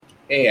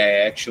Hey,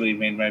 I actually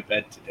made my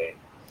bed today.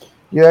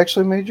 You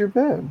actually made your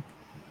bed.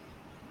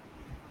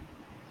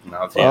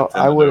 Not the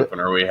intended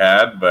opener we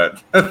had,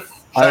 but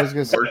I was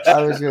gonna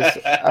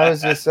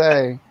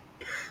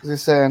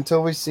say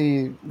until we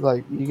see,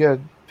 like, you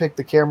gotta pick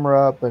the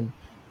camera up and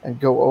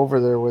go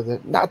over there with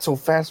it. Not so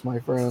fast, my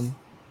friend.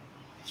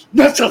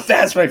 Not so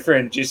fast, my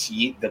friend. Just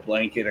yeet the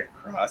blanket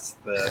across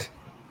the.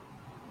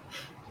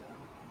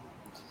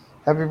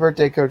 Happy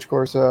birthday, Coach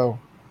Corso.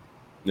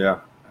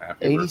 Yeah,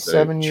 happy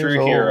 87 birthday. years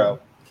True old. hero.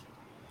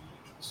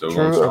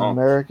 True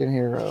American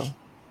hero.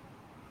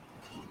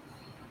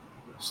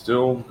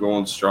 Still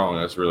going strong.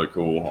 That's really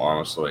cool,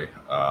 honestly.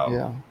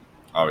 Yeah.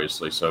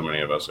 Obviously, so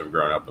many of us have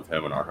grown up with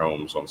him in our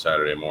homes on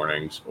Saturday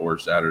mornings or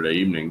Saturday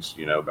evenings,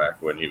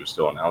 back when he was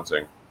still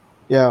announcing.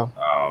 Yeah.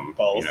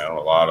 Both.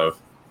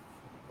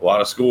 A lot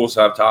of schools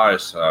have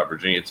ties.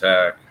 Virginia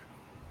Tech,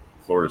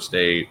 Florida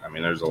State. I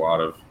mean, there's a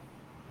lot of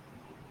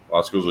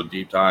schools with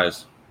deep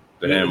ties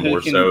to him,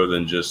 more so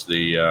than just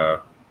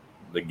the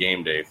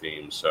game day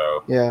theme.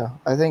 So yeah,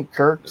 I think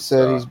Kirk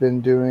said he's been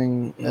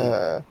doing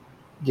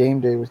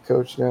game day with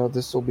Coach now.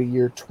 This will be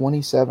year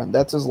 27.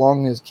 That's as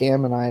long as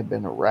Cam and I have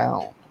been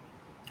around.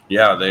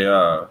 Yeah, they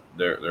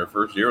their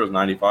first year was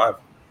 95.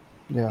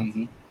 Yeah.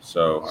 Mm-hmm.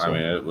 So I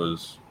mean, it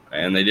was,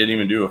 and they didn't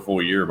even do a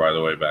full year, by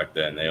the way, back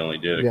then. They only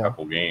did a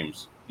couple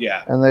games.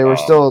 Yeah, and they were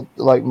still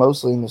like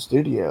mostly in the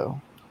studio.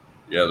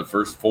 Yeah, the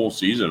first full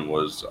season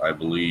was, I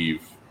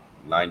believe,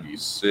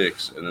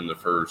 96, and then the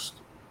first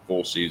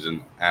full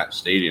season at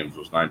stadiums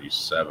was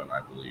 97,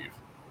 I believe.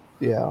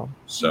 Yeah.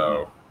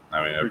 So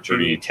I mean,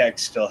 Virginia Tech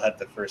still had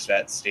the first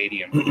at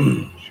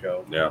stadium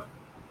show. Yeah.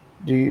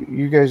 Do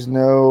you guys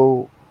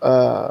know?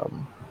 I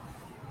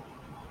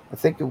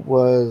think it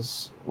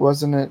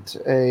wasn't it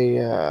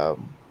a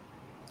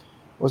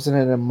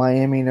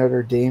Miami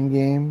Notre Dame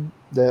game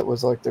that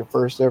was like their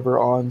first ever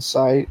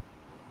on-site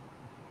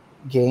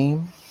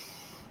game?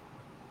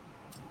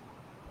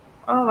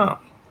 I don't know.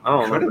 I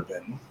don't remember.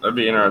 Been. That'd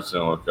be interesting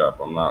to look up.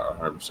 I'm not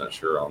 100%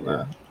 sure on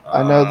that.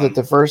 I know that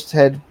the first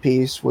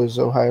headpiece was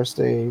Ohio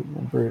State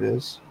and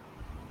Brutus.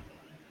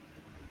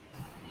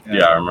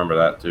 Yeah, I remember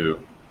that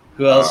too.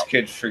 Who else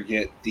could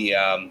forget the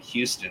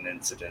Houston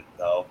incident,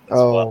 though?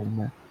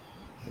 Man.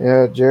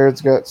 Yeah,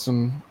 Jared's got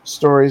some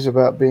stories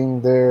about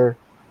being there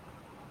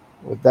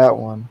with that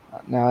one.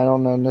 Now, I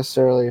don't know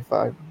necessarily if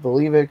I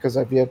believe it because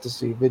I've yet to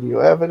see video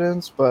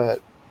evidence,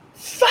 but...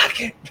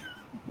 Fuck it!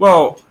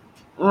 Well,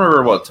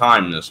 remember what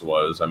time this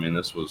was. I mean,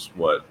 this was,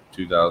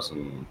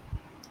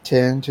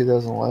 2010,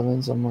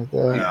 2011, something like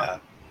that. Yeah. I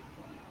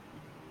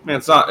mean,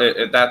 it's not...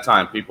 At that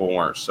time, people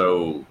weren't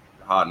so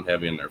hot and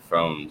heavy in their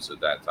phones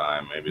at that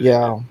time. Maybe they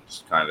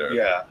just kind of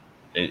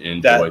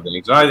enjoy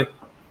things.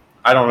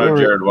 I don't know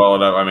Jared well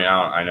enough. I mean,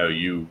 I know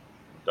you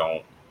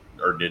don't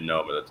or didn't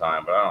know him at the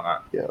time, but I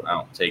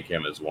don't take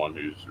him as one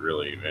who's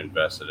really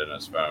invested in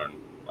his phone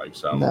like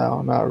some.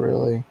 No, not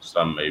really.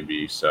 Some may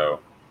be. So,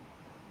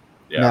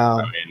 yeah.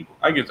 No.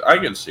 I mean, I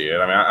can see it.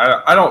 I mean,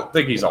 I don't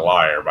think he's a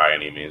liar by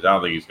any means. I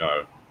don't think he's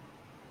going to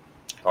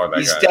talk that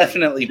he's guy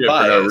definitely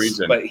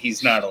biased, but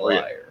he's not a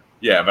liar.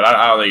 Yeah, but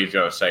I don't think he's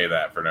going to say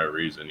that for no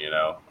reason.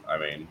 I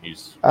mean,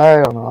 he's.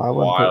 I don't know. I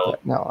wouldn't wild.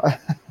 Put that. No.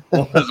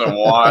 There's some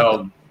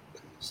wild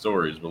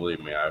stories. Believe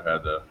me, I've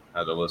had to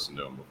listen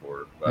to them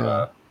before.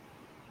 But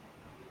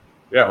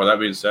yeah. With that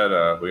being said,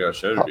 we got a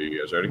show to do. You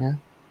guys ready? Yeah.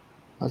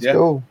 Let's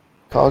go.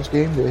 College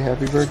game day.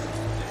 Happy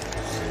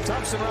birthday.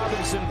 Thompson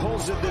Robinson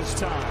pulls it this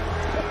time.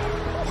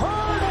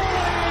 Hurdling,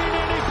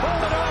 and he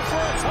pulled it off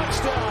for a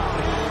touchdown.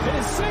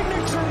 His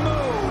signature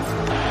move.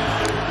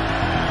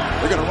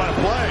 They're going to run a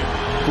play.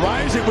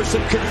 Rising with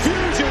some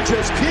confusion,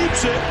 just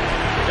keeps it.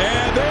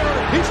 And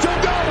there, he's still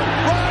going.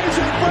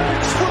 Rising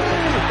breaks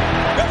free.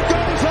 And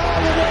goes all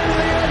the way to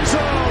the end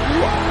zone.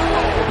 Wow!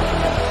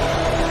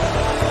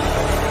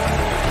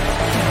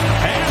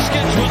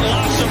 Haskins with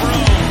lots of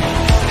room.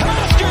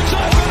 Haskins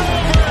up and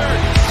over.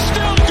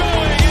 Still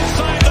going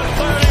inside the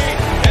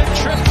 30. And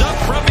tripped up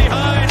from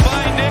behind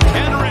by Nick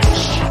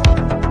Henrich.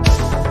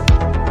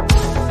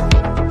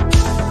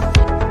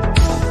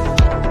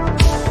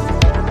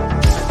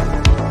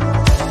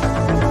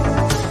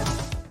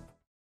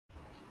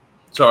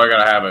 So I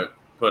gotta have it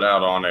put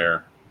out on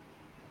air.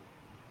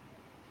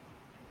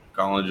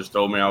 Colin just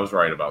told me I was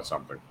right about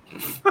something.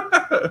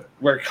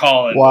 We're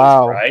calling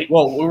right?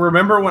 Well,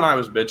 remember when I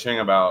was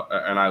bitching about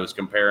and I was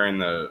comparing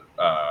the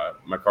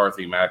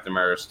McCarthy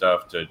McNamara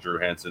stuff to Drew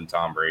Henson,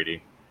 Tom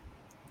Brady?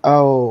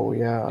 Oh,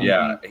 yeah.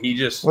 Yeah, he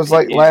just... Was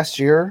last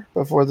year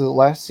before the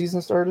last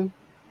season started?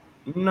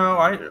 No,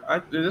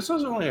 I this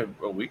was only a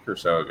week or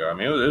so ago. I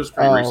mean, it was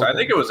pretty recent. Okay. I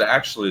think it was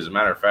actually, as a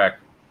matter of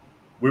fact,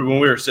 when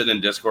we were sitting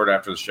in Discord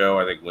after the show,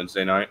 I think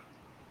Wednesday night.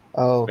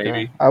 Oh, okay.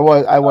 Maybe. I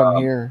wasn't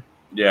here.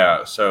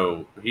 Yeah,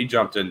 so he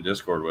jumped in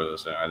Discord with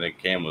us, and I think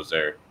Cam was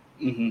there.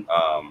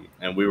 Mm-hmm.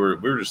 And we were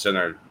just sitting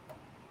there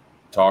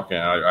talking.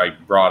 I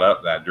brought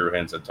up that Drew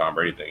Henson Tom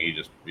Brady thing. He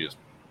just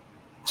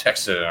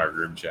texted in our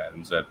group chat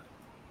and said,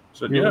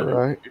 You're "Yeah,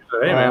 right. He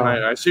said, hey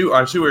man, I see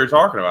what you're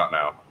talking about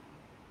now."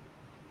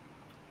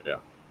 Yeah.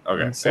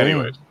 Okay. Insane.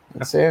 Anyways,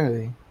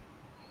 Insanity.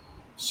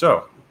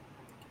 So,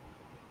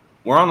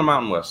 we're on the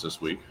Mountain West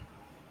this week.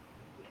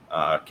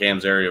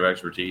 Cam's area of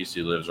expertise,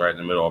 he lives right in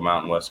the middle of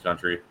Mountain West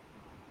country.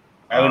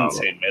 I wouldn't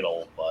say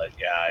middle, but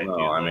yeah.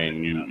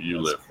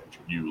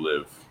 You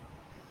live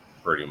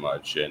pretty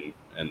much in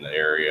the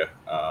area.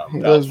 He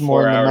lives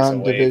more in the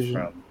Mountain Division.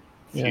 From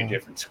a few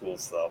different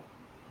schools, though.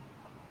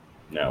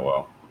 Yeah,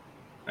 well,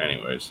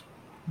 anyways.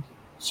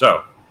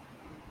 So,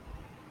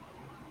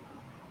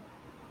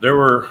 there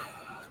were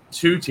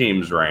 2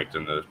 teams ranked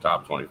in the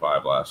top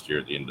 25 last year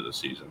at the end of the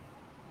season.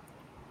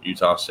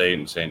 Utah State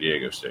and San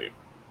Diego State.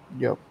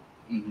 Yep.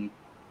 Mm-hmm.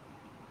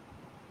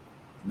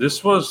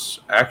 This was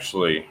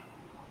actually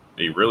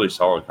a really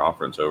solid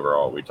conference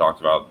overall. We talked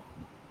about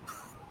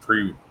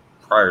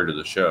prior to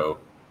the show,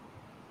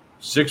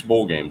 6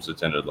 bowl games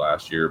attended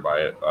last year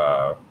by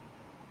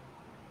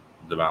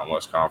the Mountain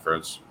West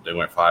Conference. They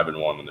went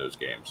 5-1 in those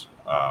games.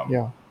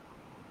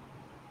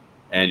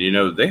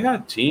 And they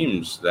had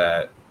teams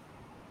that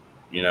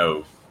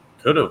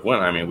could have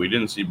won. I mean, we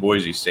didn't see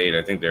Boise State.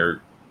 I think their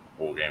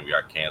bowl game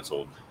got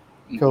canceled.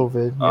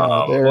 COVID.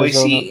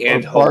 Boise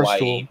and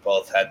Hawaii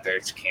both had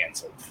theirs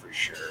canceled for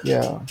sure.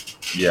 Yeah,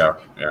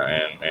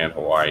 and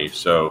Hawaii.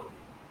 So,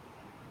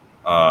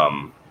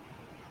 it's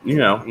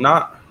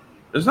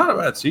not a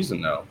bad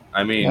season though.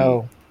 I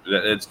mean,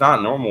 it's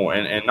not normal,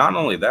 and not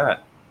only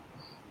that,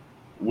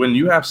 when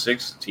you have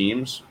 6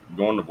 teams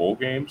going to bowl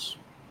games,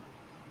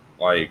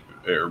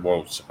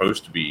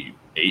 supposed to be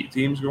 8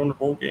 teams going to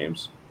bowl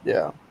games.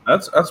 Yeah,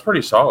 that's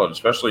pretty solid,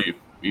 especially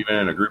even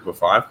in a group of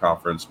 5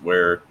 conference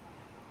where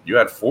you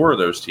had 4 of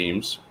those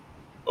teams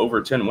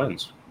over 10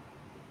 wins.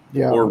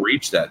 Yeah. Or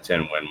reach that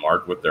 10-win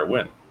mark with their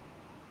win.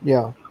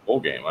 Yeah. In the bowl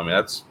game. I mean,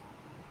 that's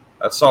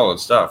solid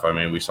stuff. I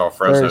mean, we saw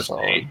Fresno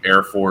State,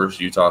 Air Force,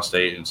 Utah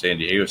State, and San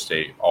Diego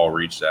State all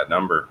reach that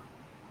number.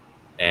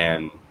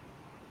 And,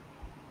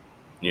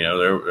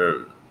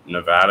 Nevada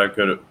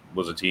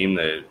was a team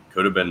that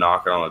could have been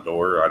knocking on the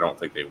door. I don't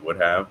think they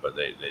would have, but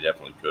they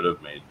definitely could have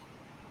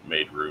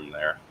made room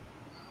there.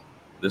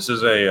 This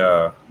is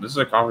a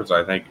conference.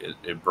 I think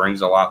it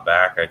brings a lot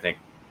back. I think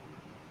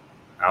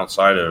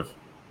outside of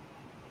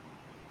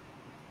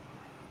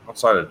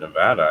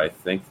Nevada, I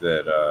think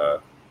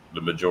that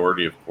the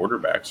majority of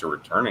quarterbacks are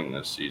returning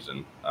this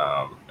season.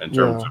 In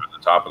terms of at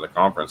the top of the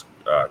conference,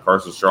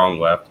 Carson Strong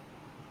left,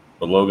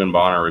 but Logan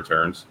Bonner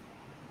returns.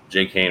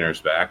 Jake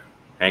Hayner's back.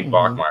 Hank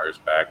Bachmeier's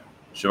back.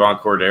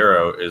 Siobhan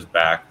Cordero is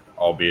back,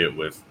 albeit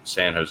with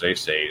San Jose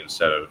State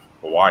instead of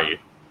Hawaii.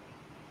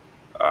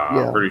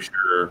 I'm pretty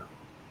sure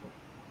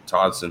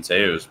Todd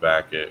Centeio's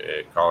back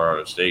at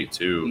Colorado State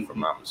too, if I'm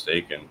not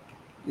mistaken.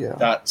 Yeah,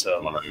 that's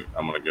I'm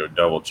gonna go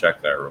double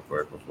check that real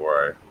quick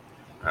before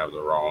I have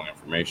the wrong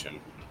information.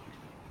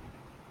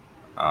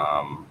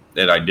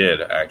 That I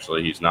did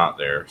actually. He's not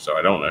there, so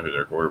I don't know who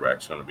their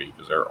quarterback's going to be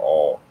because they're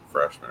all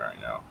freshmen right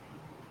now.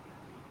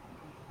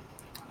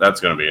 That's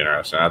going to be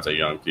interesting. That's a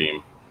young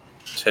team.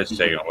 Just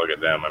taking a look at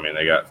them. I mean,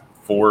 they got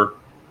four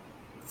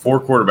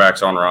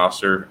quarterbacks on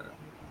roster.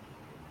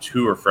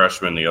 2 are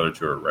freshmen. The other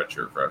 2 are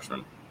redshirt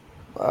freshmen.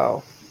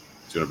 Wow.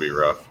 It's going to be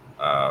rough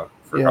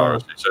for Colorado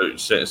State. So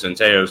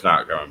Centeio's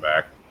not coming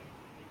back.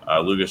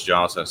 Lucas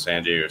Johnson at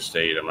San Diego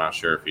State, I'm not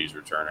sure if he's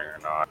returning or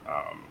not.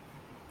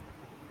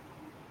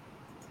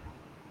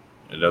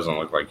 It doesn't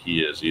look like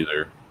he is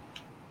either.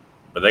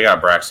 But they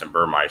got Braxton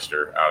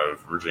Burmeister out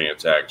of Virginia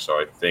Tech, so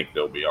I think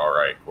they'll be all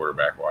right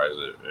quarterback-wise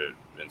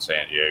in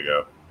San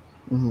Diego.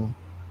 Mm-hmm.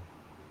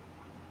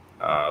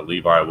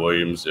 Levi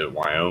Williams at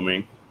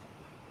Wyoming.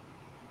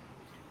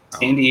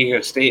 San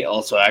Diego State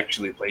also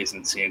actually plays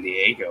in San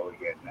Diego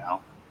again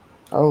now.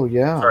 Oh,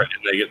 yeah. That's right.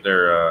 Did they get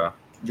their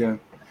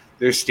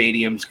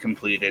stadium's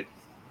completed?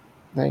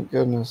 Thank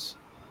goodness.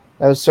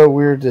 That was so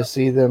weird to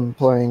see them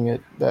playing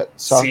at that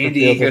soccer San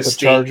Diego field that the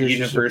State Chargers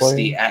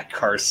University at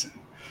Carson.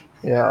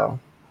 Yeah.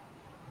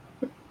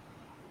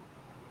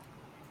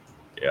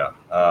 Yeah.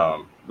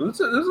 This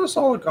is a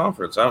solid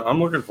conference. I'm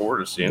looking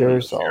forward to seeing it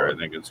this year. I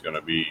think it's going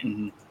to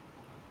be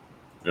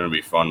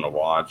fun to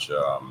watch.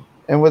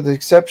 And with the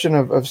exception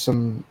of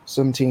some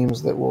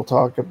teams that we'll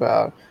talk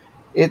about,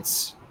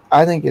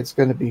 I think it's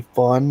going to be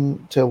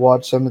fun to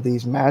watch some of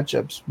these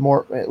matchups.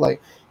 More like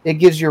it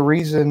gives you a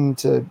reason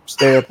to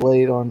stay up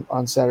late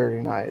on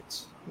Saturday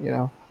nights.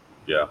 Yeah,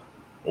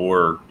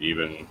 or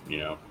even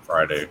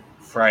Friday,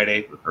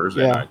 or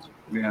Thursday nights.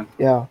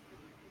 Yeah.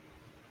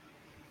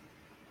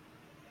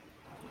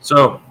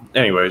 So,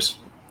 anyways,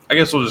 I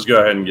guess we'll just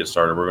go ahead and get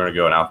started. We're going to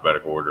go in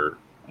alphabetical order,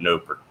 no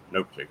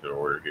particular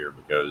order here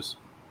because,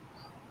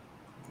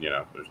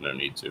 there's no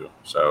need to.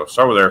 So,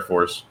 start with Air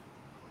Force.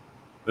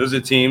 This is a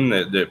team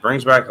that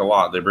brings back a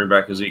lot. They bring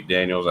back Zeke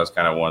Daniels. That's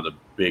kind of one of the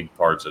big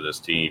parts of this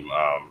team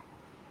that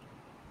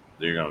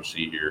you're going to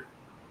see here.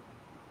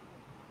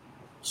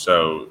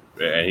 So,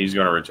 and he's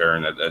going to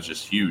return. That's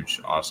just huge,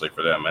 honestly,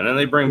 for them. And then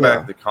they bring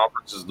back the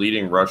conference's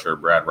leading rusher,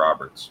 Brad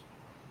Roberts.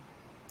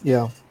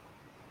 Yeah.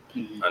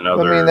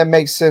 That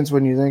makes sense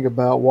when you think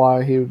about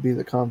why he would be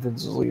the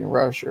conference's leading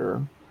rusher.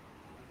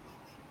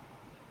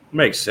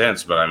 Makes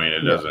sense, but I mean,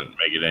 it doesn't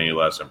make it any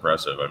less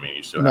impressive. I mean,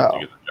 you still have to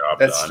get the job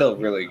done. That's still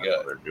really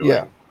good.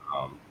 Yeah.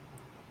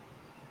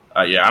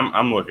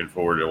 I'm looking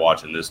forward to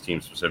watching this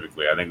team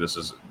specifically. I think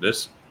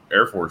this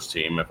Air Force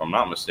team, if I'm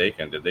not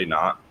mistaken, did they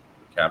not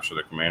capture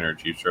the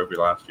Commander-in-Chief's trophy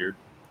last year?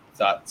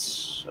 Thought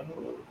so.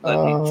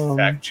 Let me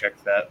fact check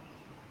that.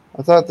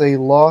 I thought they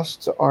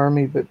lost to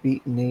Army but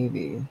beat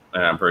Navy.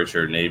 And I'm pretty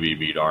sure Navy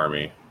beat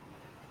Army,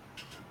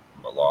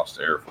 but lost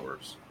to Air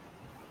Force.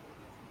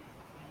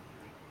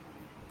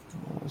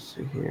 Let's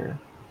see here.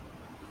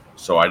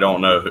 So I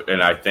don't know,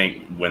 and I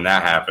think when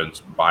that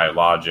happens, by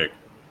logic,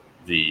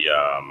 the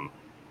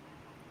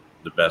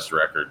best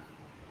record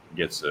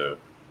gets the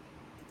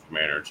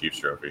Commander-in-Chief's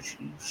trophy.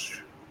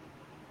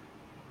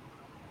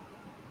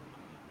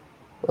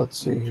 Let's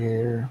see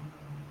here.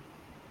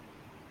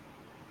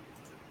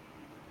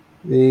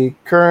 The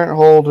current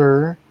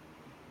holder,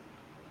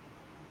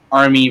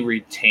 Army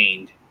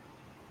retained.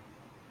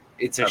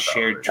 It's a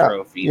shared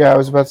trophy. Yeah, I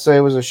was about to say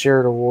it was a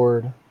shared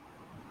award.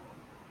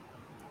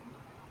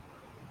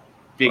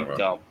 Big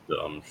dumb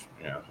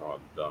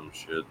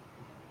shit.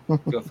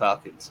 Go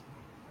Falcons.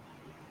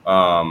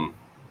 Well,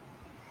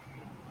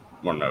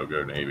 no,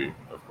 go Navy,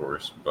 of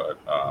course, but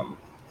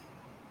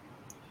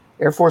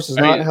Air Force has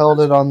not held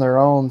it on their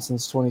own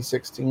since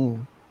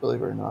 2016,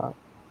 believe it or not.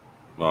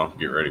 Well,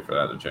 get ready for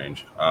that to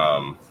change.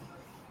 I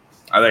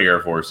think Air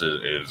Force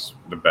is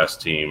the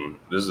best team.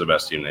 This is the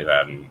best team they've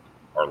had in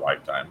our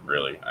lifetime,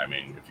 really. I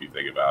mean, if you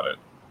think about it.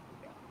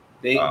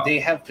 They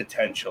have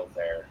potential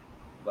there.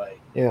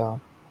 Yeah.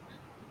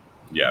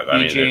 Yeah,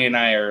 BJ and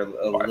I are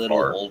a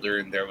little older,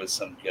 and there was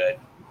some good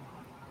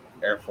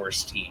Air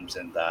Force teams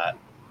in that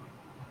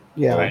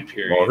time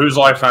period. Well, whose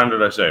lifetime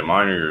did I say?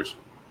 Mine or yours?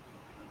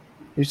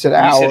 You said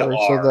ours,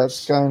 so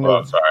that's kind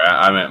of... sorry,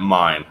 I meant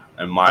mine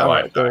and my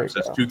lifetime.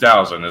 Since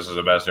 2000, this is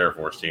the best Air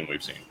Force team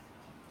we've seen.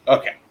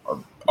 Okay.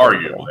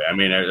 Arguably. I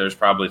mean, there's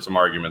probably some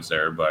arguments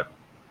there, but,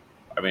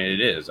 I mean,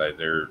 it is.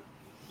 They're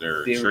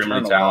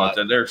extremely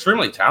talented. They're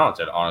extremely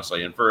talented,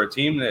 honestly. And for a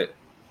team that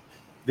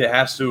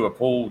has to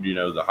uphold,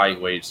 the height,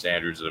 weight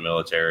standards of the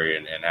military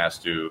and has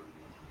to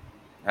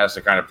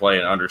kind of play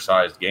an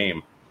undersized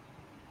game,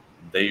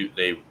 they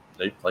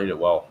played it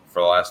well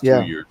for the last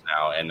 2 years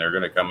now, and they're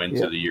going to come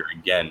into the year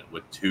again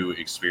with two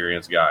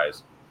experienced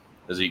guys,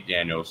 Zeke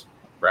Daniels,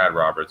 Brad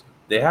Roberts.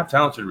 They have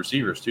talented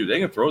receivers too. They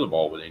can throw the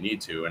ball when they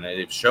need to, and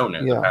they've shown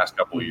it the past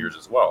couple of years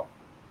as well.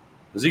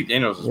 Zeke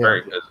Daniels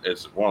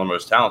is one of the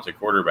most talented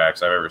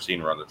quarterbacks I've ever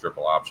seen run the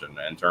triple option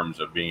in terms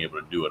of being able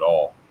to do it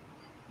all.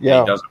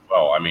 Yeah, he does it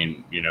well. I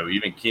mean,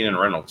 even Keenan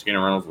Reynolds.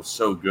 Keenan Reynolds was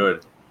so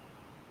good,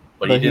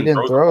 but he didn't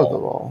throw the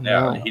ball.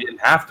 Yeah, he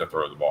didn't have to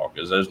throw the ball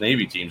because those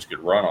Navy teams could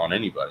run on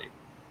anybody.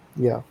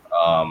 Yeah.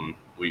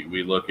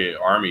 We look at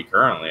Army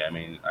currently. I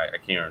mean, I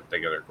can't even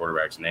think of their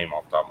quarterback's name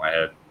off the top of my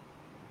head,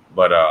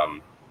 but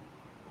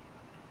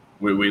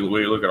we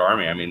look at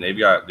Army. I mean, they've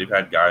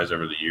had guys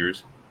over the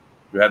years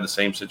who had the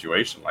same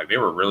situation. Like, they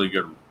were really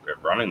good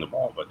at running the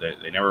ball, but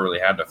they never really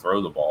had to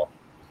throw the ball.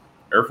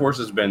 Air Force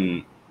has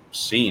been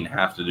seen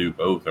have to do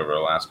both over the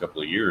last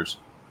couple of years,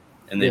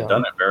 and they've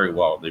done it very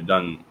well. They've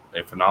done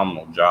a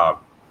phenomenal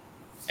job,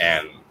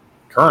 and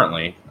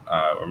currently,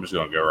 I'm just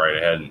going to go right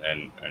ahead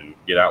and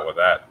get out with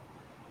that.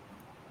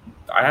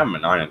 I have them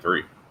at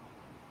 9-3.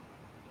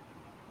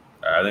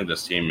 I think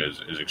this team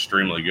is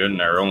extremely good, and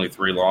their only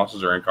 3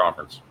 losses are in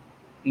conference.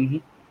 Mm-hmm.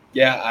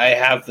 Yeah, I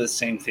have the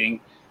same thing.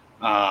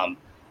 I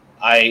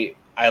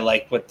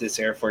like what this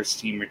Air Force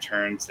team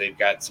returns. They've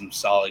got some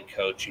solid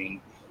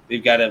coaching.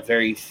 They've got a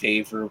very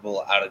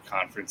favorable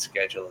out-of-conference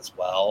schedule as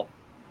well.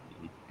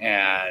 Mm-hmm.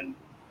 And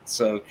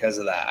so because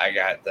of that, I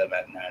got them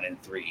at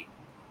 9-3.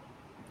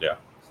 Yeah.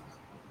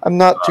 I'm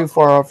not too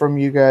far off from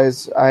you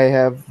guys. I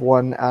have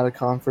one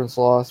out-of-conference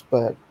loss,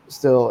 but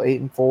still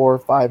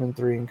 8-4,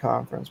 5-3 in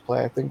conference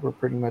play. I think we're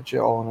pretty much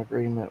all in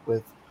agreement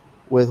with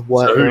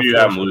what. So who do you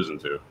have them losing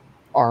to?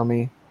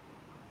 Army.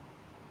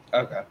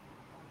 Okay.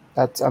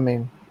 But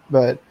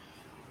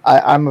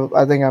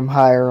I think I'm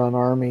higher on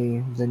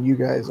Army than you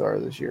guys are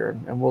this year,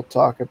 and we'll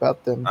talk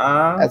about them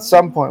at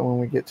some point when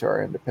we get to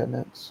our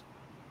independence.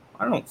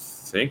 I don't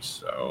think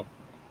so.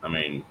 I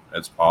mean,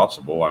 it's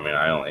possible. I mean,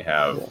 I only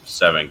have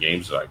 7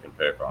 games that I can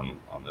pick on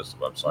this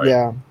website.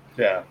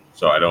 Yeah.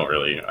 So I don't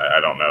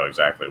know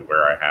exactly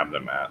where I have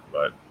them at,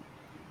 but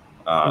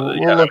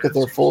we'll look at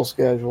their full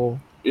schedule.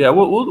 Yeah,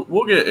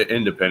 we'll get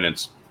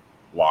Independence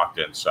locked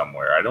in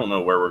somewhere. I don't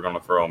know where we're going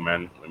to throw them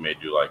in. We may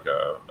do like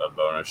a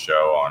bonus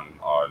show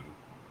on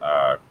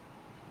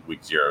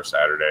week 0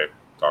 Saturday,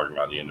 talking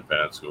about the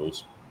independent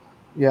schools.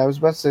 Yeah, I was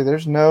about to say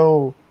there's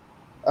no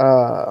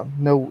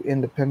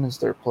Independence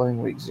they're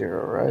playing week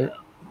 0, right?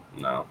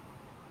 Yeah. No,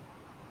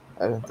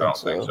 I don't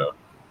think so.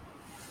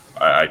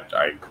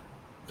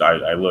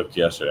 I looked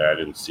yesterday. I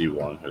didn't see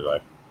one that I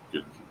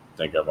could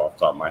think of off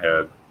the top of my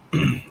head.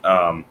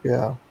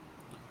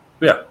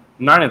 Yeah,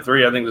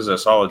 9-3. I think this is a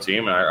solid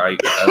team, and I as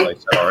I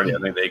said already, I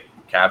think they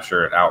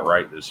capture it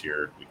outright this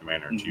year, the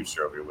Commander-in-Chief's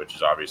trophy, which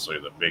is obviously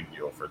the big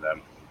deal for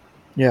them.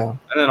 Yeah, and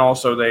then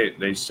also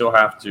they still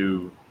have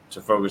to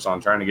to focus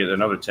on trying to get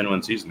another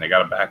 10-win season. They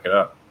got to back it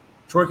up.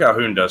 Troy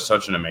Calhoun does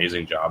such an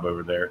amazing job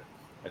over there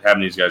at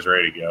having these guys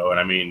ready to go. And,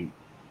 I mean,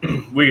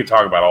 we could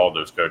talk about all of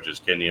those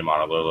coaches, Kenny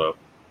Amonalolo,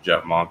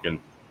 Jeff Monken.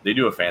 They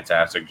do a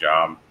fantastic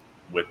job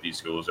with these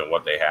schools and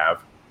what they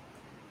have.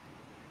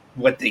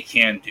 What they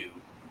can do.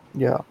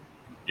 Yeah.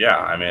 Yeah,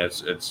 I mean,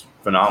 it's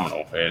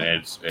phenomenal.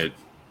 And it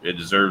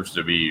deserves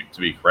to be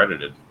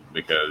credited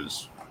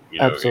because, you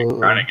know, Absolutely.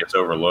 It kind of gets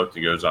overlooked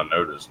and goes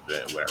unnoticed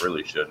when it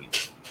really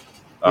shouldn't.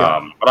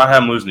 Yeah. But I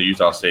have them losing to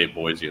Utah State,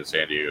 Boise, and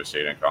San Diego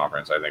State in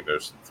conference. I think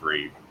those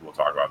three, we'll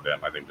talk about them.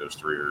 I think those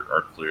three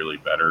are clearly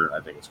better. I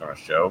think it's going to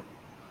show.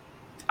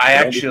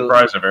 I'm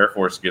surprised if Air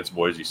Force gets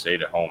Boise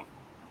State at home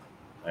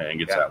and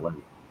gets that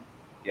win.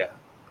 Yeah.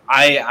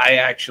 I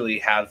actually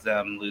have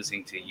them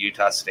losing to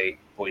Utah State,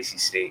 Boise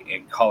State,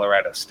 and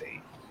Colorado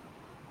State.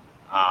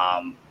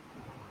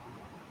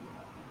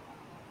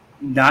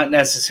 Not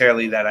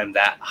necessarily that I'm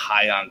that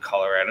high on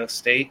Colorado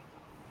State.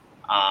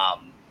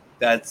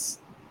 That's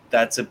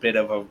a bit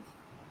of a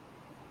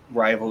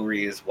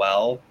rivalry as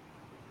well.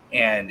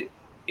 And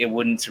it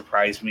wouldn't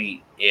surprise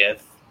me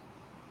if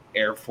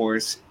Air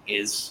Force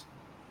is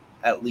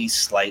at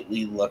least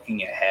slightly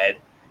looking ahead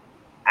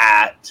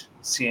at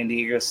San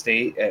Diego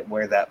State at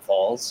where that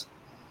falls.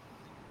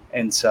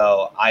 And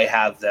so I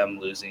have them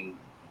losing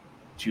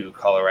to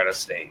Colorado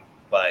State.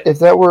 But if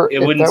that were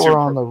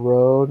on the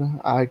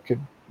road, I could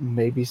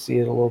maybe see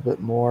it a little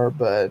bit more,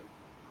 but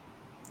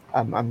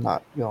I'm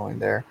not going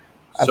there.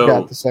 I've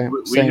got the same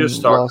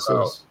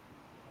losses.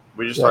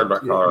 We just talked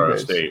about Colorado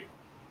State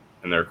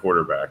and their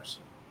quarterbacks.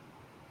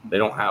 They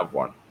don't have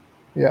one.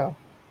 Yeah.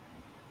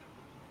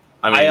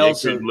 I mean, it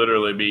could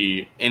literally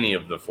be any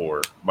of the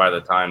four by the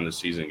time the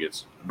season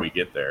we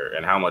get there.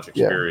 And how much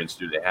experience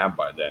do they have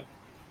by then?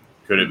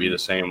 Could it be the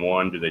same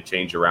one? Do they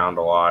change around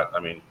a lot? I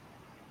mean,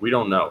 we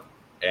don't know.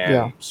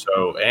 And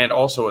and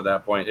also at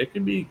that point, it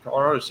could be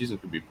Colorado's season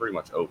could be pretty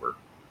much over.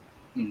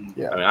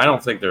 Yeah. I mean, I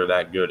don't think they're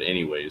that good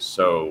anyways.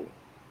 So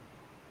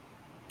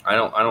I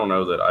don't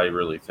know that I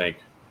really think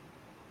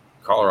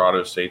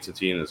Colorado State's a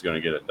team that's going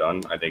to get it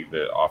done. I think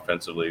that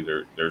offensively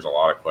there's a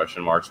lot of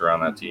question marks around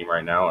that team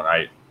right now,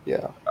 and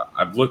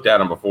I've looked at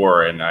them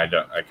before, and I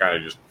kind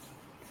of just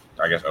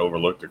I guess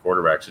overlooked the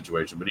quarterback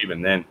situation. But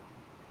even then,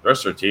 the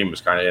rest of their team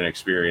was kind of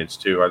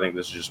inexperienced too. I think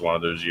this is just one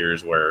of those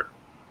years where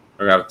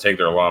they're going to have to take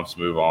their lumps,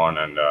 move on,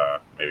 and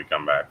maybe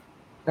come back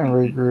and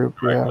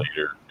regroup.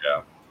 Later.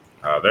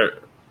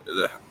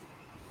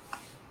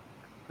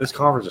 This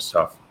conference is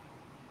tough.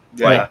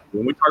 Yeah. Like,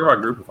 when we talk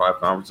about Group of 5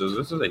 conferences,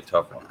 this is a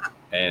tough one,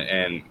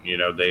 and you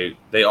know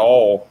they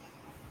all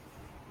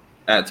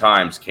at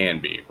times can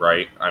be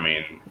right. I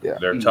mean,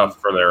 they're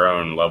tough for their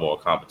own level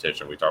of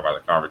competition. We talked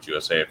about the Conference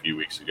USA a few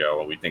weeks ago,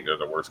 and we think they're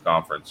the worst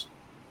conference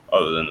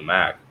other than the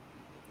MAC.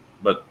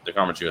 But the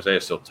Conference USA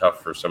is still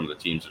tough for some of the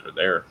teams that are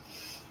there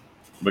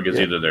because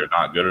either they're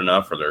not good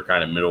enough or they're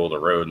kind of middle of the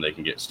road and they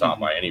can get stopped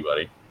by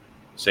anybody.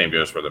 Same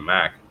goes for the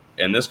MAC.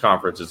 And this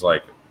conference is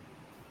like,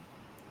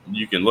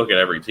 you can look at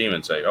every team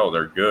and say, oh,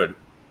 they're good,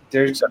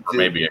 except for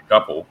maybe a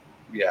couple.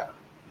 Yeah.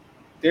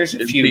 There's a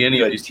It'd few be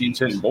any of these teams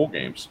hitting bowl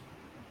games.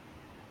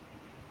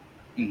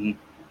 Mm-hmm.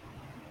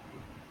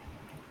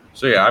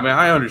 So, yeah, I mean,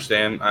 I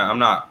understand. I'm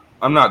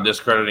not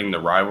discrediting the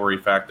rivalry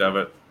fact of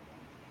it,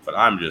 but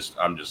I'm just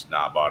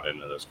not bought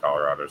into this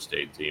Colorado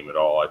State team at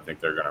all. I think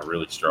they're going to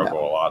really struggle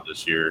a lot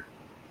this year.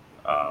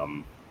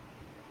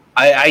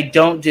 I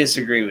don't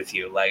disagree with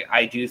you. Like,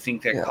 I do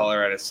think that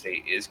Colorado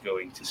State is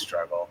going to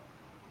struggle.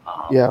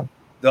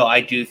 Though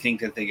I do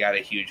think that they got a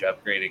huge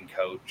upgrade in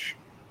coach.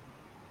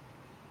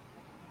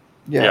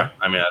 Yeah,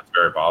 I mean, that's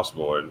very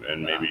possible,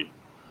 and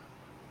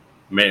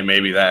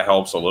maybe that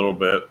helps a little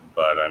bit,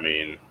 but I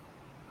mean,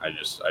 I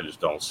just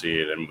don't see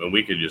it. And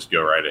we could just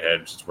go right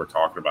ahead since we're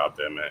talking about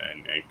them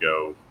and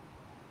go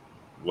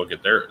look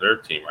at their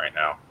team right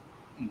now.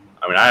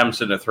 I mean, I am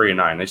sitting at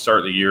 3-9. They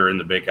start the year in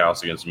the big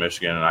house against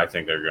Michigan, and I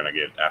think they're going to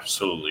get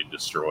absolutely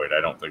destroyed. I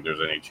don't think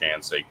there's any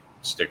chance they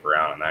stick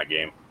around in that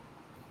game.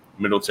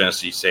 Middle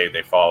Tennessee State,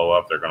 they follow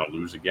up, they're going to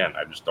lose again.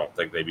 I just don't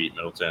think they beat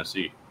Middle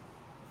Tennessee.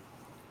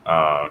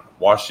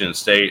 Washington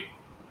State,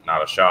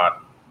 not a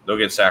shot. They'll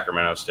get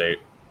Sacramento State,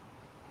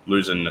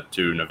 losing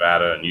to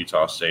Nevada and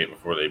Utah State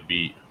before they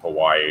beat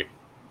Hawaii,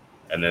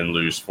 and then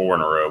lose 4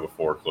 in a row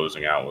before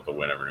closing out with a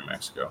win over New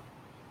Mexico.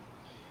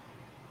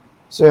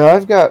 So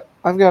I've got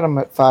them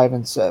at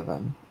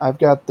 5-7. I've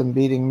got them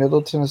beating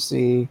Middle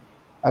Tennessee.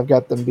 I've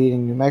got them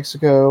beating New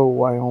Mexico,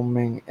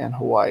 Wyoming, and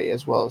Hawaii,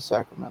 as well as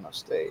Sacramento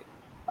State.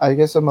 I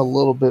guess I'm a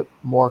little bit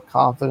more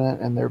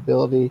confident in their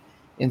ability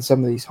in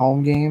some of these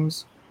home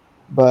games,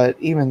 but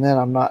even then,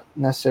 I'm not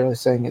necessarily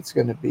saying it's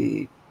going to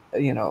be,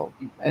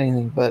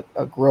 anything but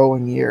a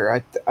growing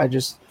year.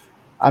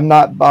 I'm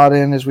not bought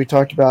in, as we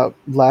talked about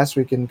last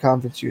week in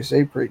Conference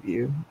USA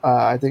preview.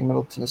 I think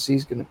Middle Tennessee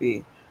is going to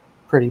be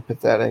pretty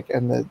pathetic,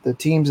 and the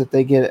teams that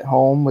they get at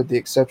home, with the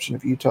exception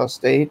of Utah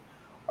State,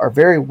 are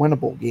very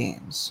winnable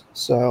games.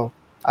 So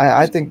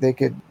I think they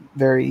could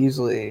very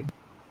easily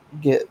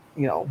get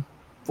 4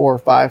 or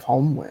 5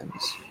 home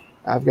wins.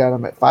 I've got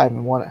them at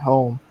 5-1 at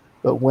home,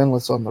 but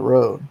winless on the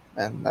road,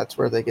 and that's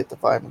where they get the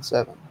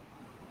 5-7.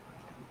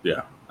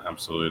 Yeah,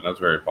 absolutely. That's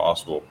very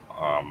possible.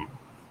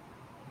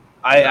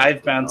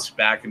 I've bounced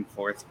back and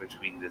forth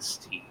between this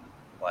team.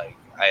 Like,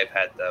 I've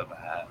had them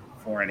at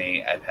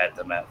 4-8. I've had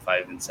them at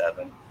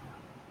 5-7.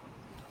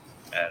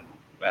 And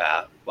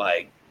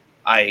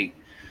I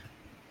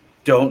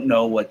don't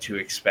know what to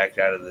expect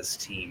out of this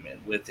team,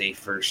 and with a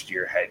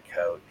first-year head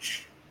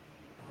coach,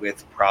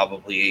 with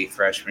probably a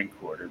freshman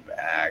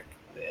quarterback.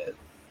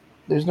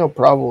 There's no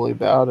probably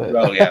about it.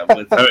 Oh yeah,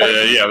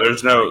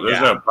 there's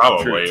no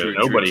probably. True,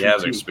 nobody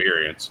has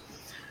experience.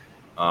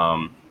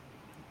 Yeah,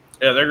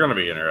 they're going to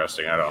be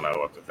interesting. I don't know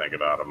what to think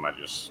about them. I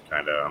just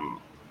kind of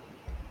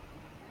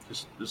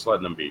just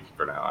letting them be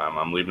for now.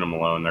 I'm leaving them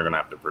alone. They're going to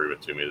have to prove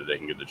it to me that they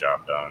can get the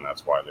job done, and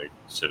that's why they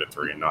sit at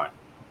 3-9.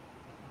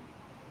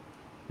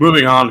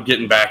 Moving on,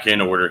 getting back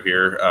in order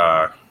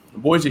here.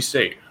 Boise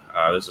State.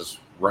 This is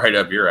right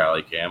up your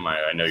alley, Cam.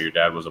 I know your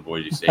dad was a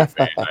Boise State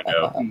fan.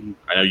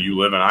 I know you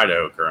live in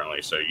Idaho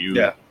currently, so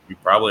you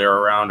probably are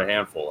around a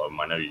handful of them.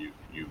 I know you.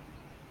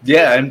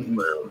 Yeah, I'm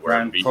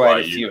where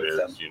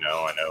BYU is. You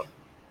know, I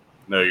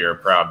know you're a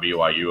proud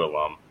BYU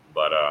alum,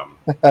 but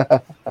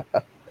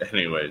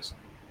anyways,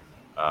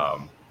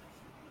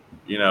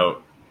 you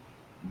know,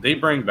 they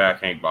bring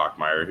back Hank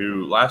Bachmeier,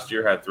 who last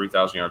year had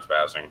 3,000 yards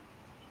passing,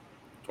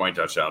 20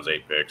 touchdowns,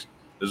 8 picks.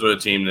 This was a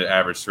team that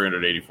averaged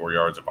 384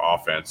 yards of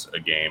offense a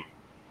game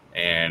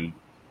and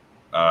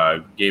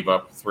gave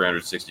up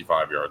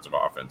 365 yards of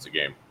offense a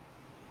game.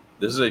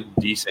 This is a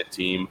decent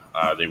team.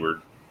 They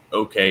were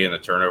okay in the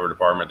turnover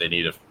department. They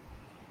need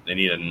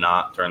to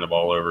not turn the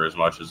ball over as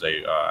much as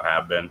they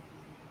have been.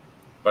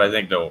 But I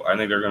think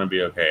they're going to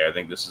be okay. I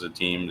think this is a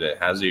team that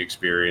has the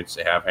experience.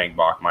 They have Hank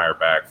Bachmeier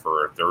back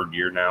for a third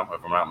year now,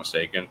 if I'm not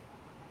mistaken.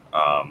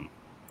 Let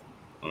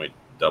me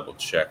double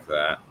check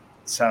that.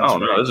 No,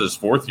 this is his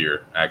fourth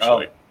year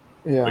actually. Oh,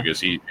 yeah,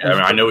 because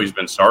I know he's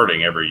been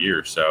starting every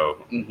year.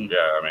 So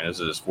yeah, I mean, this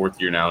is his fourth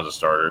year now as a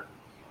starter.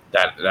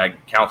 That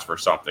counts for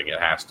something. It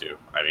has to.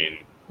 I mean,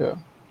 yeah,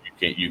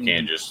 you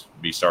can't just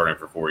be starting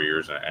for 4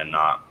 years and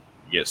not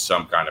get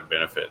some kind of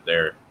benefit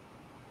there.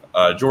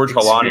 George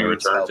Halani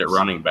returns at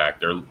running back,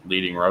 their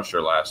leading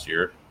rusher last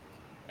year,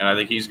 and I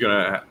think he's going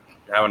to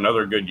have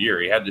another good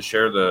year. He had to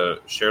share the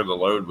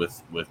load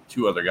with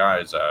two other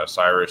guys,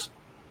 Cyrus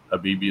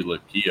Habibi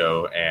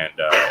Lakio and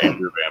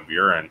Andrew Van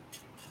Buren,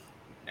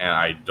 and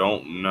I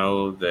don't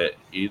know that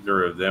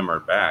either of them are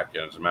back.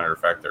 And as a matter of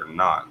fact, they're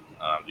not.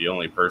 The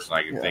only person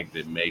I can think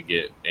that may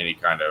get any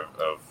kind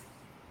of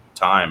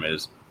time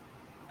is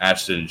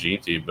Ashton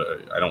Ginty,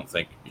 but I don't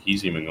think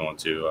he's even going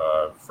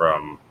to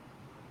from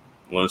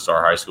Lone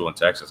Star High School in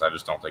Texas. I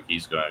just don't think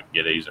he's going to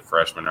get it. He's a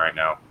freshman right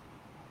now.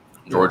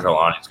 George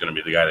Halani is going to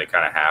be the guy they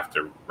kind of have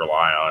to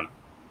rely on.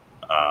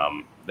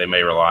 They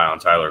may rely on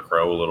Tyler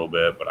Crow a little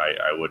bit, but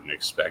I wouldn't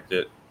expect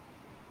it.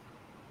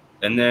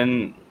 And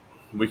then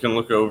we can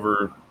look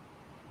over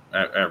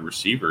at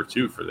receiver,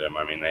 too, for them.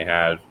 I mean, they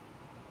had –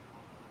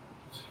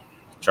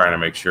 trying to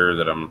make sure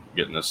that I'm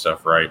getting this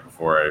stuff right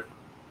before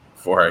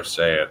I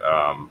say it.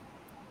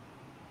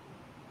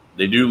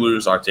 They do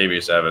lose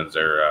Octavius Evans,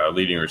 their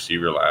leading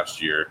receiver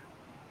last year,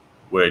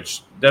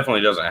 which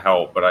definitely doesn't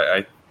help. But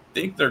I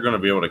think they're going to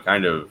be able to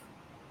kind of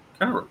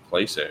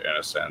replace it in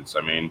a sense.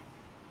 I mean,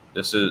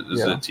 this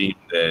is a team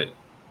that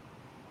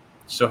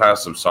still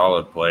has some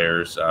solid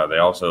players. They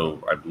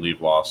also, I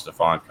believe, lost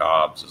Stephon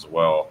Cobbs as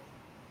well.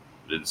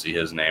 Didn't see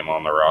his name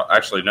on the roster.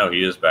 Actually, no,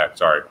 he is back.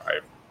 Sorry, I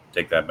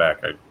take that back.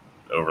 I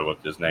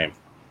overlooked his name.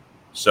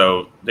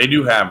 So they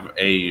do have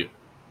a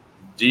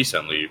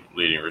decently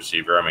leading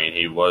receiver. I mean,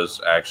 he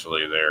was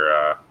actually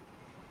their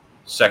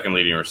second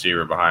leading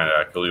receiver behind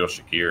Khalil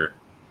Shakir,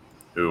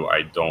 who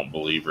I don't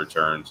believe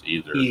returns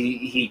either.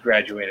 He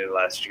graduated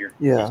last year.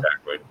 Yeah,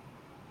 exactly.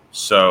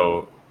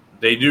 So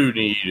they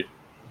need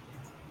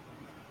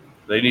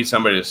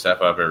somebody to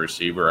step up at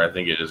receiver. I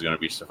think it is going to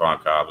be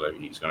Stephon Cobbs. I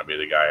think he's going to be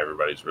the guy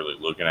everybody's really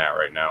looking at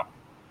right now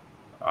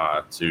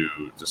to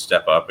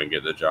step up and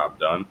get the job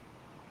done.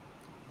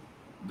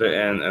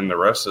 And the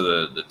rest of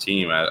the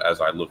team,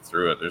 as I look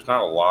through it, there's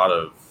not a lot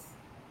of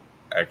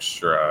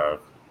extra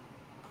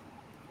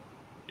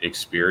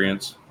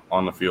experience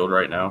on the field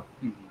right now.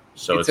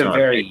 So it's a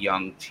very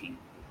young team.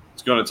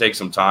 It's going to take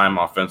some time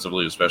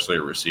offensively, especially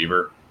at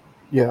receiver.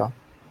 Yeah.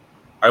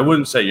 I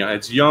wouldn't say young.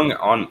 It's young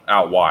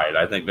out wide.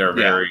 I think they're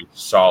very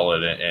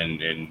solid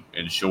and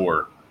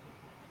sure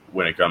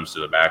when it comes to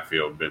the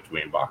backfield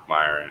between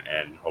Bachmeier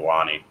and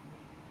Halani.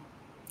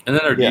 And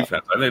then their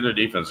defense. I think their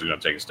defense is going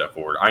to take a step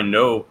forward. I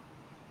know,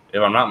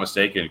 if I'm not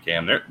mistaken,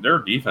 Cam, their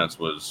defense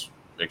was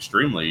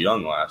extremely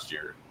young last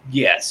year.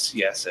 Yes.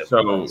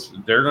 So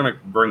they're going to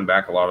bring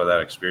back a lot of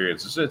that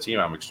experience. This is a team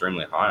I'm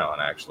extremely high on,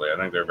 actually. I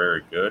think they're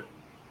very good.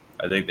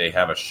 I think they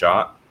have a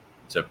shot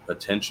to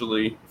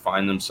potentially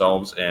find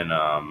themselves in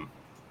Mountain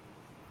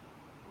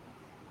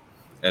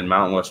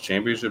West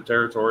Championship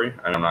territory.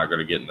 And I'm not going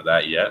to get into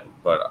that yet,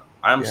 but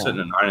I'm sitting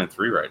at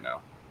 9-3 right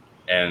now.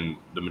 And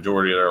the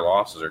majority of their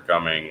losses are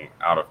coming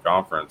out of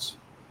conference,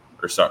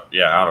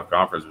 out of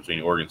conference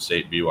between Oregon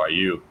State,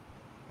 BYU,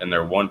 and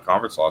their one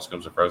conference loss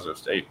comes to Fresno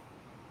State.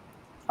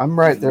 I'm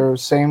right there.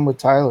 Same with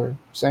Tyler.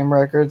 Same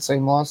record,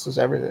 same losses,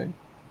 everything.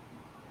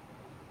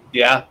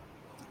 Yeah,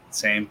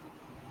 same.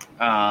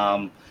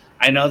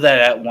 I know that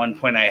at one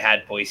point I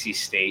had Boise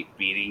State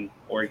beating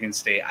Oregon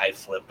State. I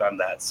flipped on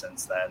that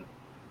since then.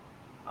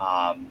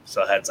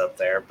 So heads up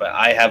there. But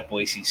I have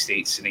Boise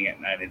State sitting at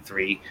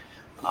 9-3.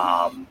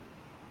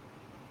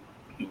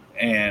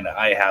 And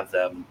I have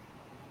them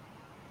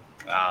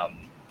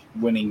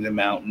winning the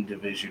Mountain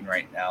Division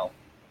right now.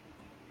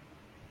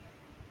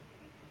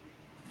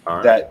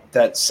 All right.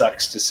 That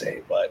sucks to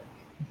say, but.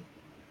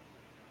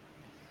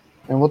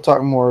 And we'll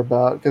talk more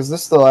about, because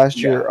this is the last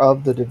year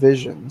of the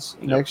divisions.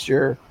 Yep. Next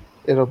year,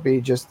 it'll be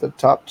just the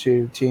top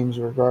 2 teams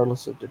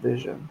regardless of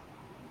division.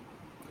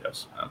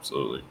 Yes,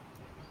 absolutely.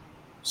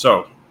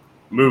 So,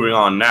 moving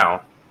on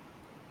now,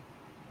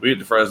 we get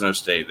to Fresno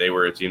State. They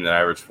were a team that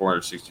averaged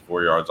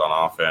 464 yards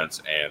on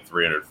offense and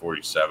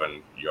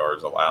 347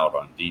 yards allowed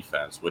on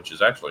defense, which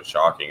is actually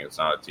shocking. It's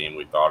not a team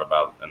we thought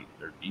about in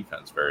their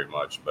defense very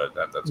much, but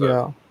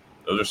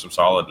those are some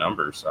solid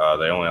numbers.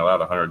 They only allowed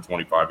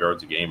 125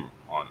 yards a game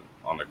on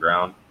the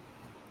ground,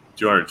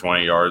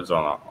 220 yards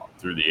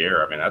through the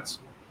air. I mean,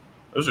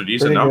 those are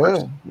decent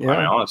numbers. Yeah. I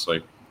mean,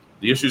 honestly,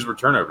 the issues were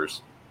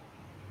turnovers.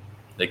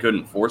 They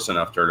couldn't force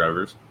enough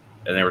turnovers,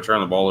 and they were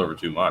turning the ball over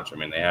too much. I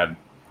mean,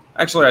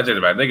 I take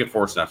it back. They could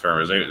force enough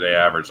turnovers. They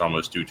averaged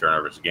almost 2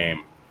 turnovers a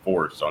game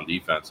forced on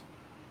defense,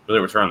 but they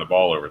were turning the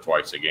ball over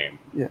twice a game.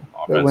 Yeah,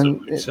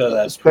 offensively.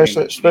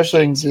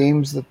 Especially in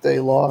games that they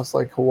lost,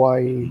 like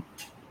Hawaii.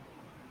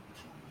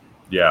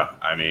 Yeah,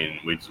 I mean,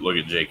 we look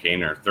at Jake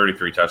Haener,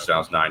 33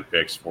 touchdowns, 9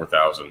 picks,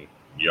 4,000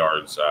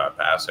 yards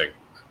passing.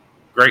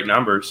 Great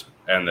numbers,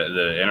 and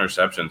the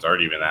interceptions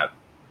aren't even that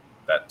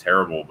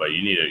terrible, but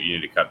you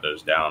need to cut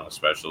those down,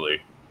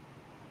 especially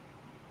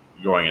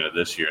going into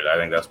this year. I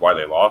think that's why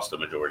they lost the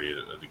majority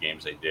of the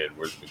games they did,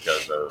 was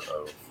because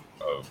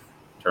of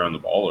turning the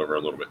ball over a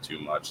little bit too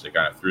much. They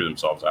kind of threw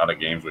themselves out of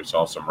games. We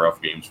saw some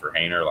rough games for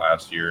Haener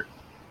last year.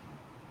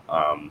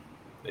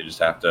 They just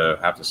have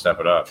to step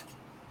it up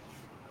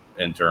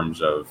in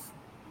terms of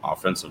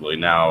offensively.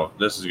 Now,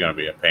 this is going to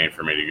be a pain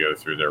for me to go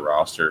through their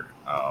roster.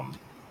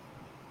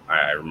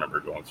 I remember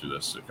going through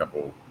this a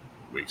couple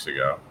weeks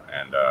ago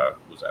and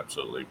was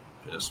absolutely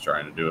pissed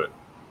trying to do it.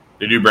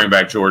 They do bring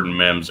back Jordan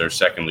Mims, their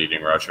second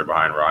leading rusher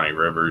behind Ronnie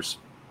Rivers.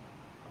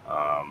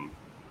 Trying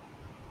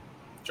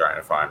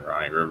to find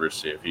Ronnie Rivers,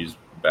 see if he's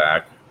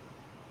back.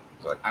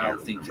 I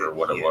don't think remember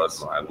what it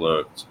was when I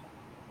looked.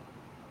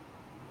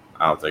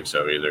 I don't think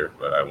so either,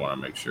 but I want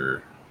to make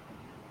sure,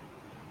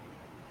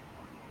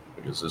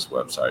 because this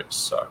website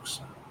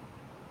sucks.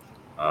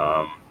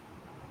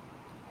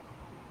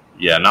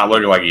 Yeah, not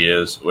looking like he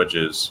is, which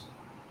is,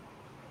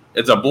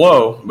 it's a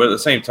blow, but at the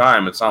same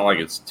time, it's not like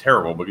it's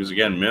terrible, because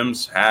again,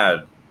 Mims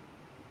had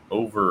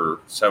over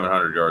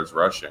 700 yards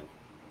rushing,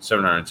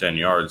 710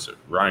 yards.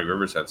 Ronnie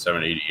Rivers had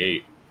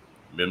 788.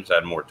 Mims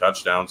had more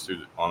touchdowns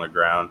on the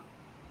ground.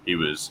 He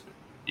was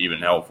even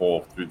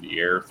helpful through the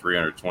air,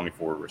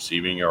 324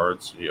 receiving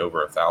yards,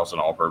 over 1,000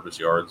 all-purpose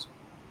yards.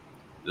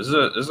 This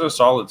is a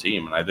solid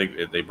team, and I think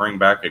if they bring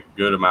back a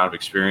good amount of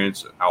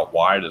experience out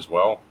wide as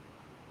well.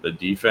 The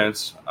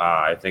defense,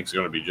 I think, is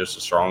going to be just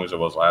as strong as it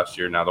was last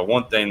year. Now, the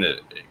one thing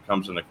that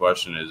comes into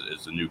question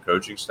is the new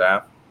coaching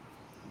staff,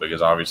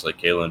 because obviously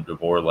Kalen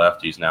DeBoer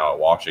left. He's now at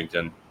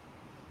Washington.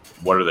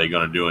 What are they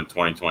going to do in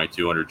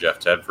 2022 under Jeff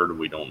Tedford?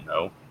 We don't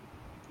know.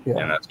 Yeah.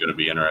 And that's going to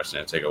be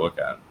interesting to take a look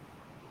at.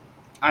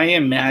 I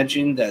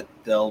imagine that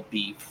they'll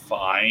be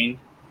fine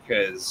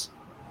because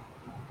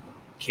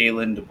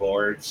Kalen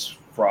DeBoer's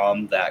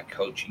from that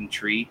coaching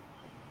tree.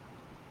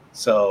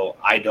 So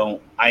I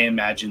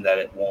imagine that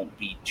it won't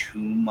be too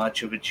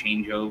much of a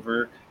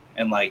changeover.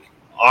 And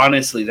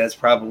honestly, that's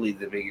probably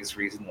the biggest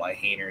reason why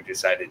Haener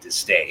decided to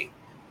stay.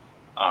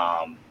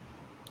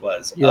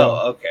 Because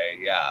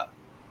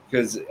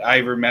I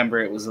remember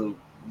it was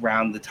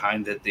around the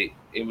time that it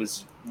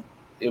was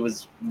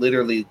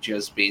literally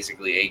just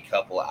basically a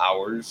couple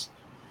hours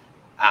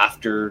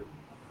after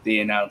they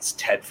announced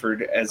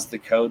Tedford as the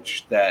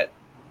coach that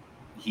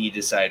he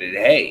decided,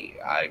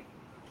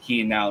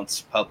 he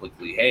announced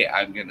publicly, hey,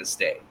 I'm going to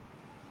stay.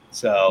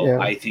 So yeah.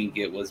 I think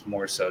it was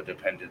more so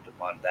dependent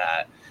upon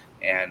that.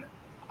 And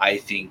I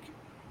think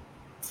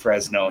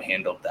Fresno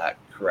handled that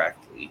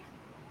correctly.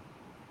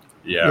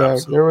 Yeah,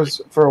 there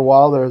was, for a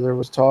while there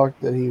was talk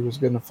that he was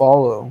going to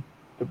follow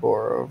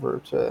DeBoer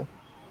over to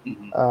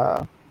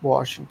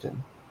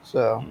Washington.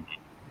 So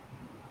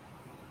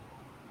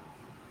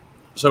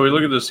we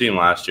look at this team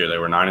last year. They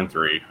were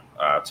 9-3,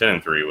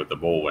 10-3 with the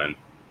bowl win.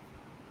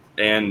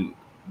 And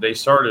they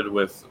started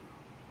with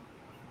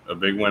a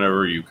big win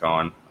over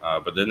UConn,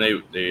 but then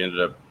they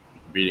ended up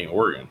beating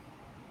Oregon.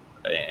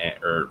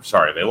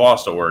 They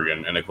lost to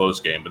Oregon in a close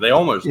game, but they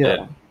almost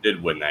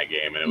did win that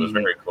game, and it was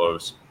very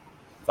close.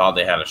 Thought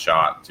they had a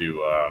shot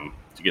to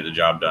get the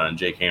job done, and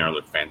Jake Haener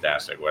looked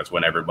fantastic. That's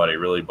when everybody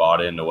really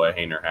bought into what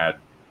Haener had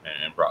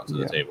and brought to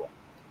the table.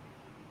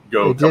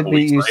 A couple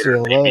weeks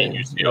later, they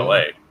beat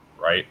UCLA,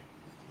 right?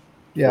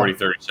 Yeah.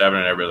 40-37, and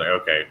everybody's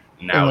like, okay,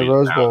 Now in the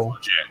Rose Bowl.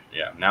 It's legit.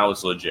 Yeah, now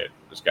it's legit.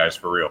 This guy's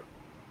for real.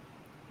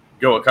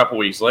 Go a couple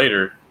weeks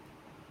later,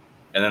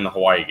 and then the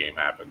Hawaii game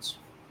happens.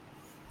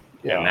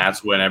 Yeah. And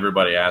that's when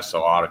everybody asks a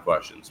lot of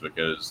questions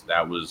because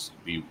that was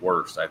the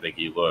worst I think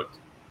he looked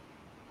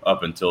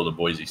up until the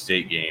Boise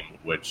State game,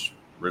 which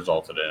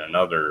resulted in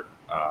another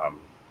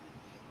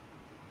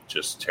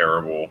just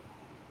terrible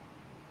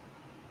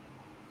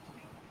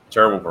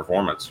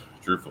performance,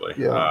 truthfully.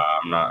 Yeah.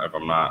 If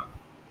I'm not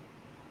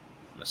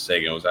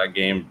mistaken, was that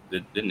game,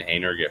 didn't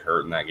Hayner get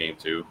hurt in that game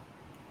too?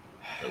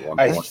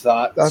 I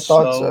thought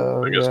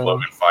so. I guess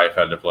Logan Fife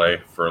had to play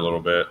for a little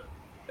bit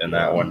in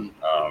that one.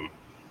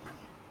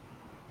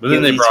 But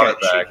then they brought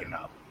it back.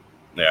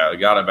 Yeah, they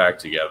got it back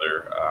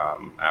together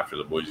after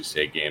the Boise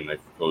State game. They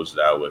closed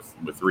it out with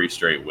 3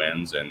 straight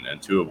wins,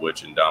 and 2 of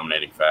which in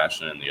dominating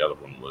fashion, and the other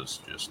one was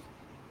just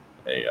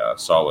a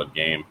solid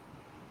game.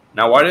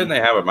 Now, why didn't they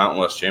have a Mountain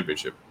West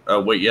championship?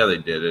 Oh, wait, yeah, they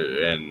did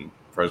it, and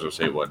Fresno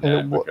State wasn't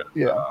it. Because,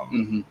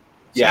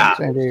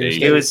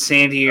 it was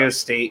San Diego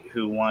State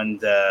who won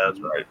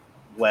the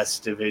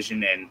West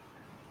Division, and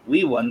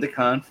we won the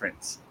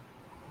conference.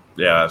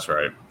 Yeah, that's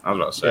right. I was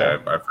about to say,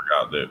 I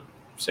forgot that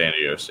San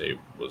Diego State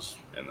was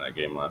in that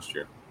game last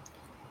year.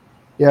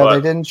 Yeah, but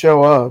they didn't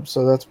show up,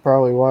 so that's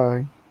probably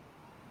why.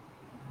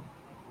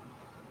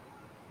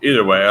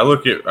 Either way, I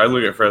look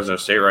at Fresno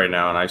State right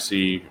now, and I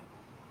see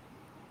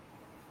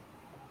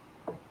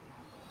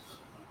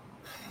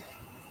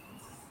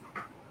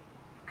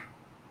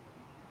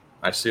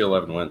I see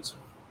 11 wins.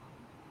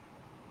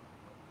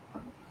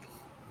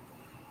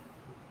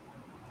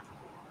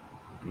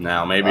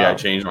 Now, maybe I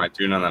changed my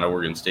tune on that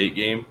Oregon State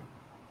game,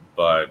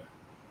 but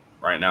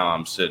right now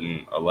I'm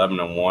sitting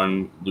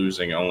 11-1,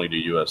 losing only to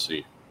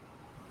USC.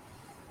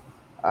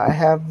 I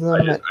have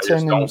them at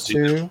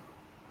 10-2.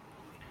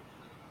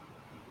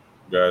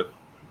 Good.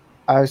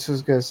 I was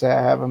just gonna say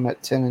I have them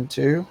at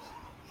 10-2,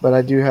 but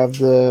I do have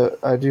the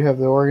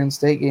Oregon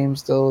State game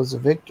still as a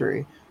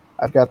victory.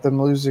 I've got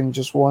them losing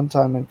just one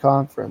time in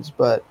conference,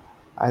 but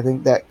I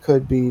think that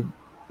could be,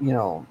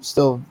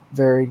 still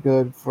very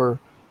good for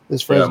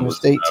this Fresno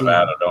State team.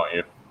 Nevada, don't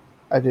you?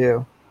 I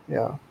do.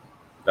 Yeah.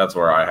 That's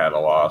where I had a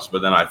loss,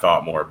 but then I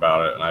thought more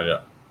about it, and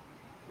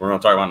we're going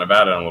to talk about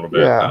Nevada in a little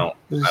bit. Yeah,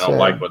 I don't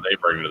like what they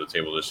bring to the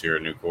table this year: a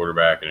new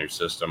quarterback, a new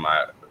system.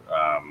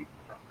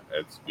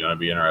 It's going to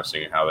be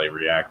interesting how they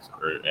react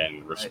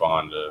and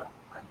respond to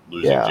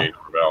losing Jake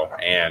Gravel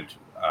and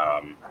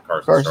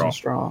Carson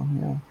Strong.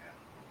 Yeah.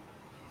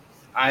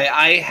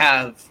 I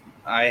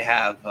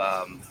have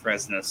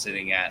Fresno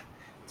sitting at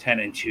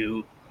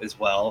 10-2 as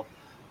well,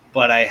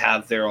 but I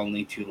have their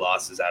only 2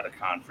 losses out of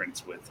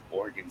conference with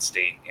Oregon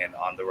State and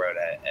on the road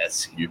at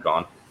SC.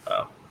 UConn.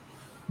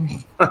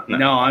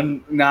 No,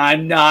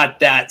 I'm not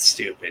that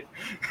stupid.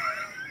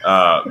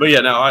 But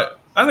yeah, no,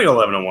 I think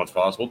 11-1 is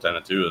possible.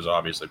 10-2 is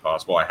obviously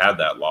possible. I had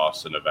that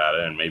loss to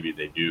Nevada, and maybe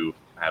they do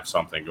have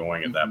something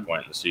going at that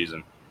point in the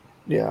season.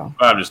 Yeah,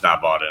 but I'm just not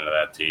bought into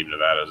that team.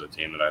 Nevada is a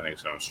team that I think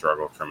is going to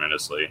struggle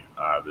tremendously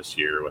this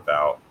year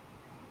without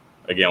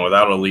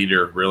a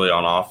leader really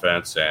on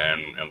offense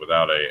and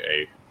without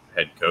a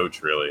head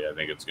coach. Really, I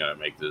think it's going to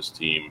make this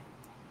team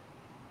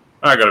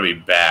not going to be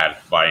bad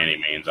by any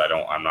means.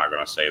 I'm not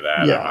going to say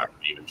that. Yeah. I'm not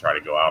going to even try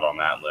to go out on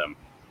that limb.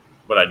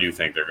 But I do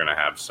think they're going to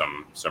have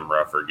some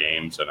rougher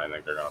games, and I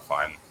think they're going to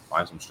find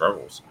some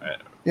struggles.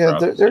 Yeah,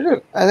 they're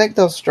good. I think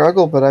they'll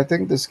struggle, but I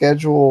think the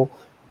schedule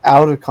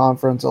out of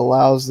conference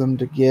allows them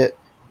to get,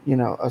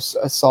 a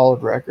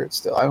solid record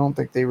still. I don't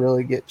think they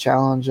really get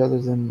challenged other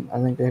than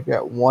I think they've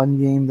got one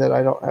game that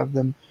I don't have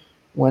them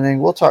winning.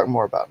 We'll talk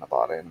more about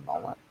Nevada in a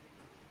moment.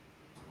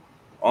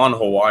 On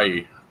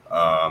Hawaii,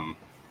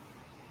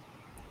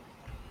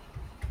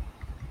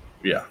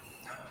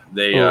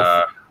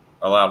 they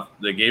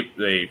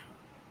they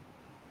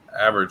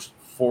averaged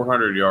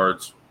 400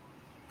 yards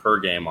per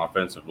game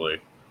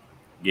offensively,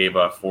 gave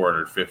up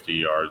 450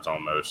 yards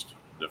almost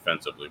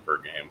defensively per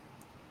game,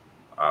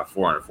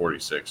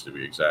 446 to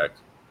be exact.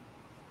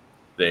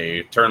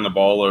 They turned the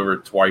ball over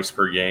twice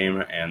per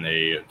game, and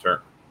they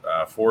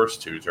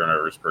forced 2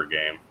 turnovers per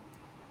game.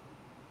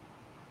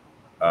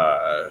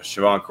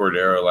 Siobhan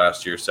Cordero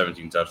last year,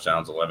 17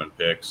 touchdowns, 11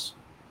 picks.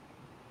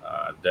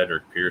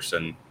 Dedrick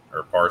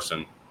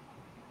Parson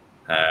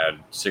had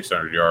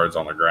 600 yards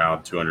on the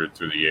ground, 200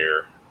 through the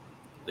air.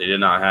 They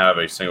did not have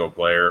a single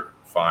player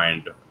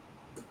find.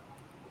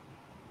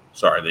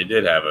 Sorry, they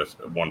did have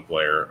one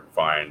player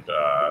find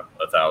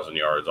 1,000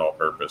 yards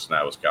all-purpose, and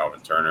that was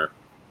Calvin Turner.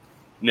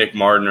 Nick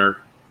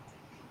Mardner,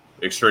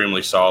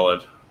 extremely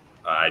solid.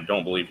 I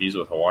don't believe he's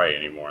with Hawaii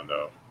anymore,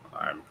 though.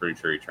 I'm pretty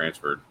sure he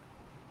transferred.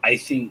 I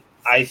think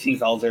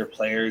all their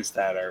players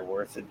that are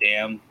worth a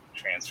damn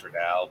transferred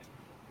out.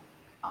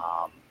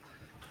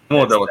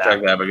 We'll double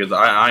check that because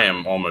I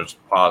am almost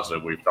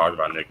positive we've talked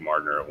about Nick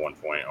Mardner at one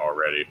point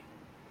already.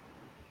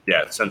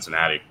 Yeah,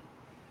 Cincinnati.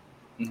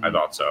 Mm-hmm. I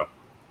thought so.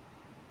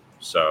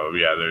 So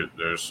yeah,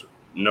 there's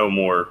no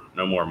more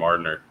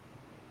Mardner.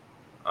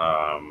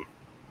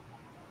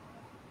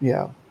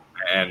 Yeah.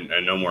 And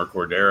no more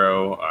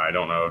Cordero. I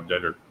don't know if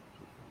Dedrick.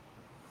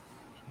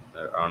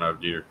 I don't know if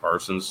Dieter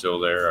Carson's still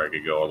there. I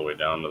could go all the way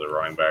down to the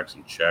running backs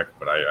and check,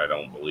 but I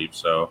don't believe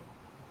so.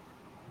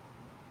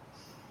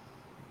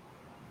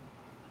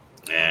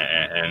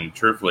 And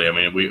truthfully, I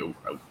mean,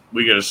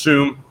 we could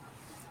assume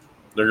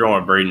they're going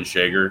with Braden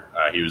Shager.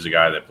 He was the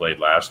guy that played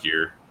last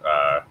year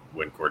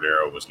when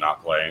Cordero was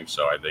not playing,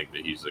 so I think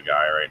that he's the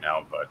guy right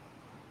now. But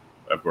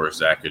of course,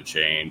 that could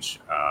change.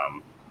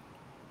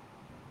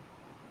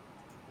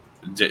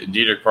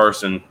 Dieter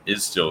Carson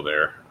is still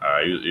there.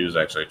 He was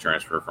actually a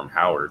transfer from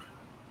Howard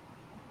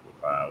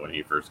when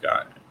he first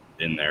got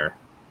in there.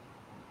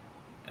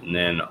 And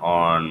then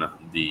on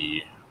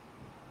the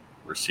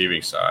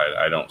receiving side,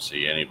 I don't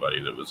see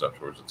anybody that was up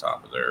towards the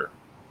top of their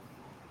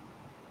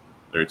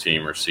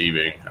team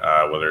receiving,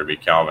 whether it be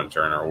Calvin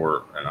Turner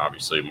and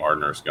obviously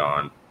Martiner's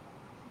gone.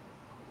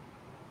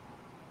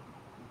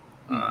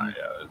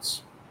 Yeah,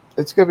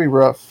 it's gonna be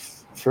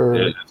rough for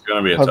it's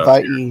gonna be a Hawaii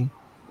tough year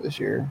this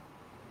year.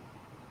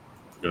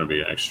 It's gonna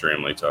be an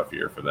extremely tough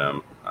year for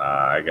them.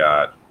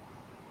 Let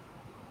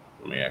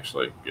me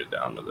actually get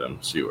down to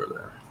them, see what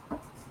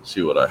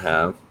I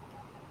have.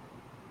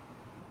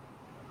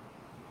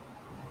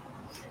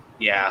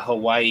 Yeah,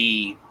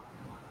 Hawaii,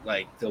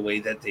 like the way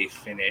that they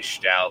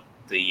finished out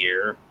the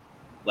year,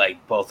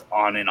 like both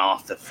on and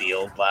off the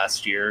field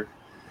last year,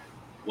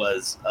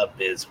 was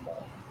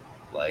abysmal.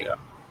 Like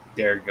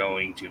they're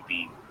going to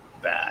be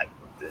bad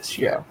this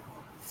year.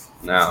 Yeah.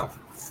 Now,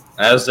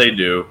 as they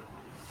do,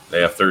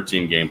 they have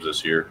 13 games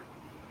this year.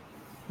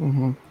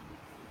 Mm-hmm.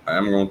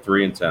 I'm going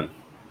 3-10.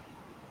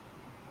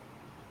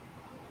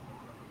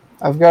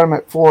 I've got them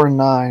at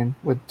 4-9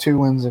 with 2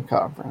 wins in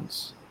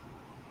conference.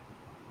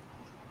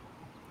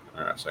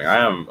 All right, so I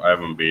have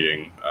them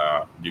beating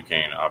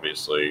Duquesne,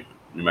 obviously,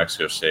 New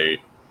Mexico State,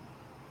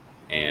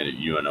 and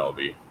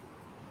UNLV.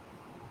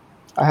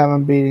 I have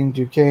them beating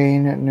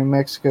Duquesne, New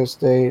Mexico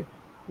State,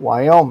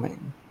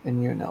 Wyoming,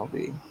 and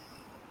UNLV.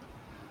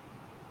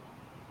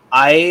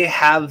 I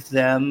have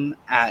them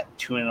at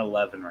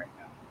 2-11 right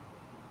now.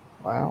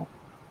 Wow.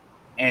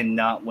 And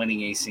not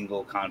winning a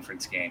single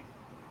conference game.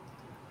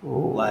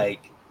 Ooh.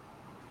 Like,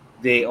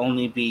 they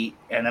only beat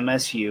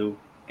NMSU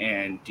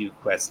and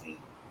Duquesne.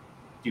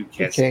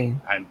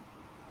 Duquesne. I'm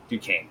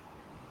Duquesne.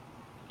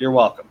 You're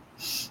welcome.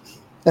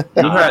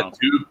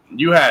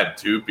 You had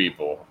two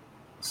people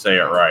say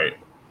it right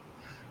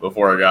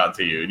before I got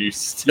to you.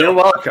 You're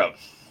welcome.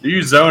 Do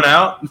you zone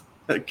out?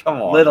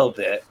 Come on. Little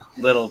bit,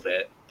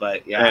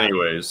 but yeah.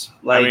 Anyways,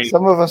 like, I mean,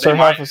 some of us are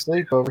half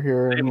asleep over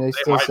here, and they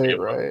still say it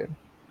right.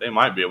 They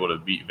might be able to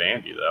beat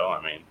Vandy, though.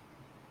 I mean,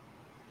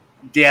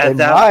 yeah,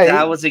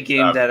 that was a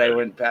game that I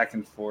went back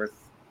and forth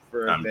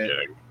for a bit.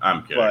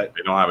 I'm kidding. But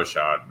they don't have a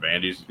shot.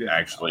 Vandy's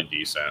actually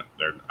decent.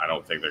 I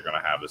don't think they're going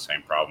to have the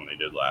same problem they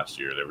did last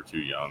year. They were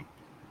too young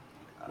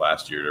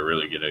last year to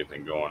really get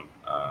anything going.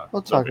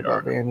 We'll talk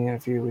about Vandy in a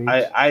few weeks.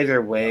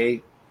 Either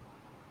way,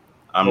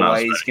 I'm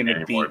Hawaii's going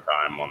to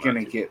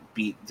get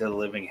beat the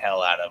living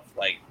hell out of.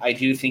 Like, I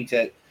do think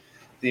that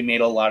they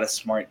made a lot of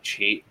smart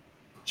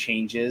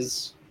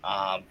changes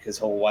because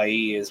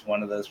Hawaii is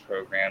one of those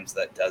programs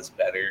that does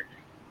better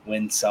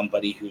when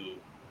somebody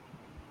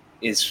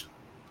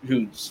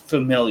who's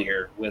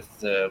familiar with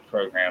the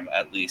program,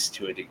 at least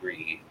to a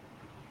degree,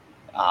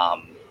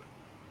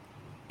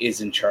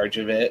 is in charge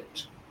of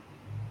it.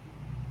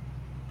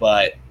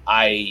 But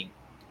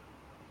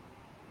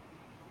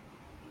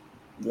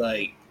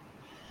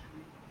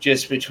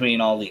just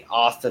between all the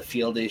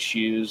off-the-field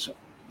issues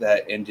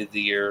that ended the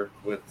year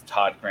with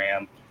Todd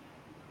Graham,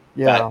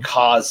 that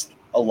caused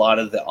a lot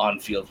of the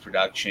on-field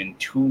production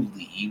to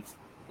leave.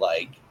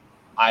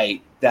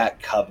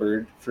 That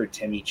cupboard for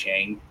Timmy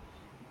Chang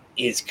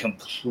is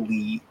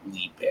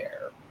completely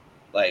bare.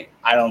 Like,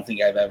 I don't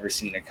think I've ever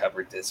seen a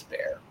cupboard this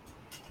bare.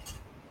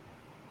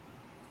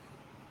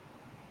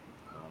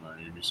 I don't know.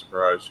 You'd be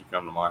surprised you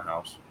come to my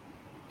house.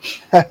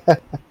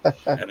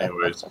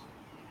 Anyways,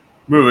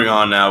 moving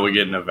on now, we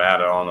get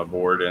Nevada on the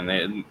board,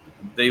 and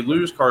they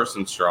lose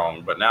Carson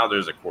Strong, but now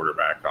there's a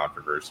quarterback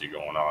controversy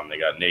going on. They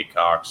got Nate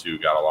Cox, who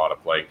got a lot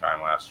of playing time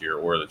last year,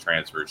 or the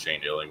transfer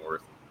Shane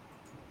Illingworth.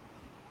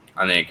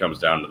 I think it comes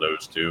down to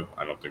those two.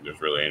 I don't think there's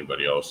really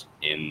anybody else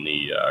in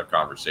the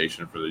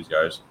conversation for these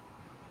guys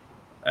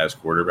as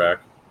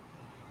quarterback.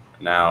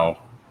 Now,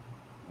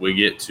 we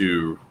get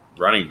to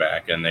running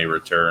back, and they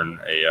return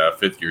a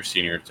fifth-year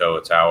senior,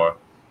 Toa Taua,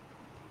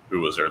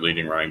 who was their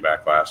leading running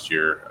back last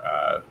year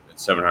at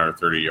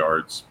 730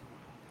 yards.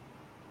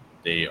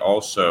 They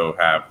also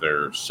have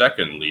their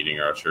second leading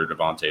rusher,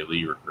 Devontae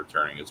Lee,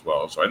 returning as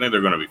well. So I think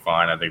they're going to be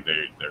fine. I think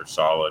they're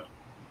solid.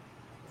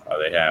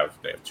 They have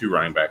two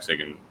running backs they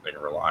can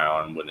rely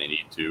on when they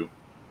need to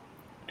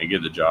and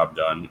get the job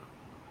done.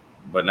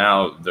 But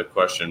now the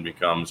question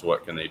becomes,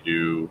 what can they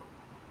do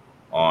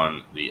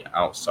on the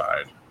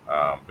outside?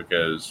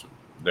 Because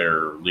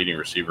their leading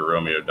receiver,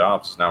 Romeo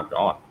Dobbs, is now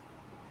gone.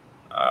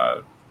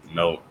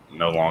 No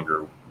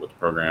longer with the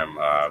program.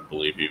 I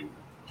believe he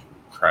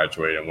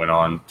graduated and went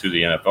on to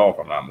the NFL, if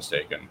I'm not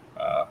mistaken.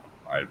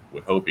 I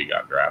would hope he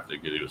got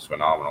drafted because he was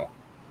phenomenal.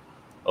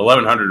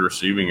 1,100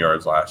 receiving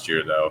yards last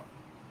year, though.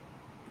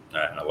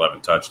 and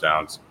 11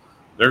 touchdowns.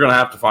 They're going to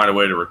have to find a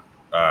way to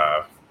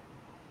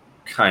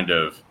kind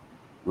of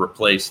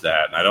replace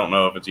that. And I don't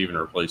know if it's even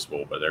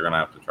replaceable, but they're going to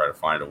have to try to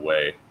find a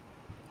way.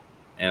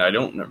 And I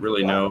don't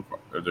really know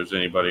if there's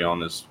anybody on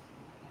this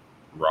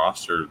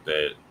roster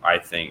that I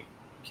think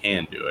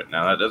can do it.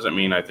 Now, that doesn't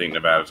mean I think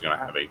Nevada's going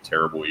to have a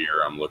terrible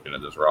year. I'm looking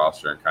at this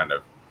roster and kind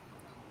of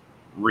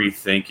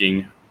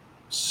rethinking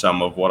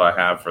some of what I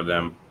have for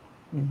them.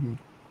 Mm-hmm.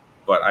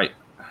 But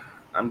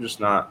I'm just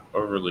not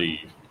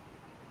overly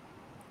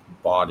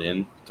bought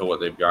in to what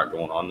they've got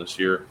going on this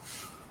year.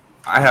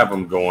 I have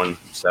them going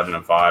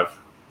 7-5.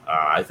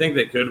 I think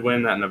they could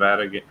win that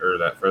Nevada or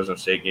that Fresno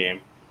State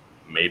game,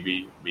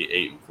 maybe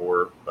be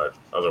 8-4, but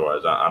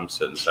otherwise I'm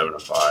sitting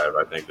 7-5.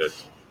 I think that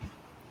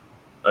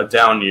a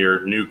down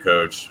year, new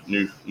coach,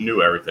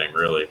 new everything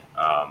really,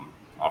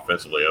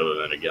 offensively,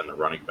 other than again the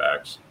running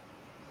backs.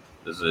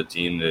 This is a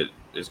team that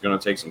is going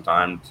to take some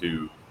time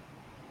to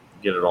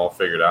get it all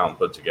figured out and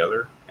put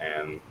together.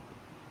 And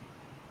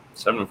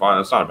 7-5,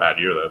 that's not a bad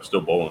year though.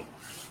 Still bowling.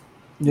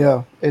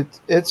 Yeah,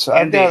 it's.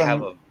 And they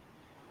have a.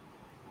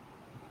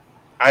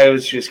 I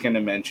was just going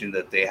to mention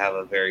that they have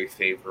a very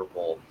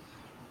favorable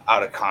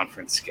out of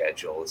conference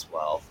schedule as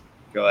well.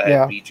 Go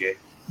ahead, BJ.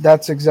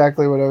 That's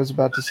exactly what I was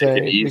about to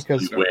say.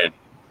 Because win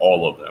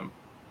all of them.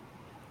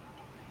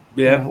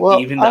 Yeah. Well,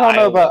 even I don't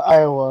know about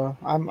Iowa.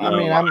 I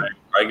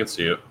can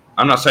see it.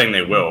 I'm not saying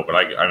they will, but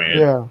I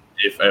mean,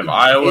 if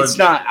Iowa, it's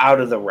not out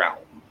of the realm.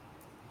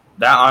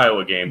 That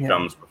Iowa game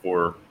comes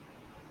before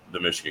the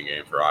Michigan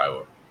game for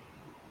Iowa.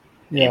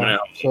 Yeah.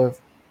 So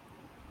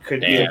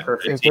could be a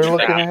perfect. If they're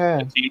looking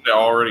ahead, a team that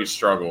already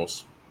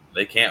struggles,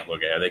 they can't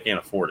look ahead. They can't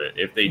afford it.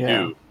 If they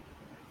do,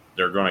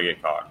 they're going to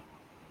get caught.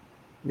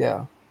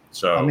 Yeah.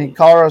 So I mean,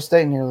 Colorado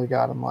State nearly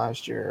got them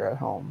last year at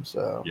home.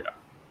 So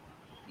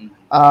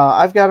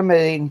I've got them at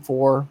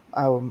 8-4.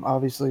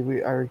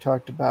 Obviously, I already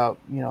talked about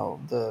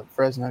the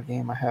Fresno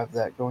game. I have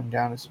that going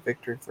down as a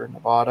victory for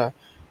Nevada,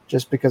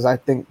 just because I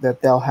think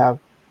that they'll have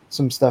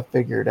some stuff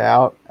figured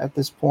out at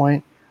this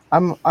point.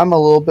 I'm a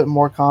little bit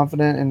more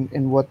confident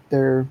in what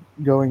they're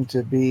going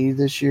to be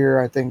this year.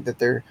 I think that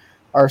there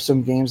are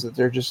some games that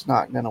they're just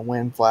not going to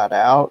win flat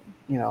out.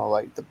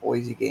 Like the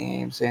Boise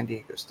game, San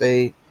Diego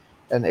State,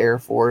 and the Air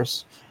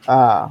Force.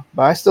 But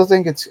I still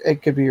think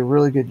it could be a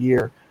really good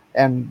year.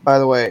 And by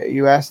the way,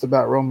 you asked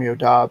about Romeo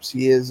Doubs.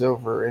 He is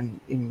over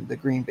in the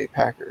Green Bay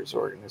Packers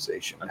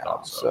organization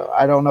now. So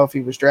I don't know if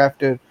he was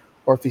drafted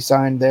or if he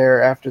signed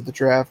there after the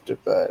draft,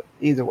 but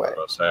either way.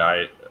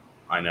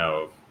 I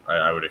know.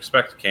 I would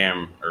expect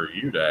Cam or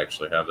you to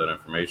actually have that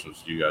information,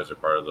 so you guys are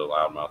part of the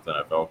Loudmouth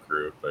NFL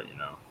crew. But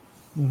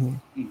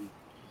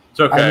it's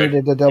okay. I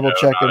needed to double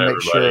check and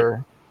make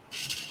sure.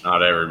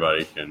 Not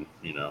everybody can,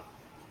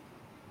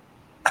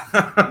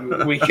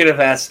 We could have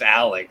asked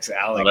Alex.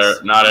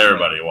 Not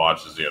everybody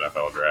watches the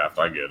NFL draft.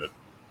 I get it.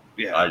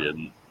 Yeah, I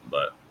didn't,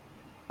 but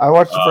I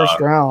watched the first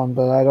round,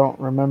 but I don't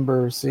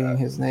remember seeing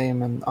his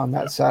name on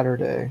that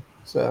Saturday.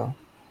 So,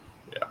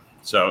 yeah.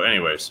 So,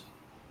 anyways,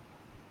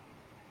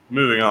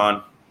 moving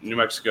on. New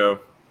Mexico.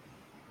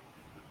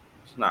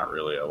 There's not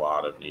really a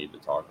lot of need to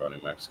talk about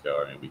New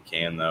Mexico. I mean, we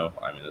can though.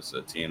 I mean, this is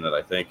a team that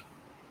I think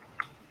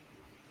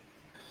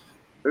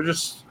they're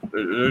just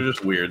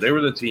weird. They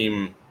were the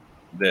team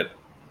that.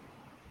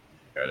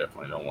 I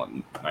definitely don't want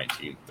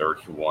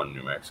 1931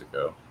 New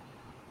Mexico.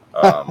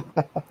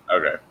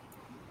 Okay.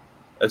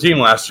 A team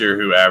last year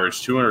who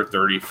averaged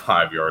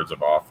 235 yards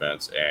of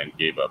offense and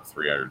gave up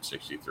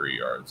 363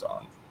 yards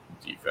on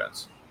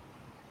defense.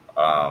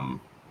 That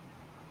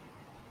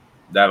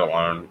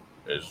alone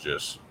is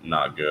just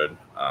not good.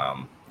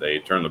 They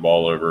turn the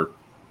ball over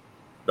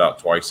about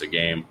twice a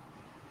game.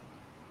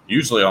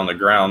 Usually on the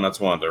ground. That's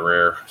one of the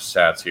rare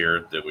stats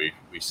here that we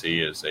see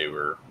is they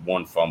were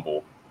one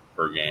fumble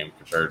per game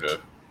compared to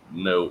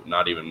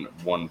not even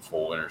one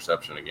full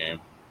interception a game.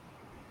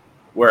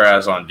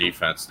 Whereas on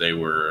defense, they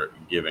were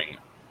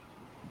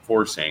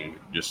forcing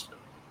just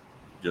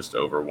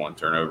over one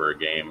turnover a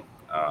game.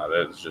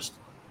 That's just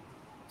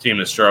a team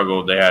that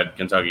struggled. They had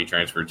Kentucky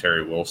transfer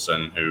Terry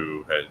Wilson,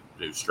 who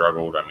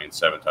struggled. I mean,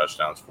 7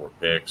 touchdowns, 4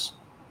 picks.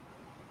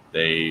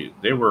 They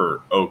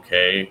were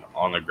okay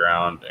on the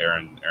ground.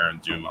 Aaron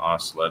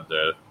Dumas led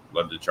the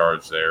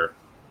charge there.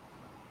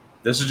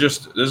 This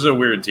is a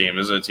weird team.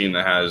 This is a team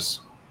that has,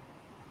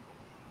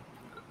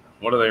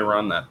 what do they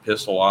run? That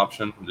pistol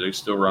option? Do they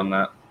still run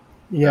that?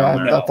 Yeah,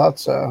 I thought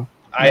so.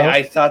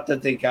 I thought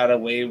that they got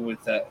away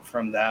with that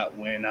from that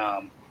when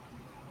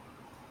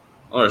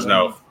there's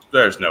no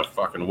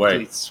fucking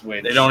way.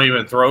 They don't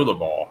even throw the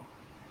ball.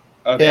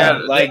 Okay,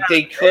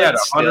 they had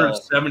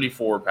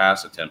 174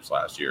 pass attempts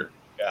last year.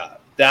 Yeah.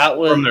 That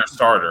was from their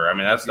starter. I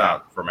mean, that's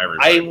not from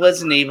everybody. I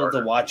wasn't able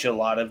to watch a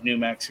lot of New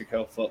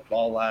Mexico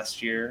football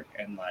last year,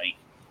 and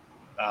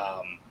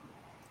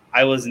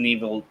I wasn't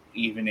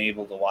even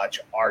able to watch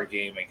our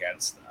game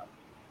against them.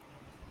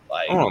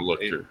 I want to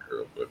look through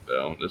real quick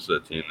though. This is a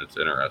team that's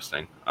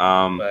interesting.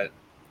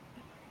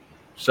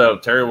 So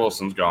Terry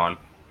Wilson's gone.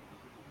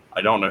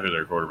 I don't know who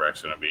their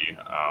quarterback's going to be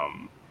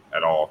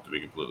at all, to be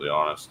completely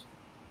honest.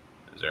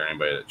 Is there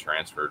anybody that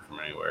transferred from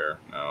anywhere?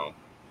 No.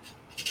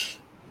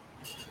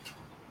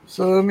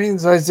 So that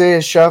means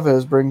Isaiah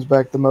Chavez brings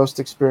back the most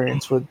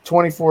experience with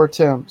 24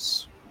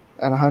 attempts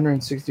and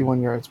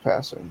 161 yards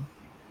passing.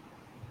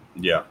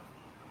 Yeah.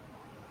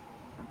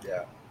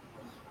 Yeah.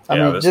 I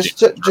mean, just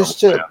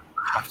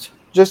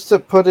to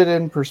put it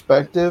in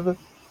perspective,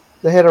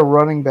 they had a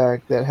running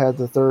back that had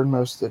the third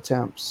most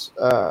attempts,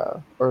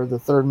 or the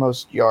third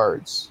most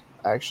yards,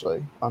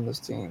 actually, on this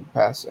team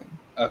passing.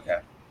 Okay.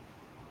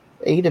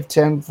 8 of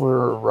 10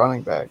 for a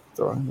running back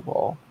throwing the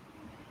ball.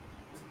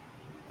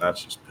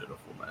 That's just pitiful,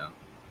 man.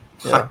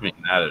 Yeah. I mean,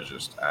 that is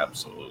just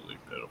absolutely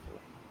pitiful.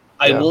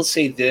 I will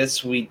say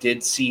this. We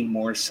did see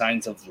more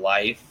signs of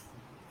life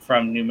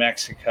from New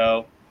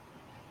Mexico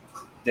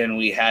than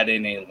we had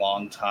in a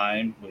long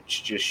time,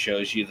 which just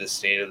shows you the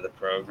state of the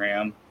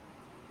program.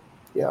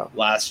 Yeah.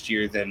 Last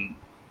year than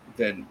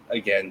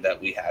again that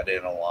we had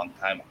in a long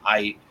time.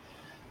 I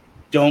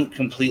don't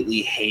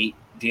completely hate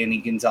Danny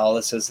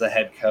Gonzalez as the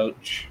head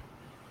coach.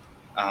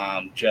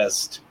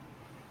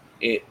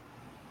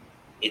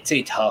 It's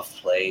a tough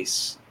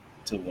place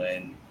to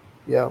win.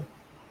 Yeah.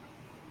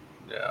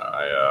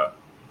 Yeah,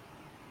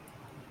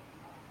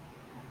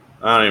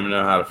 I don't even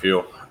know how to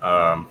feel.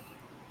 I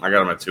got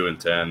them at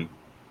 2-10,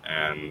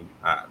 and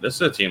this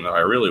is a team that I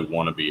really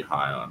want to be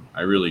high on.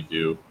 I really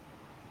do,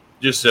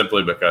 just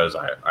simply because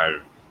I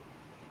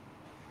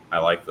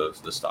like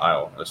the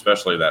style,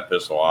 especially that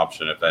pistol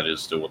option. If that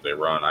is still what they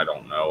run, I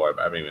don't know. I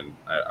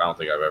don't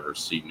think I've ever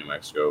seen New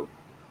Mexico.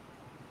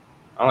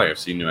 I don't think I've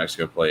seen New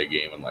Mexico play a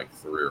game in like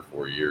 3 or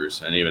 4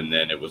 years, and even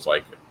then, it was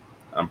like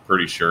I'm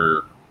pretty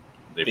sure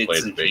they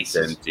played a Big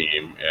Ten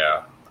team.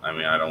 Yeah, I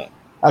mean,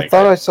 I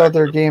thought I saw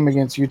their game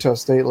against Utah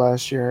State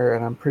last year,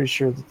 and I'm pretty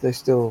sure that they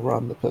still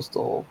run the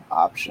pistol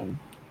option.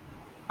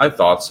 I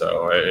thought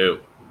so.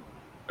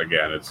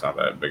 Again, it's not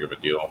that big of a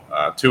deal.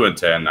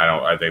 2-10.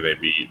 I think they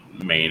beat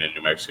Maine and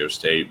New Mexico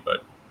State,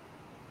 but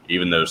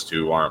even those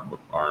two aren't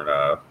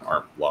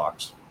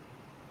locks.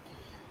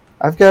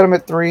 I've got them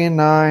at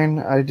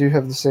 3-9. I do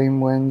have the same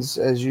wins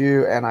as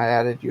you, and I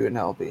added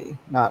UNLV.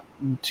 Not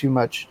too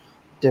much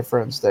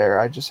difference there.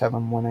 I just have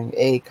them winning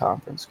a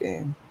conference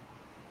game.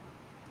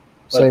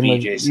 Same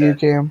with you,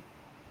 Cam.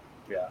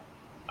 Yeah,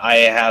 I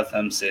have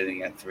them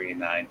sitting at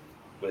 3-9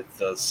 with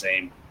the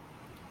same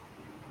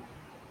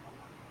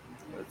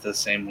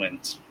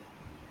wins.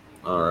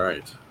 All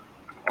right,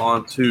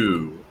 on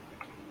to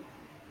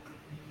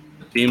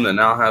the team that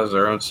now has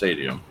their own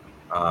stadium,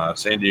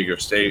 San Diego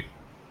State.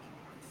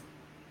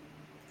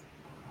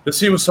 This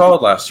team was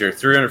solid last year.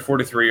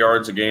 343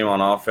 yards a game on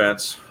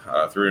offense,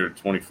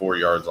 324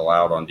 yards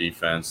allowed on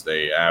defense.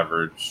 They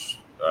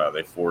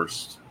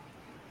forced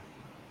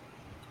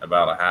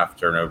about a half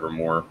turnover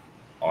more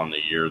on the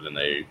year than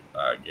they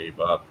gave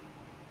up.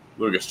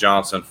 Lucas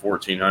Johnson,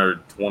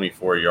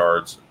 1,424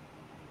 yards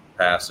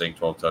passing,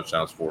 12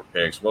 touchdowns, 4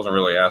 picks. Wasn't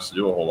really asked to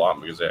do a whole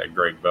lot because they had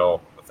Greg Bell,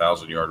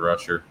 1,000-yard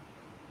rusher,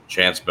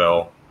 Chance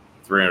Bell,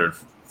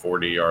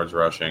 340 yards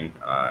rushing,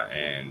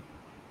 and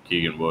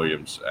Keegan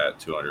Williams at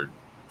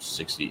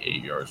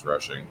 268 yards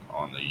rushing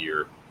on the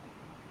year.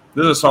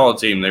 This is a solid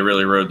team. They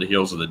really rode the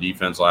heels of the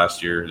defense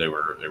last year. They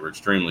were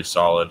extremely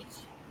solid.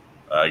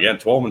 Again,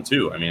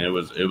 12-2. I mean, it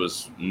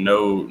was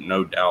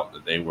no doubt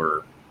that they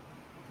were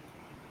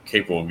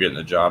capable of getting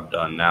the job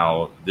done.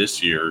 Now,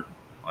 this year,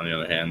 on the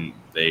other hand,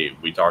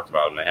 we talked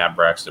about them. They have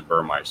Braxton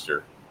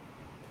Burmeister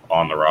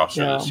on the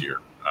roster this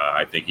year.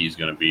 I think he's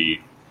going to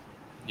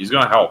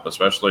help,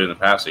 especially in the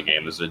passing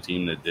game. This is a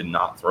team that did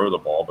not throw the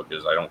ball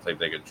because I don't think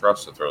they could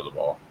trust to throw the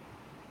ball.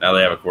 Now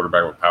they have a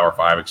quarterback with Power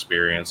 5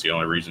 experience. The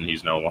only reason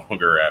he's no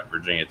longer at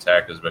Virginia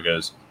Tech is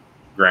because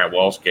Grant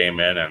Wells came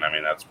in, and I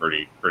mean that's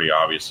pretty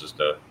obvious as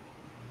to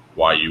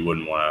why you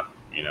wouldn't want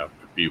to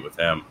compete with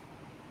him.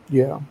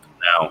 Yeah.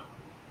 Now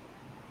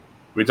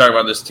we talk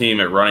about this team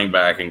at running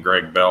back and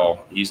Greg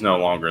Bell. He's no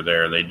longer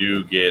there. They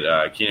do get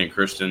Keenan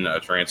Christian, a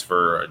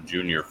transfer, a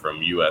junior from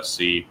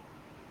USC.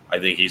 I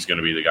think he's going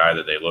to be the guy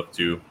that they look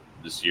to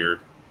this year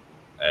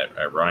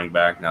at running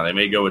back. Now they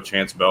may go with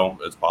Chance Bell.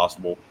 It's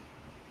possible,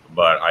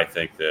 but I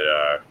think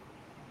that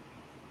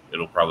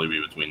it'll probably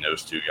be between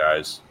those two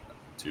guys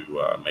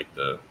to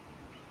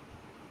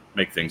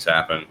make things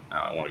happen.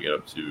 I want to get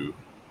up to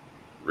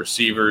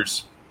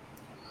receivers.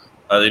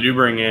 They do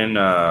bring in,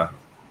 or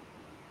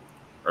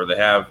they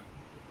have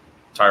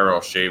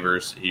Tyrell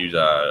Shavers. He's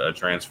a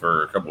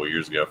transfer a couple of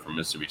years ago from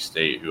Mississippi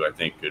State, who I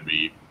think could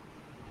be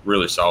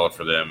really solid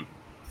for them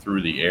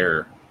through the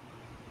air.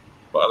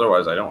 But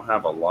otherwise, I don't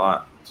have a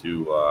lot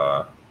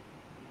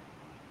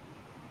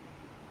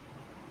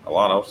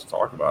else to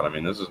talk about. I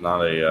mean, this is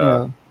not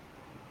a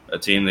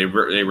team. They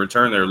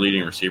returned their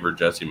leading receiver,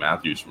 Jesse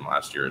Matthews, from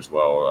last year as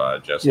well.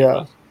 Jesse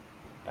was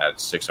at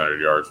 600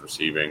 yards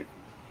receiving.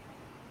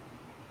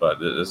 But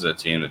this is a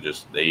team that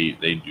just they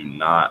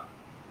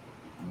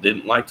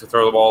didn't like to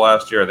throw the ball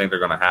last year. I think they're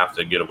going to have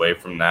to get away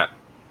from that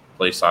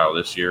play style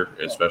this year,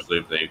 especially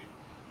if they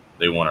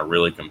want to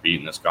really compete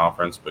in this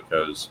conference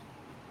because,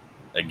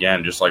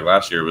 again, just like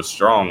last year, it was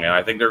strong. And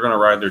I think they're going to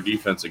ride their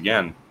defense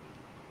again,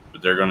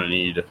 but they're going to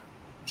need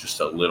just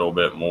a little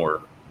bit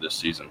more this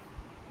season.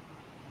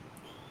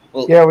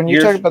 Well, yeah, when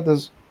you talk about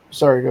this,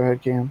 sorry, go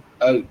ahead, Cam.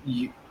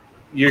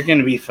 You're going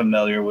to be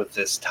familiar with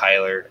this,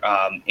 Tyler.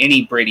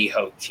 Any Brady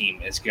Hoke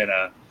team is going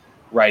to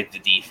ride the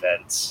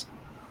defense.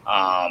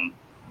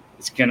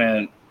 It's going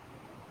to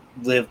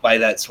live by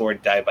that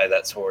sword, die by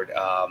that sword.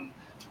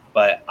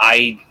 But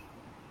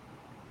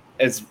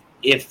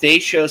if they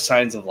show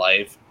signs of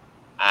life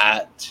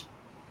at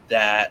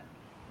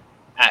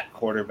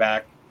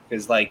quarterback,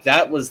 because like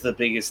that was the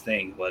biggest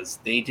thing, was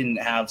they didn't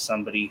have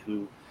somebody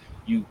who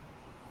you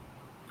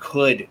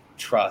could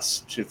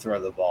trust to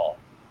throw the ball.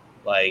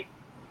 Like,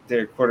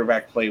 their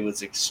quarterback play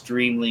was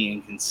extremely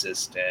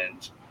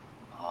inconsistent.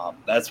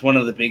 That's one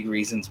of the big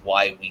reasons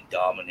why we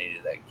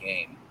dominated that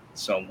game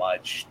so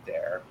much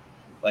there.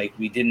 Like,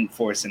 we didn't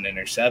force an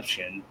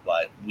interception,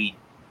 but we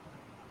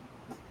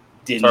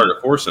didn't. It's hard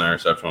to force an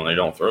interception when they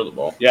don't throw the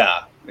ball.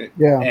 Yeah.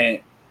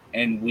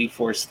 And we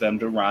forced them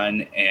to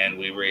run, and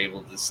we were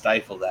able to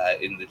stifle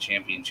that in the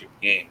championship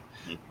game.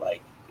 Mm-hmm.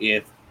 Like,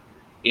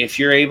 if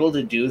you're able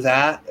to do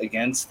that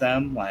against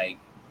them, like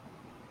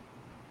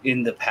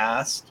in the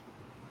past,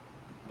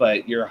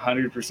 but you're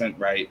 100%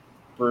 right.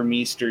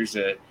 Burmeister's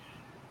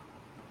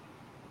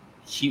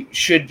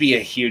should be a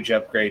huge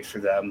upgrade for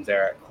them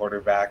there at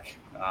quarterback.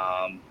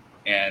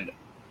 And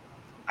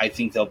I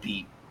think they'll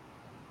be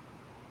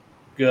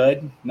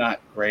good,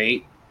 not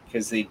great,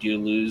 because they do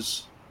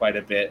lose quite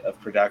a bit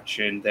of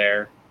production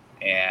there.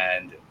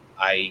 And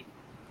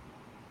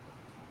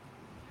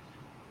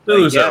they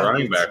lose that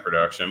running back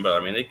production,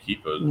 but I mean, they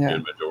keep a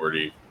good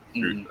majority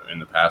in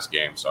the past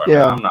game. So I mean,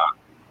 I'm not.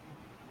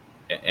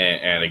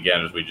 And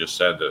again, as we just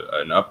said,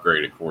 an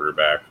upgraded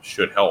quarterback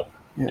should help,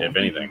 if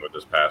anything, with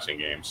this passing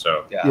game.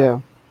 So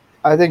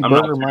I think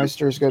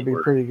Burgermeister is going to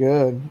be pretty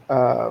good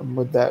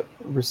with that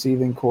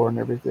receiving core and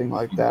everything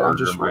like that.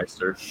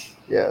 Burgermeister.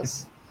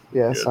 Yes,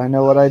 I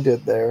know what I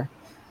did there.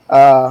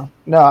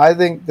 No, I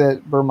think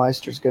that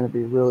Burmeister is going to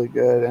be really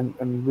good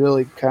and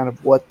really kind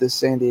of what this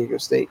San Diego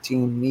State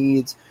team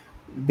needs,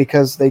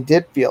 because they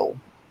did feel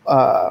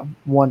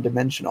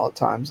one-dimensional at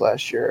times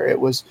last year. It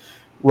was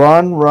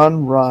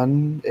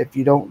run. If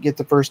you don't get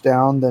the first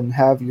down, then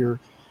have your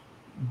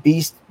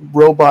beast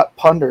robot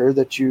punter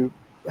that you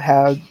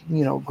had,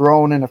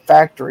 grown in a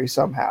factory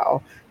somehow,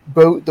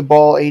 boat the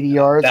ball 80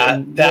 yards.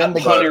 That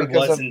punter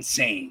was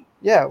insane.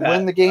 Yeah,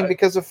 win the game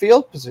because of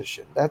field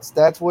position.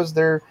 That was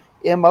their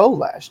MO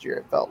last year,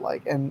 it felt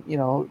like. And,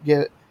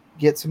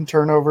 get some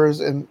turnovers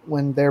and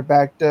when they're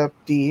backed up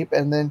deep,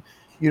 and then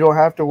you don't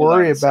have to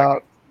worry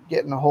about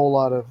getting a whole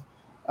lot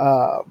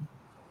of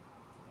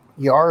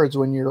yards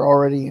when you're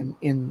already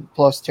in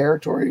plus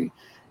territory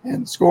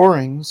and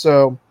scoring.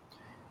 So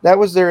that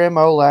was their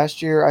MO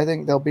last year. I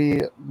think they'll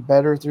be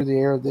better through the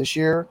air this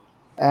year.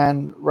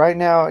 And right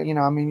now,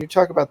 you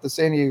talk about the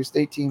San Diego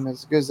State team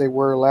as good as they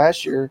were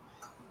last year.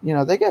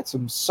 They got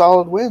some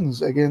solid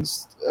wins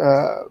against,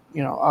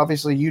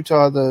 obviously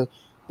Utah. The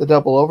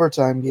double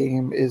overtime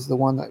game is the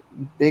one that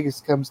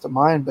biggest comes to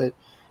mind, but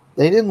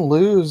they didn't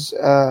lose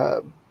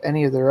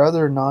any of their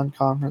other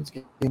non-conference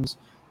games.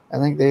 I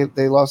think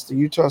they lost to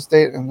Utah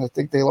State, and I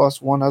think they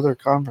lost one other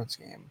conference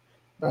game,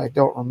 but I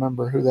don't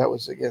remember who that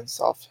was against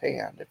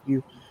offhand. If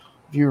you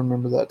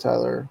remember that,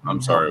 Tyler.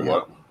 I'm sorry,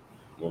 what?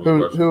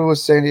 Who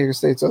was San Diego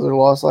State's other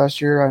loss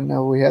last year? I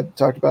know we had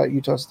talked about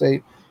Utah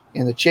State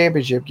in the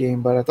championship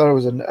game, but I thought it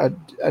was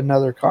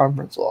another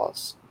conference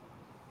loss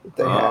that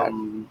they had.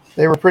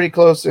 They were pretty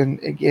close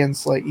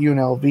against like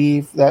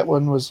UNLV. That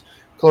one was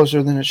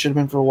closer than it should have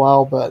been for a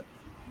while, but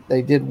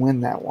they did win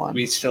that one.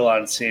 We still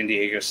on San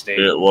Diego State.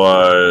 It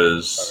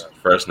was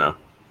Fresno.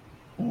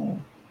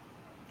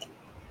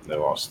 They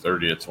lost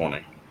 30-20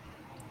 in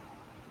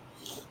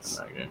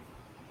that game.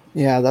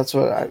 Yeah, that's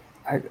what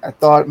I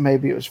thought.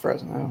 Maybe it was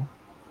Fresno.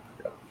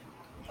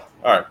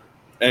 All right.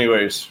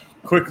 Anyways,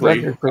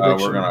 quickly, we're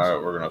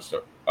gonna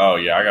start. Oh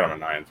yeah, I got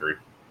them at 9-3.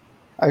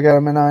 I got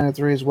them at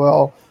 9-3 as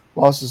well.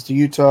 Losses to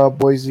Utah,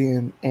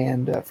 Boise,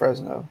 and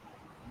Fresno.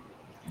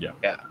 Yeah.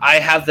 I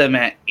have them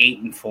at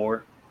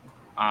 8-4.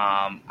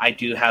 I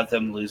do have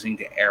them losing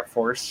to Air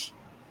Force,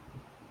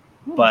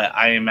 but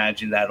I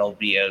imagine that'll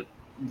be a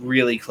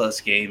really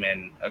close game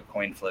and a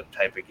coin flip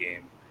type of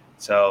game.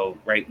 So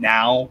right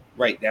now,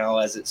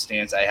 as it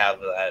stands, I have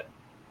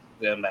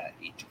them at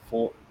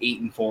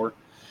 8-4.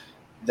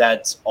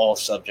 That's all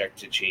subject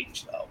to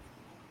change, though.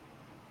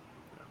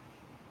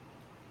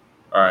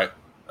 All right.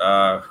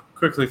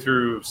 Quickly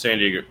through San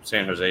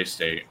Jose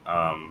State.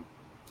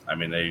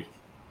 They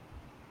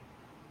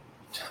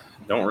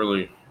don't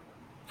really.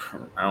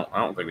 I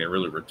don't think they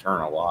really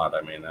return a lot.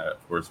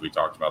 Of course, we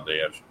talked about they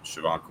have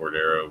Siobhan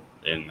Cordero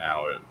in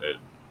now at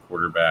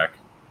quarterback.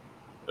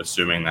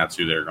 Assuming that's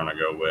who they're going to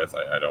go with,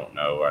 I don't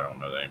know. I don't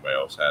know that anybody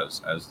else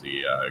has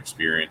the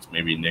experience.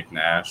 Maybe Nick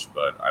Nash,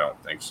 but I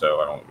don't think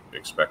so. I don't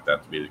expect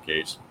that to be the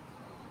case.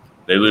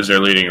 They lose their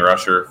leading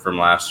rusher from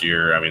last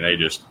year.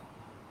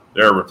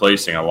 They're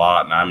replacing a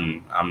lot,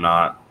 and I'm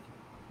not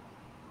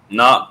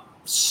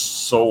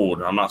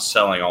sold. I'm not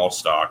selling all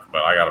stock,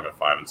 but I got them at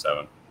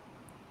 5-7.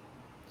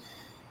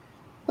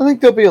 I think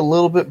they'll be a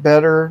little bit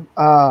better.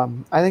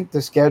 I think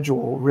the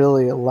schedule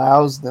really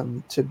allows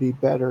them to be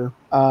better.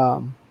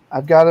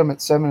 I've got them at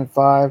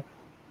 7-5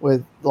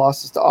 with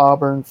losses to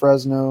Auburn,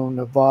 Fresno,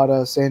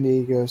 Nevada, San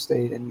Diego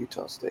State, and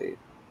Utah State.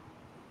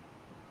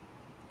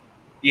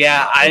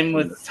 Yeah, I'm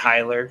with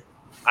Tyler.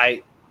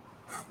 I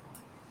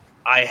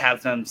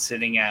have them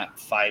sitting at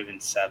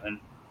 5-7.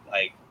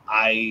 Like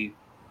I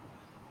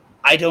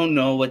don't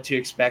know what to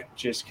expect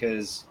just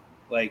because,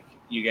 like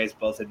you guys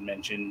both had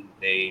mentioned,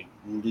 they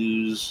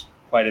lose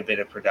quite a bit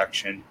of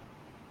production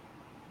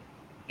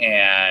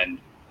and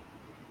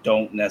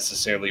don't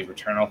necessarily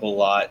return a whole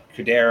lot.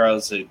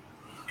 Cudero's a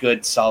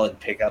good, solid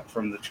pickup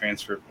from the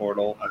transfer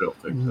portal. I don't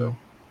think so.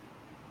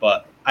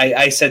 But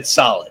I said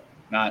solid,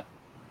 not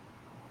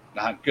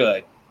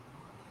good.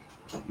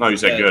 No, you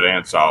said good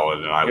and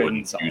solid, and I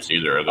wouldn't use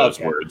either of those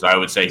words. I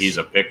would say he's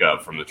a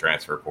pickup from the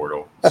transfer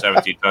portal.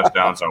 17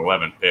 touchdowns on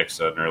 11 picks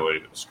doesn't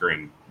really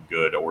scream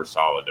good or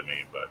solid to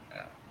me. But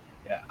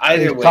yeah.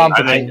 Either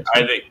way,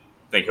 I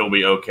think he'll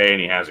be okay,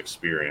 and he has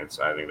experience.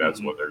 I think that's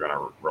what they're going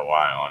to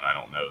rely on. I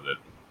don't know that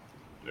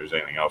there's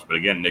anything else. But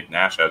again, Nick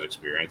Nash has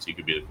experience. He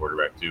could be the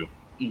quarterback too.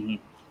 Mm-hmm.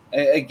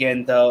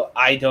 Again, though,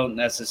 I don't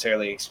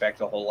necessarily expect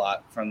a whole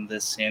lot from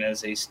this San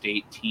Jose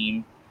State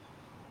team.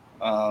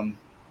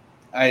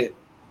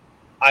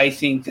 I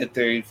think that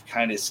they've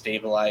kind of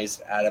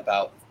stabilized at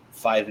about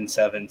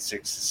 5-7,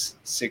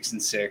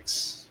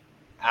 6-6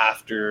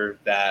 after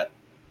that.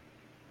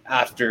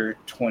 After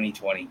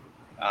 2020,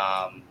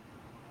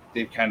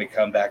 they've kind of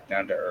come back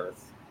down to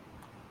earth.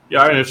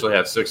 Yeah, I initially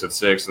had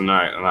 6-6, and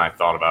I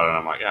thought about it, and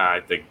I'm like, I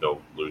think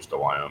they'll lose to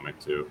Wyoming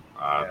too.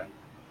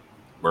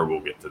 Where we'll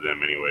get to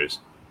them anyways.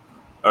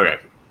 Okay,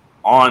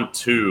 on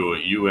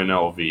to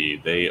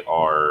UNLV. They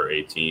are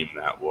a team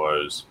that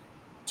was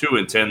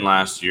 2-10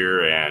 last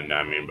year, and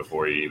I mean,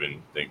 before you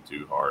even think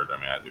too hard, I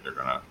mean, I think they're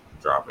going to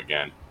drop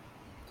again.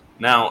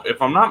 Now,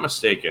 if I'm not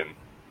mistaken,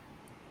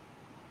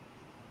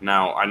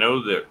 I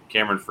know that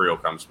Cameron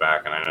Friel comes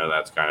back, and I know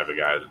that's kind of a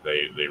guy that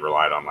they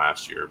relied on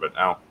last year, but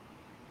now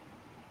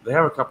they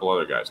have a couple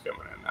other guys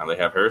coming in. Now they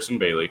have Harrison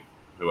Bailey,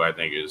 who I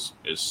think is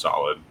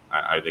solid.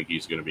 I think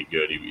he's going to be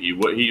good. He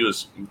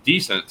was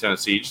decent at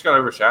Tennessee. He just got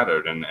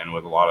overshadowed, and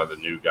with a lot of the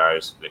new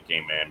guys that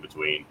came in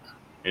between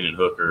Hendon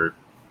Hooker,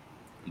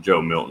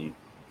 Joe Milton,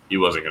 he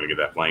wasn't going to get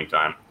that playing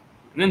time.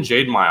 And then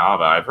Jaden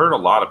Mayava, I've heard a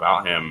lot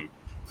about him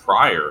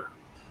prior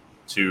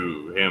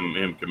to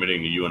him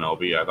committing to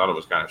UNLV. I thought it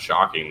was kind of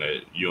shocking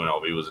that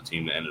UNLV was a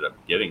team that ended up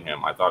getting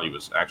him. I thought he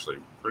was actually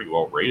pretty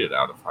well rated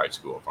out of high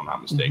school, if I'm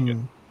not mistaken.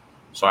 Mm-hmm.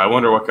 So I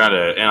wonder what kind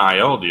of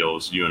NIL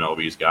deals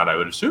UNLV's got. I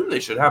would assume they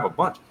should have a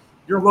bunch.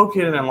 You're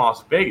located in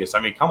Las Vegas.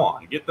 I mean, come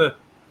on, get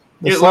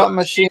slot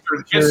machine.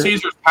 Get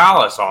Caesar's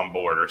Palace on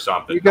board or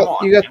something.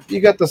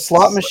 You got the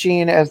slot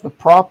machine as the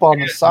prop on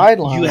the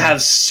sideline. You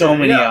have so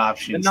many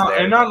options.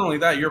 And not only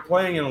that, you're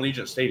playing in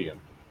Allegiant Stadium.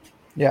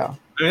 Yeah.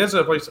 I mean, it's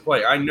a place to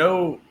play. I don't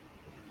know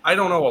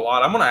a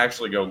lot. I'm going to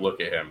actually go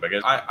look at him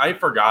because I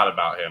forgot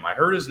about him. I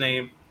heard his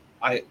name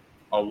a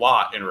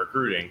lot in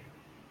recruiting,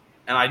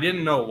 and I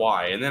didn't know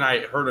why. And then I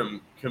heard he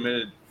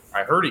committed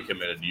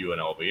to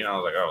UNLV, and I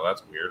was like, oh,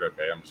 that's weird.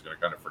 Okay, I'm just going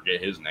to kind of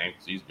forget his name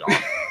because he's gone.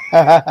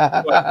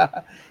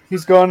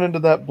 He's gone into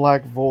that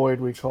black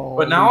void we call.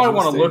 But now I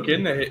want to look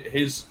into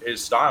his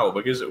style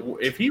because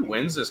if he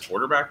wins this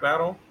quarterback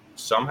battle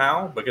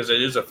somehow, because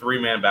it is a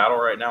 3-man battle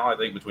right now, I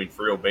think between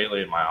Friel,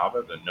 Bailey, and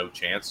Mayava, then no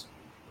chance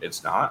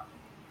it's not.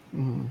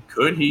 Mm-hmm.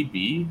 Could he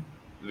be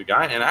the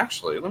guy? And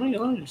actually, let me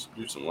just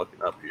do some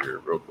looking up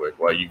here real quick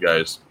while you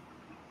guys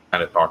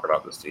kind of talk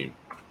about this team.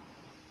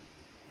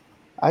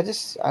 I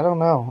don't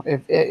know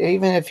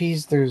even if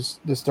he's the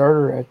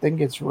starter. I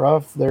think it's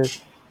rough.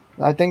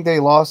 I think they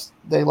lost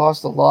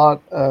a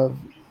lot of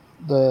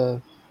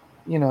the,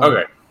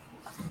 Okay,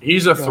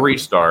 he's a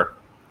 3-star.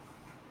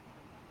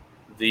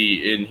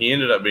 And he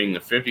ended up being the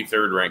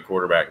 53rd ranked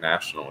quarterback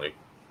nationally.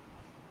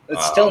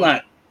 It's still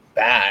not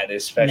bad,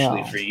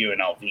 especially for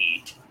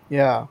UNLV.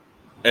 Yeah,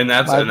 and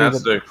that's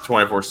the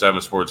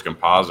 24/7 Sports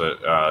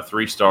Composite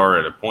 3-star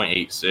at a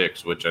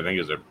 .86, which I think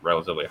is a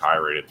relatively high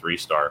rated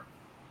 3-star.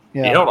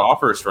 Yeah. He held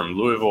offers from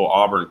Louisville,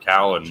 Auburn,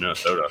 Cal, and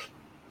Minnesota.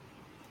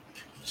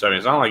 So I mean,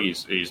 it's not like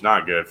he's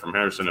not good. From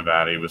Henderson,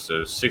 Nevada, he was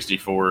the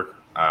 64th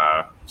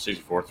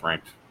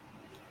ranked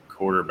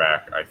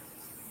quarterback, I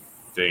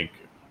think,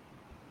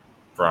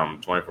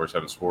 from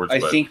 24/7 Sports. I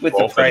think with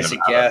the price of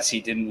gas,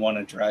 he didn't want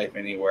to drive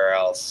anywhere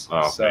else.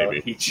 Oh, so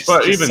maybe. He just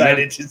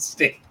decided to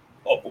stay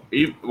home.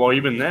 Well,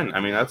 even then, I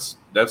mean, that's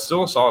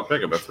still a solid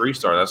pickup. A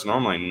 3-star, that's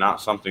normally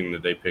not something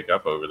that they pick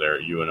up over there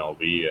at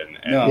UNLV. And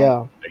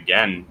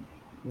again,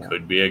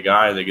 could be a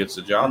guy that gets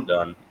the job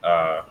done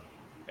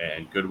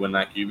and could win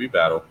that QB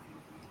battle.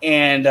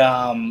 And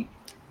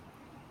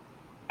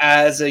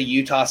as a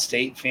Utah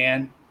State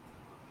fan,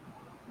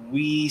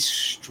 we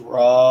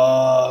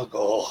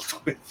struggled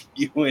with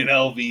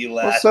UNLV last year.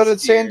 Well, so did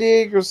San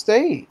Diego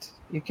State.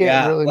 You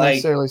can't really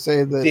necessarily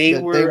say that they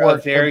were a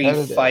very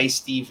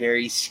feisty,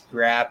 very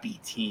scrappy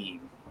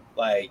team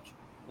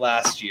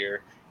last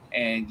year.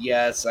 And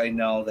yes, I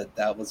know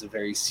that was a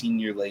very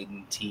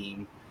senior-laden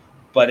team.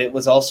 but it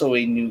was also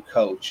a new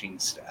coaching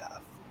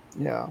staff.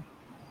 Yeah.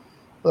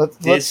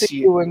 Let's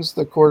see who wins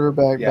the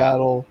quarterback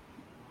battle.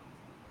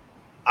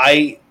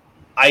 I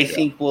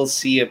think we'll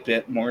see a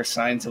bit more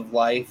signs of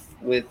life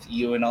with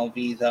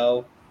UNLV,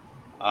 though.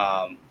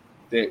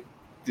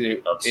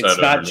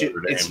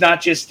 It's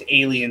not just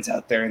aliens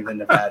out there in the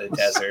Nevada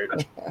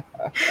desert.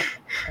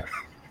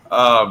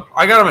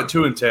 I got him at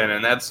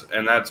 2-10,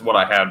 and that's what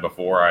I had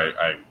before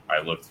I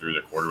looked through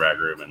the quarterback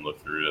room and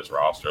looked through this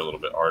roster a little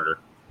bit harder.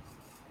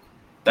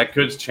 That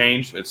could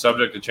change. It's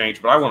subject to change,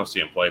 but I want to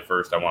see them play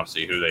first. I want to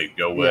see who they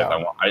go with.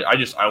 Yeah.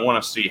 I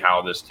want to see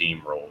how this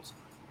team rolls.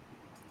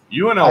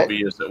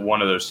 UNLV is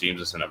one of those teams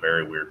that's in a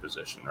very weird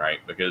position, right?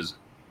 Because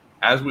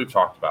as we've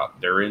talked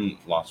about, they're in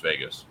Las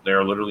Vegas.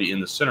 They're literally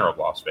in the center of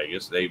Las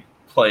Vegas. They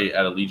play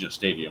at Allegiant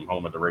Stadium,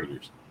 home of the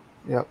Raiders.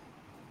 Yep.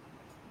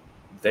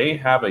 They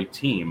have a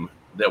team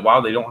that,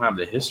 while they don't have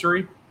the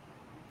history,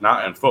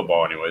 not in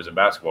football anyways, in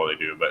basketball they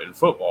do, but in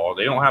football,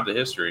 they don't have the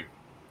history.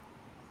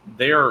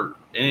 They are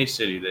in a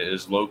city that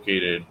is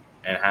located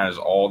and has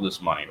all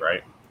this money,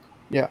 right?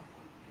 Yeah.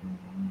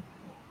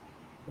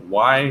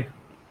 Why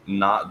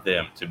not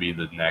them to be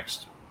the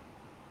next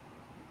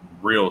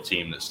real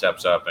team that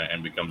steps up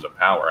and becomes a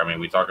power? I mean,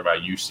 we talk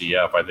about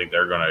UCF. I think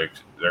they're gonna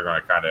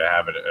kind of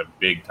have a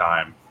big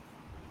time,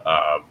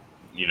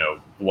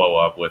 blow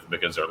up with,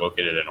 because they're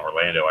located in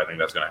Orlando. I think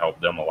that's going to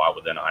help them a lot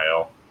with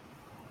NIL.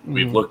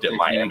 We've looked at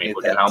Miami.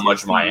 Look at how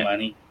much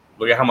Miami.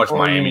 Look at how much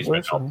Miami's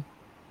been helped.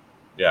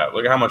 Yeah,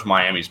 look at how much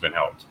Miami's been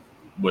helped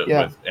with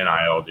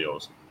NIL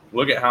deals.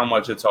 Look at how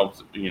much it's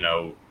helped.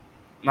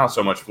 Not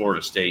so much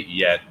Florida State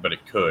yet, but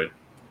it could.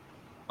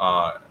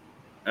 And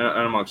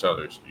amongst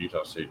others,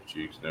 Utah State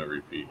Cheeks, no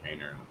repeat,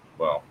 Hainer.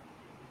 Well,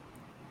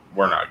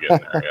 we're not getting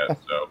there yet,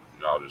 so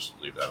I'll just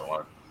leave that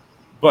alone.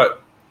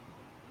 But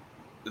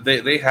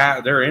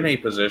they're in a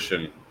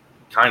position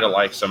kind of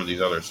like some of these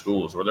other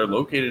schools where they're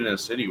located in a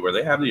city where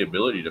they have the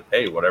ability to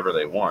pay whatever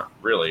they want,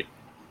 really,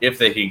 if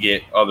they can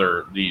get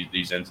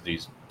these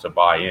entities to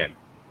buy in.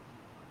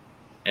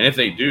 And if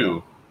they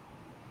do,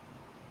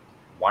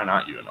 why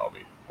not UNLV?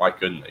 Why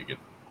couldn't they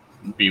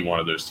be one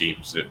of those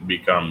teams that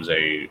becomes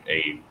a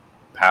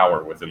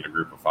power within the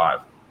group of five?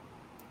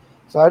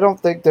 So I don't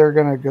think they're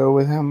going to go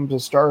with him to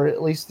start,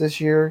 at least this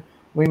year.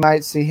 We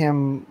might see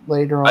him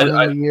later on in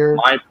the year.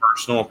 My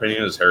personal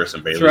opinion is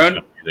Harrison Bailey's going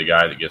to be the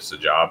guy that gets the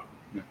job.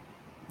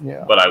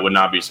 Yeah. But I would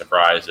not be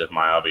surprised if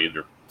Miami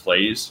either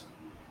plays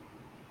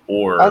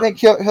or I think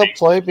he'll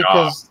play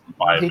because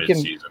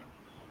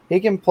he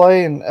can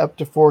play in up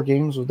to 4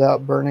 games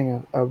without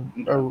burning a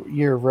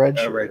year of red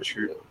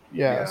shirt.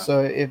 Yeah.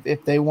 So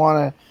if they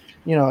want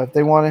to, if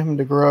they want him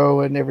to grow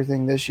and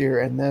everything this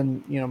year, and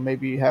then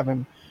maybe have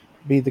him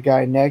be the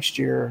guy next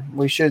year,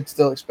 we should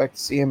still expect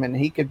to see him, and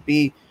he could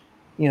be,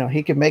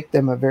 he could make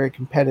them a very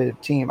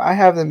competitive team. I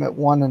have them at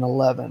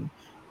 1-11.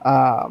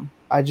 I'm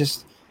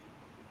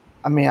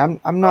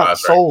not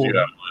sold. You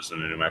have to listen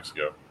to New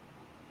Mexico.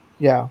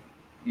 Yeah.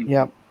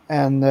 Yep.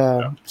 And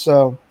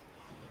so,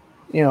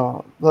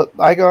 look,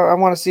 I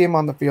want to see him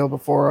on the field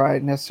before I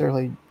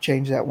necessarily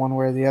change that one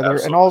way or the other.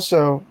 Absolutely. And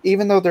also,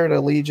 even though they're at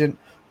Allegiant,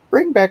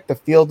 bring back the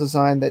field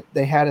design that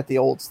they had at the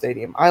old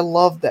stadium. I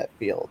love that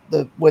field.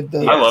 I love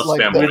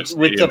Sam Stadium.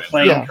 With the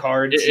playing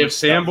cards. If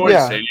Sam Boyd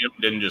Stadium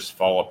didn't just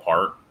fall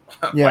apart,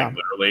 like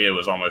literally, it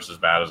was almost as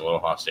bad as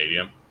Aloha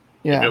Stadium.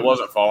 Yeah. If it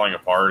wasn't falling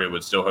apart, it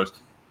would still host.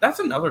 That's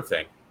another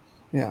thing.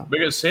 Yeah.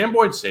 Because Sam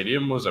Boyd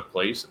Stadium was a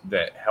place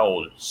that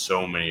held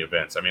so many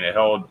events. I mean, it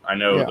held,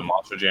 the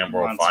Monster Jam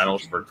World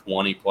Finals for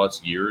 20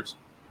 plus years.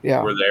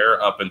 Yeah. Were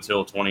there up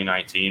until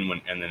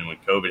 2019 and then when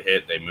COVID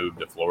hit, they moved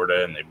to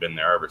Florida and they've been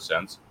there ever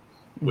since,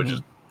 which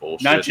is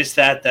bullshit. Not just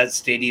that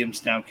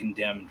stadium's now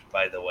condemned,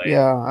 by the way.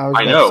 Yeah.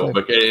 I know,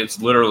 but it's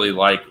literally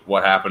like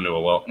what happened to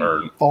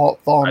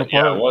falling apart.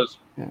 Yeah, it was.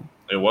 Yeah.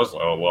 It was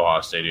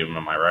Aloha Stadium,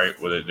 am I right?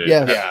 With it,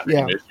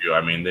 issue. I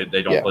mean,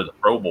 they don't play the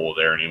Pro Bowl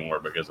there anymore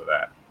because of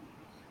that.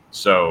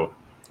 So,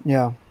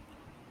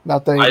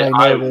 not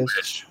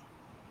that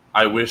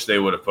I wish they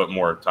would have put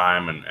more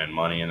time and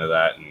money into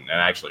that and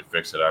actually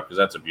fix it up, because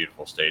that's a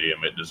beautiful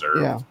stadium. It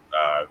deserves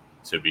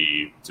to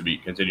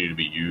continue to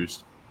be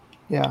used.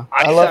 Yeah,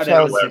 I thought it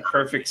was a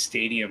perfect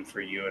stadium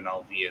for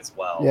UNLV as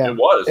well. Yeah, it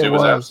was. It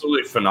was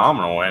absolutely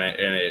phenomenal, and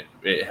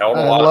it held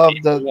a lot of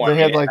people. They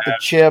had the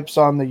chips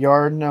on the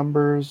yard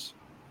numbers.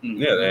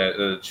 Yeah,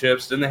 the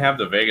chips. Didn't they have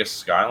the Vegas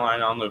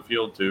skyline on the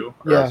field too?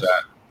 Yes.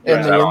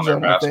 In the end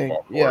zone, I think.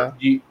 Yeah.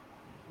 You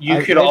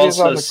could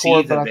also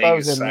see the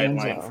Vegas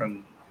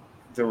sideline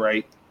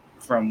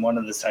from one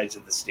of the sides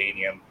of the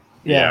stadium.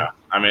 Yeah.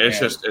 I mean,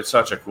 it's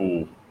such a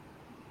cool.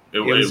 It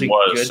was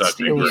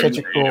such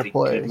a cool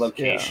place. Good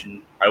location.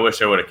 Yeah. I wish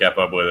they would have kept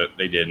up with it.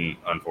 They didn't,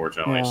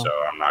 unfortunately. So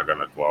I'm not going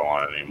to dwell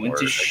on it anymore. Went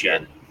to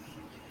shit.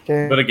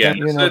 Okay. But again,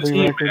 this is a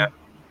team, man.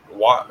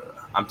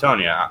 I'm telling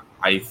you,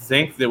 I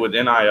think that with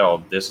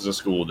NIL, this is a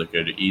school that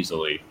could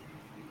easily.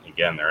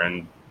 Again,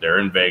 they're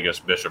in Vegas.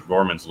 Bishop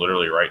Gorman's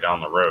literally right down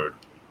the road.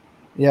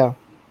 Yeah.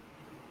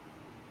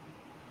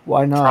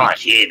 Why not?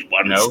 Kid,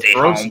 stay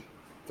home.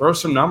 Throw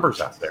some numbers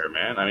out there,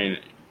 man. I mean,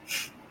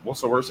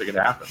 what's the worst that could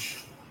happen?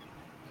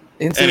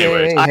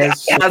 NCAA I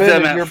have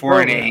them at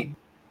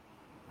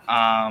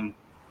 4-8.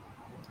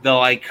 Though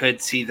I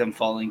could see them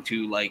falling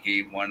to like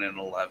a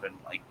 1-11.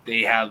 Like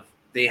they have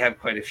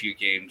quite a few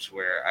games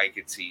where I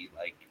could see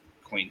like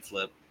coin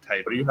flip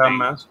type. What do you have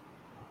them as?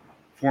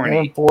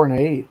 4-8.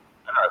 4-8.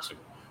 Interesting.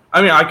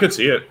 I mean, I could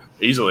see it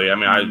easily. I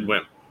mean, I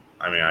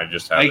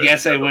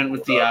guess I went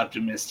with the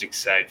optimistic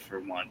side for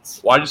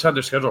once. Well, I just had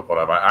their schedule put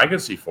up. I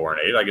could see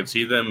 4-8. I could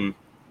see them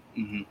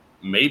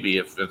maybe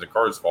if the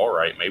cards fall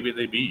right, maybe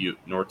they beat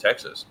North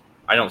Texas.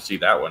 I don't see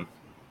that one,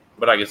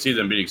 but I could see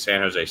them beating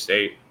San Jose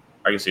State.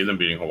 I can see them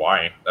beating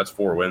Hawaii. That's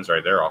 4 wins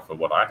right there off of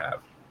what I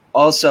have.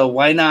 Also,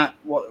 why not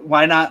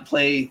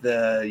play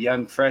the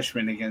young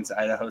freshman against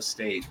Idaho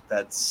State?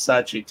 That's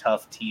such a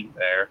tough team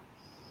there.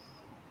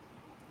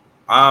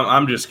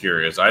 I'm just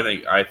curious. I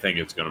think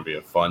it's going to be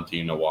a fun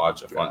team to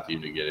watch, a fun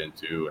team to get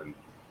into,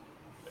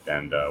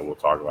 and we'll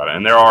talk about it.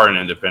 And there are an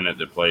independent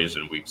that plays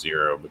in week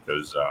 0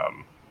 because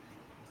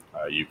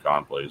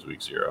UConn plays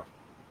week 0.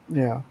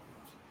 Yeah.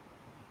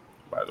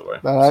 By the way,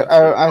 but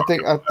I don't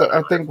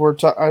think we're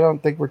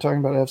talking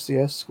about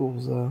FCS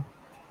schools though.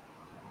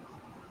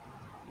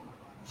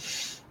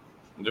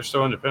 They're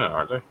still independent,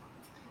 aren't they?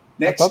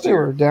 I thought they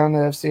were down to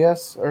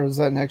FCS, or is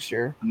that next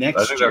year? I think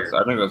that's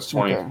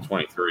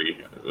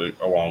 2023,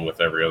 along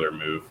with every other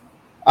move.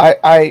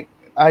 I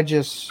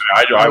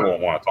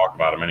won't want to talk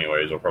about them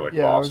anyways. I'll probably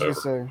gloss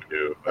over.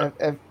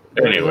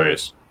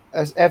 Anyways,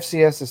 as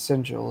FCS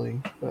essentially,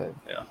 but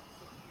yeah.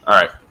 All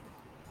right.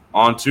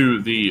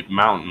 Onto the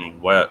onto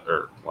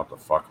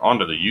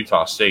the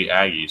Utah State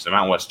Aggies, the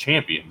Mountain West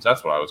champions.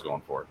 That's what I was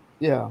going for.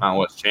 Yeah. Mountain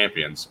West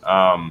champions.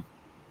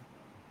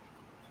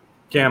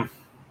 Cam,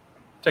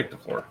 take the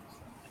floor.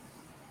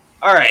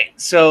 All right.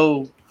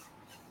 So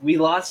we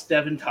lost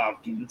Devin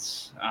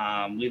Tompkins.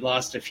 We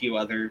lost a few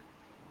other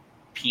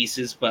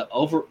pieces, but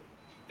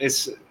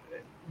it's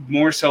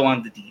more so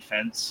on the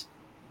defense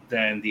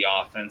than the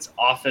offense.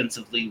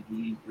 Offensively,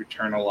 we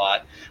return a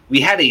lot.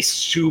 We had a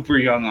super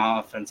young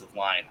offensive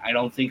line. I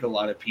don't think a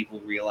lot of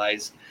people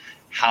realize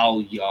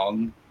how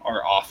young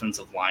our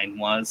offensive line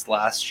was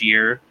last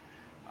year.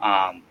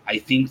 I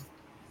think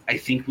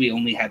we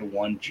only had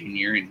 1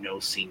 junior and no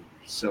seniors.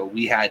 So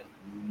we had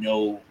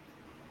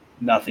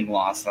nothing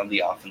lost on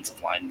the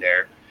offensive line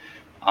there,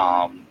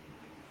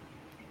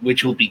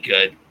 which will be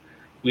good.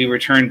 We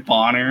returned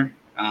Bonner,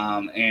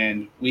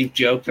 and we've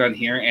joked on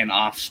here and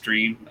off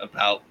stream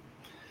about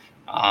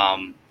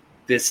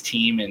this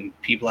team and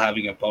people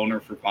having a boner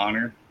for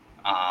Bonner.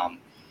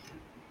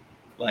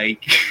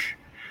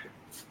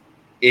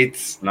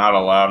 It's not a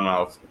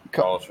loudmouth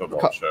college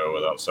football show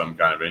without some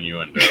kind of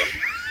innuendo.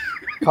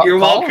 You're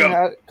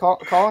welcome.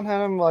 Colin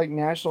had him like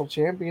national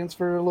champions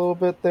for a little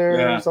bit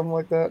there, or something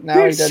like that.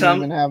 Now he doesn't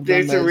even have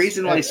them. There's a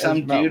reason why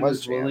some dude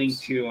was willing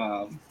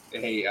to.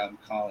 Hey,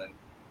 Colin,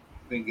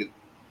 think of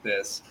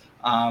this.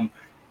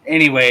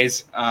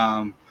 Anyways,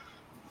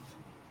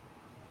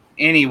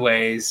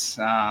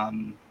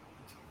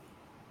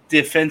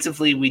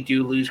 defensively, we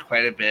do lose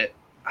quite a bit.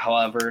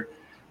 However,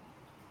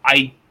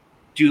 I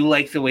do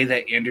like the way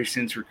that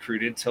Anderson's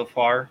recruited so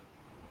far.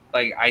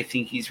 Like, I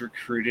think he's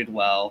recruited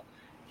well.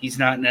 He's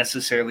not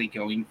necessarily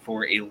going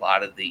for a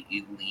lot of the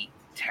elite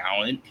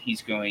talent.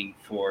 He's going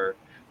for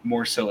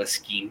more so a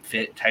scheme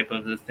fit type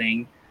of a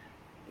thing,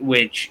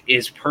 which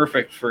is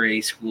perfect for a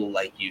school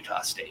like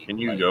Utah State. Can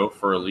you go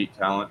for elite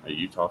talent at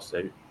Utah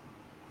State?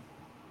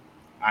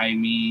 I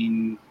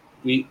mean,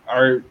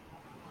 our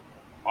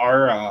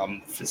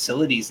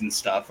facilities and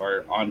stuff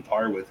are on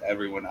par with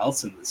everyone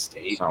else in the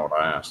state. That's not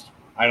what I asked.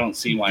 I don't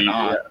see why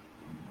not. Yeah.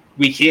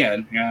 We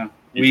can, yeah.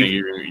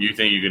 You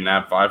think you can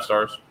nab 5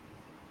 stars?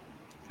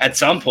 At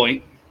some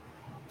point.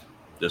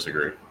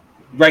 Disagree.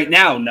 Right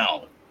now,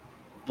 no.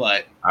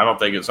 But I don't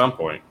think at some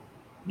point.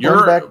 Where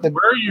are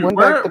you?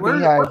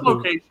 What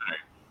location are you?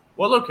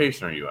 What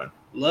location are you in?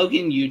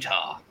 Logan,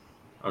 Utah.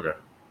 Okay.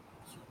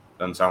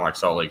 Doesn't sound like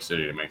Salt Lake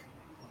City to me.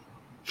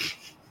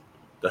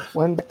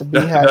 When the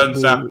Beehive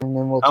sound, and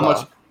then we'll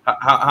talk.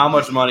 How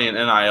much money in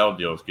NIL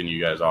deals can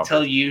you guys offer?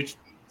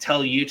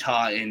 Tell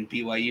Utah and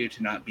BYU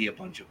to not be a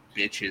bunch of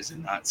bitches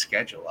and not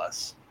schedule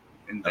us.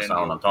 And that's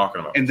not what I'm talking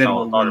about. And then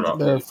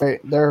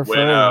they're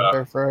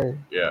afraid.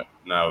 Yeah,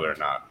 no, they're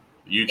not.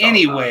 Utah,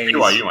 anyways,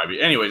 BYU might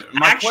be. Anyways,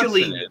 my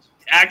question is,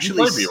 you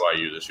play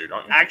BYU this year,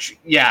 don't you? Actually,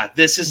 yeah,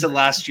 this is the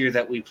last year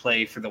that we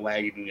play for the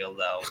wagon wheel,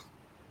 though.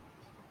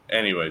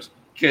 Anyways,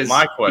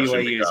 my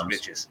question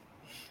becomes,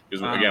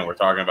 because again, we're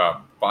talking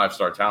about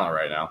 5-star talent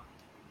right now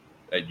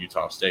at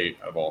Utah State,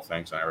 of all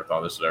things. I never thought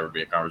this would ever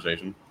be a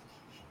conversation.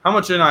 How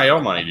much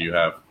NIL money do you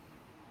have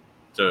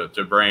to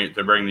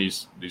bring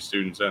these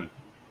students in?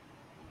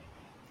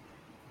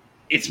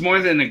 It's more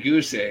than a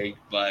goose egg,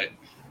 but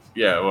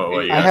yeah. Well,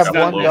 I have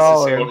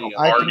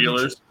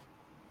 $1.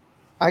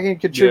 I can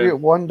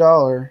contribute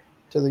 $1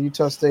 to the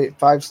Utah State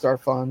 5-star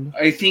fund.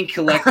 I think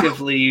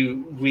collectively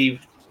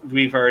we've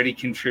already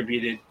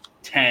contributed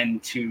 10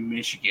 to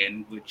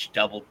Michigan, which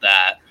doubled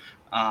that.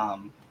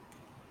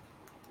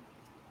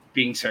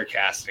 Being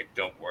sarcastic,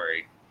 don't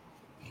worry.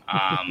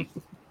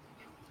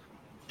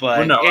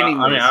 But no,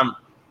 anyways.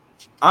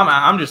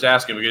 I'm just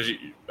asking because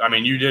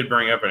you did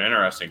bring up an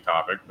interesting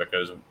topic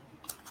because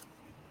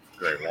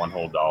great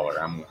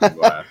 $1 I'm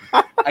glad.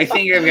 I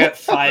think I've got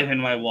 5 in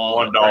my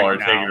wallet. $1, right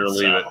take now, it or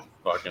leave it.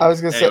 Fucking, I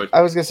was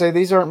gonna say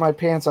these aren't my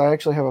pants. I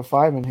actually have a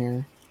 5 in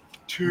here.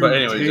 But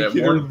anyways,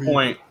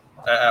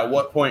 at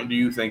what point do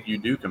you think you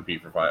do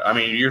compete for 5? I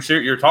mean, you're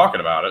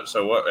talking about it.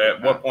 So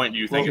what point do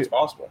you think it's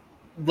possible?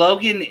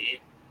 Logan,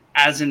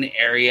 as an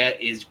area,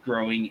 is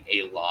growing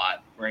a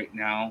lot right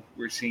now.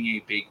 We're seeing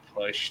a big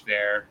push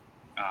there,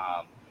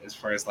 as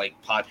far as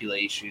like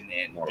population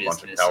and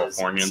businesses. A bunch of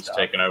Californians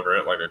taking over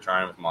it, like they're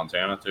trying with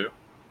Montana too.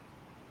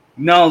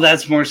 No,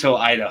 that's more so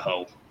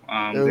Idaho.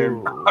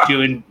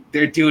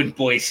 They're doing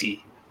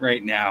Boise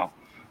right now.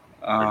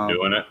 They're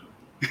doing it.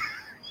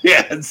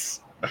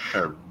 Yes.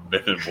 They're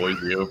bending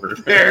Boise over.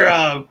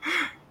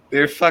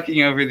 They're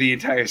fucking over the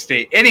entire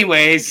state.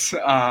 Anyways,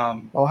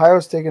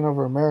 Ohio's taking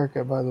over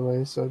America, by the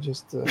way. So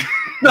just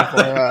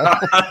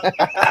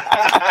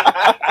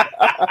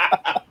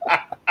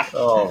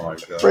oh my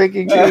god!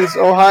 Breaking news: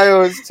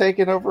 Ohio is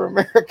taking over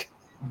America.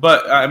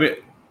 But I mean,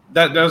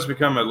 that does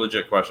become a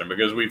legit question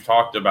because we've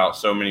talked about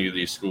so many of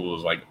these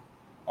schools, like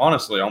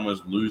honestly,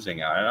 almost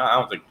losing out. I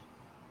don't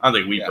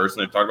think we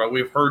personally have talked about.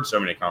 We've heard so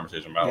many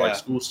conversations about like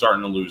schools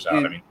starting to lose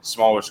out. I mean,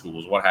 smaller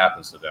schools. What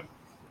happens to them?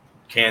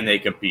 Can they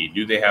compete?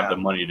 Do they have the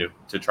money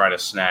to try to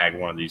snag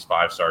one of these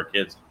 5-star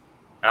kids?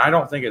 And I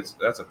don't think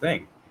that's a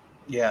thing.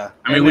 Yeah.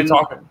 I mean,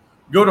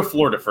 go to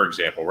Florida, for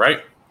example,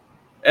 right?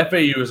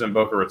 FAU is in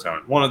Boca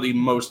Raton, one of the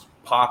most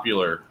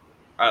popular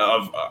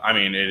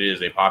it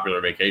is a popular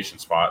vacation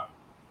spot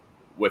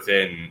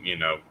within,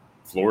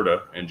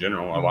 Florida in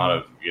general. A lot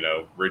of,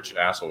 rich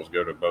assholes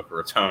go to Boca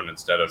Raton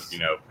instead of,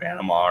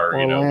 Panama or,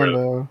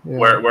 Orlando,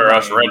 where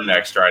us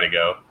rednecks try to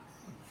go,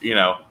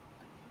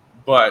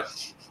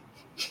 but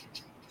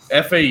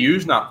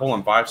FAU's not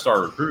pulling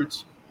 5-star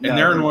recruits, and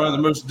they're in one of the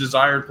most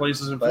desired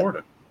places in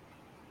Florida.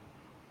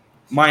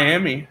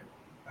 Miami,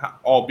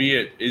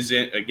 albeit is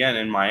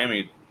in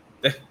Miami,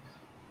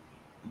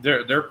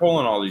 they're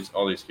pulling all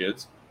these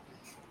kids.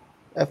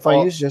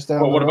 FIU's just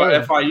down. But what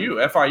about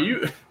FIU?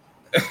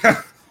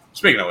 FIU.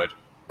 Speaking of which,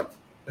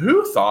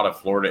 who thought of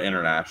Florida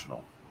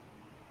International?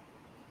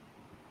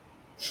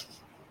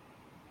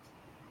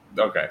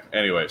 Okay.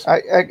 Anyways,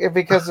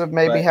 because of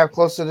maybe how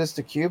close it is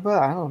to Cuba.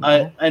 I don't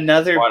know.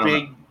 Another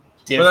big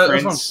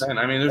difference.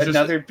 I mean, there's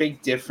another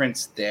big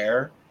difference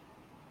there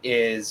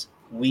is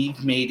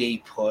we've made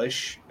a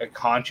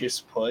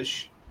conscious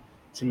push,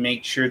 to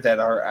make sure that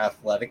our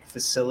athletic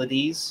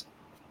facilities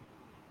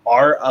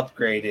are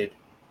upgraded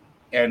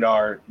and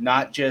are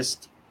not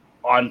just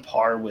on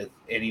par with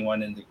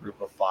anyone in the group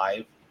of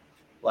 5.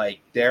 Like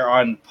they're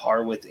on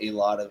par with a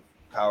lot of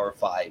Power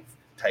 5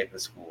 type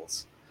of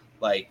schools.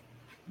 Like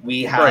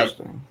we have,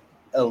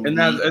 and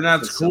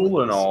that's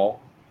cool and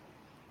all.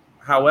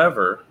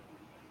 However,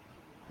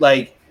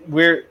 like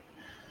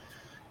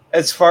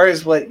as far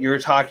as what you're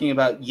talking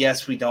about,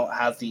 yes, we don't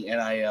have the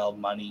NIL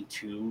money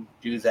to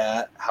do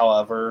that.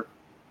 However,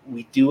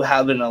 we do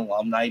have an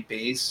alumni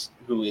base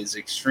who is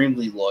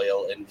extremely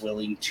loyal and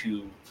willing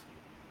to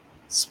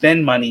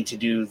spend money to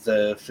do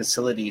the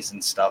facilities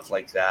and stuff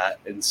like that.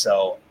 And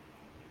so,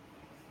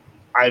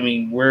 I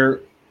mean,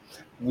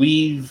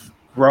 we've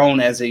grown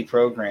as a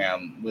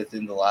program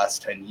within the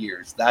last 10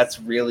 years. That's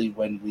really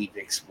when we've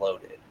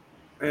exploded.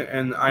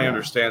 And I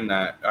understand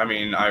that. I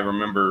mean, I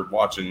remember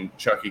watching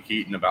Chucky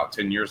Keaton about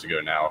 10 years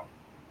ago now.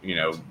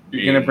 You're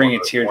going to bring a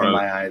tear to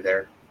my eye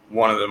there.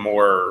 One of the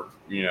more,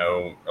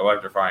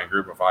 electrifying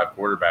group of 5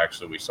 quarterbacks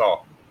that we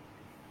saw.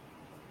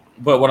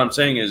 But what I'm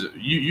saying is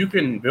you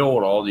can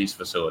build all these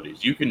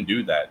facilities. You can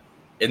do that.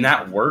 And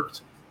that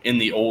worked in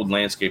the old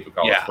landscape of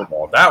college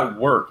football. That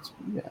worked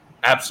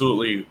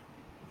absolutely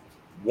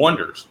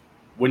wonders.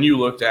 When you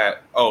looked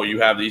at,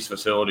 you have these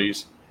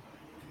facilities.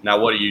 Now,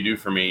 what do you do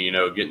for me,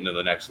 getting to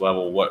the next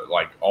level,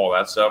 all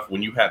that stuff?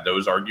 When you had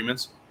those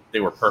arguments, they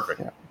were perfect.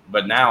 Yeah.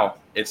 But now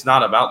it's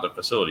not about the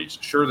facilities.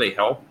 Sure, they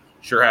help.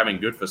 Sure, having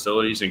good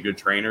facilities and good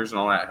trainers and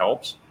all that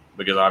helps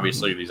because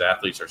obviously these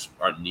athletes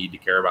are need to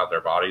care about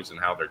their bodies and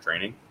how they're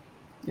training.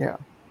 Yeah.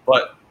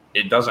 But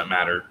it doesn't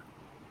matter.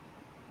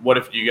 What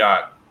if you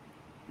got,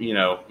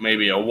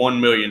 maybe a $1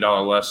 million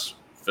less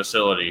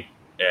facility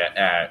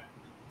at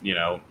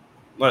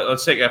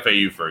let's take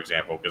FAU, for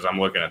example, because I'm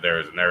looking at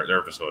theirs, and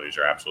their facilities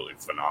are absolutely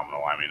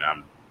phenomenal. I mean,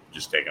 I'm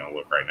just taking a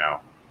look right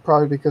now.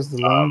 Probably because of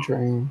the long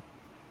train.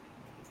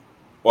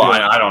 Well,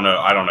 I don't know.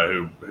 I don't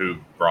know who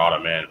brought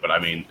them in, but I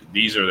mean,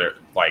 these are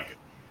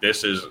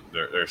this is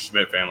their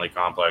Schmidt family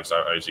complex.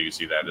 As you can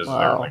see that, this is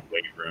their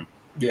weight room.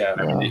 Yeah.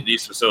 I mean,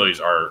 these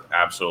facilities are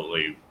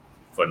absolutely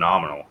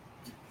phenomenal.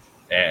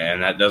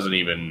 And that doesn't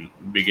even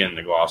begin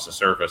to gloss the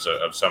surface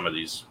of some of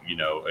these,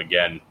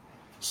 again,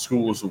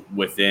 schools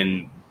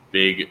within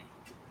big,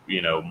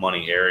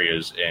 money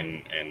areas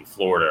in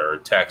Florida or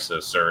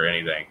Texas or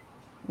anything.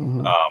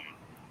 Mm-hmm.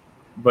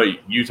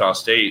 But Utah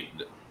State,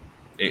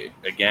 it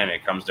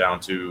comes down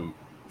to,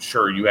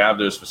 sure, you have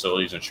those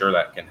facilities and sure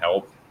that can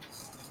help.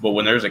 But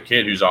when there's a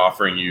kid who's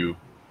offering you,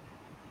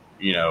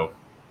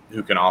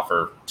 who can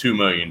offer $2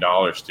 million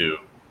to,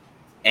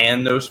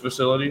 and those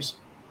facilities,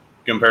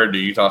 compared to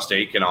Utah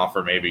State can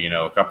offer maybe,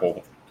 a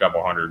couple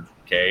hundred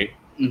K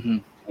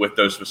with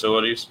those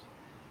facilities.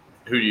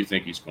 Who do you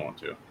think he's going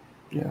to?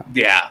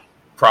 Yeah.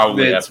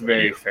 Probably it's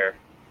very fair.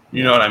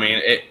 You know what I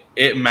mean?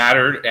 It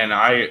mattered, and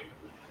I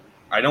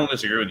don't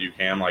disagree with you,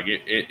 Cam. Like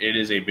it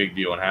is a big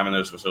deal, and having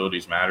those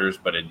facilities matters,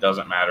 but it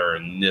doesn't matter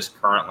in this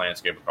current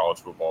landscape of college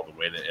football, the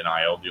way that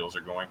NIL deals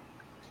are going.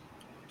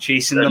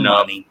 Chasing the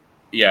money.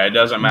 Yeah, it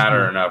doesn't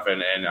matter enough,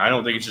 and I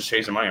don't think it's just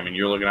chasing money. I mean,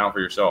 you're looking out for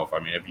yourself. I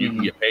mean, if you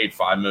can get paid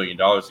 $5 million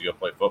to go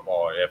play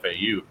football at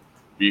FAU,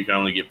 you can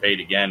only get paid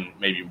again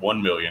maybe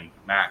 $1 million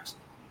max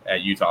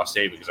at Utah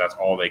State, because that's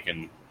all they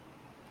can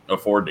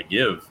afford to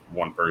give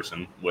one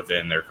person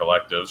within their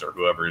collectives or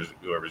whoever's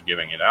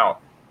giving it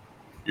out.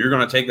 You're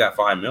going to take that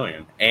 $5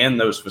 million and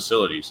those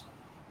facilities.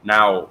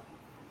 Now,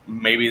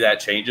 maybe that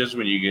changes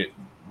when you get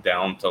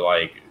down to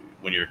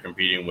when you're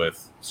competing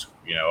with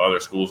other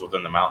schools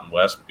within the Mountain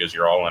West, because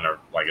you're all in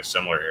a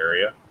similar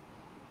area.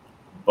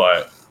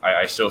 But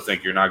I still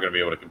think you're not going to be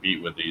able to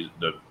compete with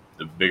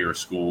the bigger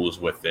schools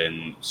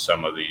within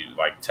some of the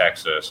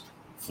Texas,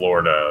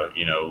 Florida,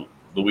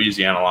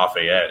 Louisiana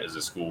Lafayette is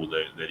a school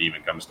that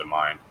even comes to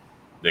mind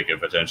that could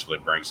potentially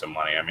bring some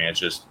money. I mean, it's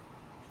just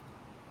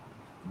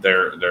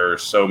there are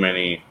so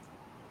many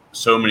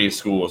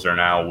schools are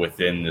now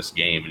within this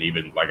game, and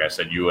even like I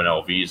said,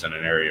 UNLV's in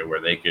an area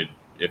where they could,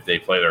 if they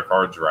play their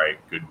cards right,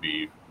 could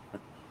be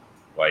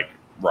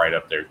right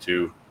up there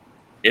too.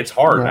 It's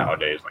hard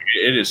nowadays.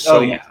 It is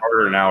so much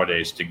harder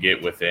nowadays to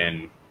get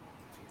within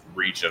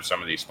reach of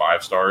some of these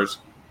 5 stars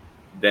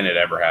than it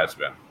ever has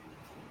been,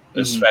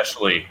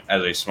 especially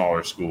as a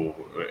smaller school.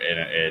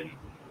 And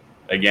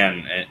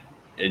again,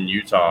 in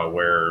Utah,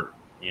 where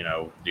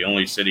the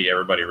only city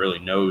everybody really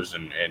knows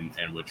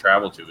and would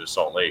travel to is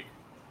Salt Lake,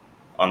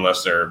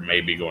 unless they're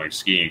maybe going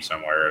skiing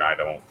somewhere, and I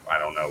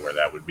don't know where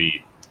that would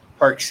be.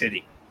 Park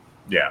City.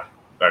 Yeah.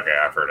 Okay,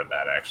 I've heard of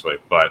that actually,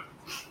 but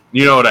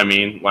you know what I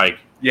mean?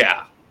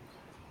 Yeah.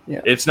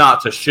 It's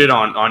not to shit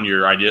on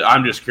your idea.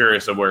 I'm just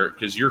curious of where,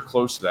 because you're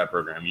close to that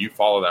program, you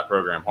follow that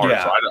program hard.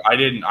 Yeah. So I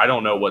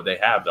don't know what they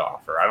have to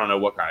offer. I don't know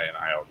what kind of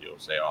NIL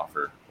deals they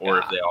offer, or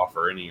if they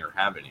offer any or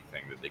have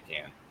anything that they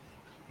can.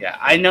 Yeah,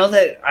 I know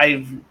that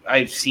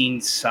I've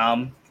seen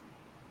some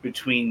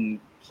between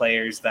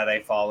players that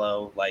I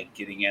follow,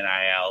 getting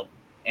NIL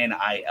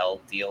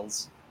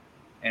deals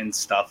and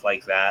stuff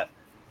like that.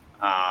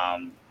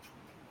 I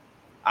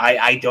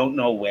don't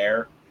know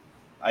where.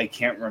 I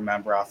can't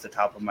remember off the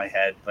top of my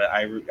head, but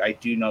I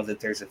do know that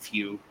there's a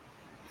few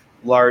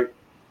larger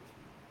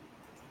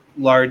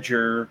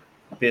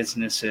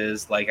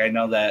businesses. I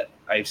know that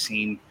I've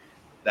seen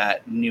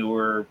that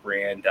newer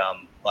brand,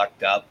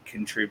 Lucked Up,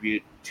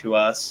 contribute to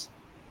us,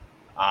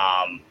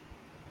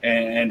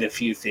 and a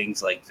few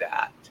things like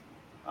that.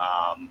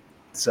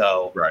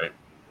 So right,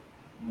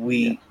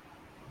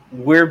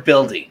 we're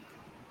building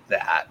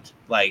that.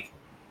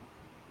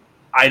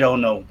 I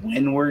don't know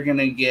when we're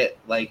gonna get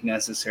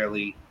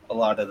necessarily a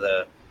lot of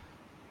the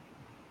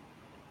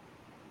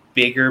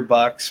bigger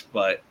bucks,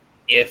 but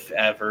if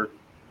ever,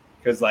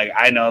 because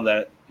I know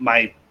that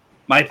my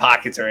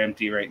pockets are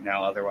empty right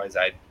now. Otherwise,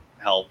 I'd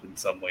help in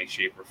some way,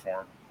 shape, or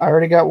form. I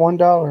already got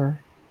 $1.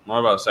 I'm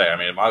about to say. I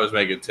mean, if I was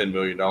making $10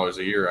 million a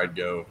year, I'd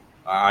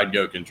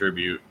go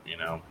contribute.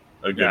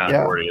 A good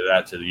majority of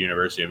that to the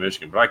University of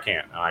Michigan, but I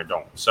can't, and I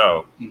don't.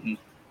 So,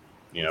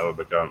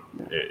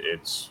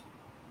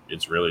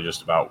 it's really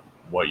just about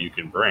what you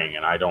can bring.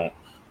 And I don't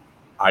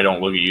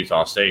look at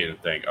Utah State and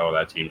think, oh,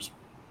 that team's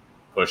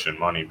pushing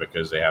money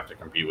because they have to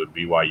compete with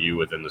BYU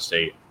within the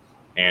state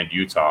and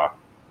Utah.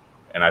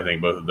 And I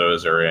think both of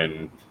those are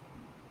in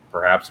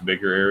perhaps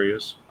bigger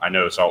areas. I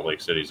know Salt Lake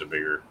City's a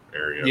bigger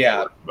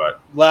area, but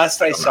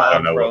last I saw,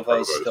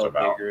 Provo's still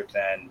bigger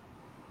than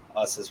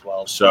us as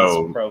well.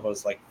 So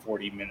Provo's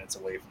 40 minutes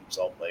away from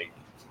Salt Lake.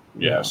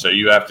 Yeah, so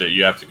you have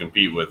to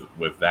compete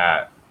with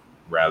that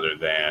rather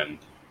than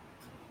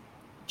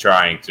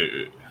trying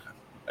to,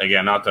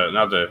 again, not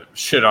to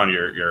shit on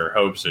your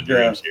hopes and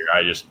dreams here.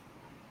 I just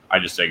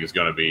think it's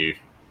going to be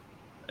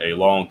a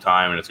long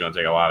time, and it's going to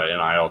take a lot of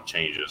NIL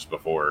changes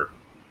before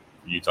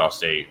Utah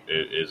State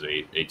is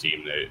a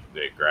team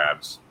that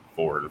grabs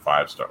 4 to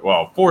 5 stars.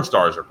 Well, 4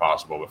 stars are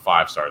possible, but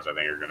 5 stars I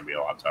think are going to be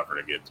a lot tougher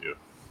to get to.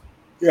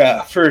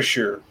 Yeah, for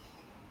sure.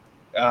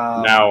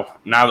 Now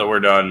that we're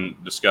done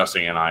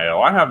discussing NIL,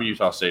 I have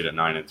Utah State at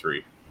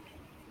 9-3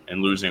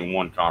 and losing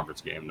 1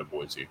 conference game to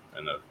Boise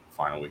in the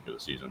final week of the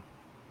season.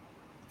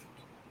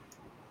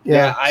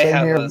 Yeah, I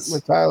have here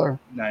with Tyler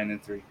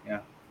 9-3. Yeah.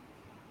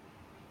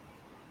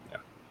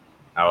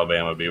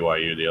 Alabama,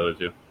 BYU, the other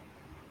 2.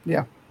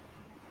 Yeah.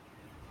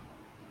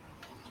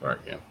 Sorry,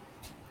 Cam.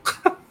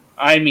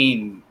 I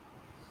mean,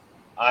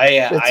 I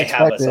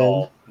have us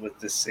all with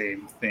the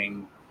same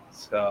thing.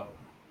 So.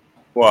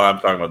 Well, I'm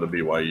talking about the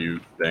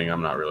BYU thing.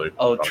 I'm not really.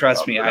 Oh,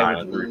 trust me, I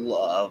would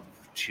love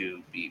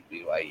to beat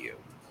BYU.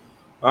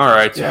 All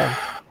right. Yeah.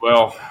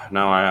 Well,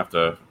 now I have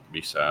to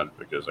be sad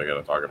because I got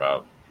to talk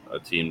about a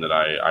team that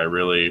I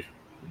really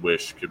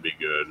wish could be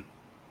good,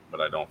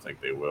 but I don't think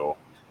they will.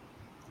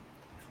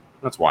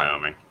 That's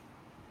Wyoming.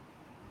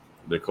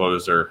 The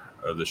closer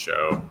of the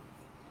show.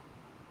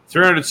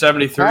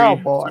 373.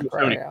 Cowboy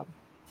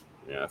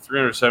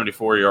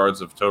 374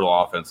 yards of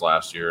total offense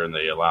last year, and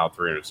they allowed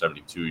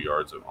 372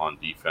 yards on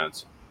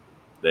defense.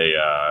 They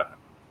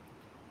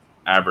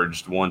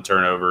averaged 1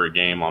 turnover a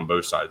game on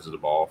both sides of the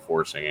ball,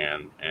 forcing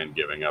and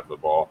giving up the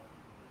ball.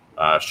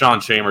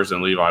 Sean Chambers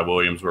and Levi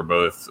Williams were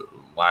both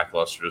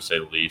lackluster, to say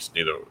the least.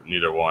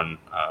 Neither one.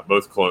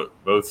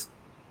 Both.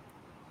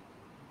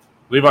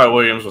 Levi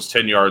Williams was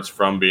 10 yards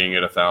from being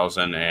at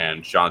 1,000,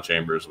 and Sean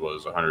Chambers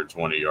was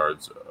 120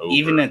 yards over.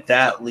 Even at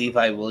that,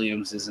 Levi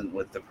Williams isn't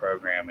with the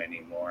program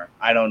anymore.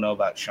 I don't know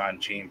about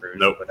Sean Chambers.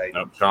 Nope.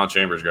 Sean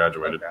Chambers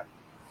graduated.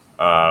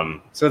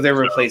 Okay. So they're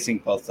replacing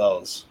both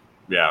those.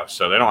 Yeah,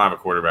 so they don't have a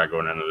quarterback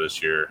going into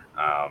this year.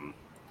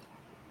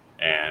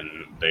 And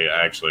they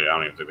actually, I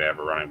don't even think they have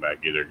a running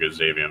back either because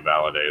Xavier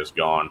Valladay is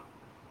gone.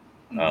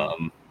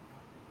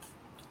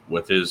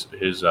 With his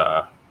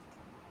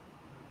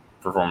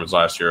performance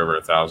last year, over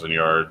 1,000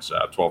 yards,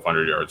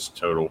 1,200 yards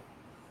total.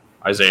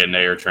 Isaiah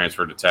Nair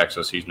transferred to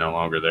Texas. He's no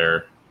longer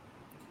there.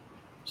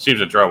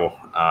 Seems in trouble.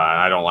 And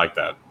I don't like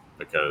that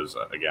because,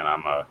 again,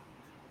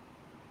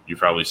 you've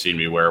probably seen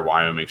me wear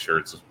Wyoming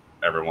shirts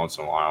every once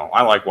in a while.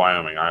 I like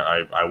Wyoming.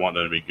 I want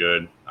them to be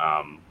good.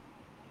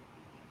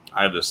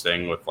 I have this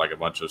thing with like a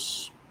bunch of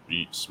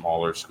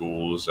smaller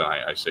schools, and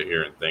I sit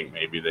here and think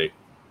maybe they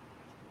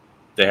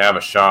have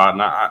a shot.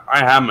 And I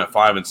have them at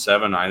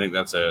 5-7. I think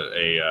that's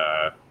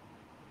a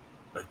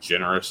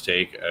generous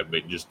take,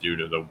 but just due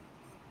to the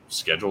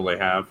schedule they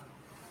have.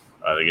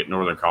 They get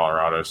Northern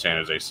Colorado, San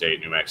Jose State,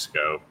 New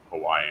Mexico,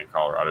 Hawaii, and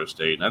Colorado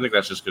State. And I think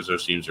that's just because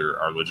those teams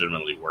are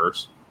legitimately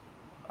worse.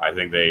 I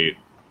think if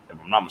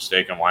I'm not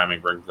mistaken,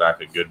 Wyoming brings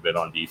back a good bit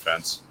on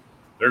defense.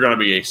 They're going to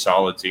be a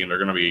solid team. They're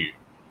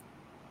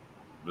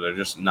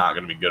just not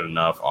going to be good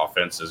enough.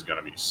 Offense is going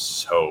to be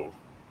so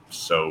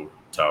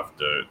tough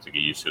to get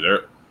used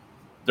to.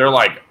 They're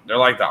like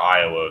the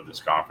Iowa of this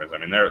conference. I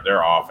mean,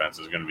 their offense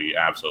is going to be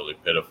absolutely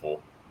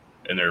pitiful,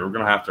 and they're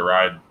going to have to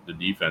ride the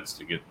defense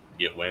to get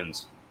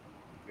wins.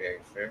 Very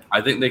fair. I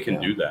think they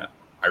can do that.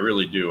 I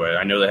really do.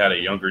 I know they had a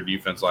younger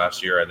defense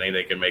last year. I think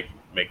they can make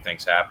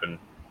things happen.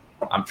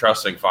 I'm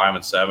trusting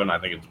 5-7. I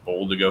think it's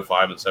bold to go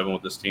 5-7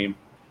 with this team,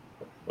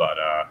 but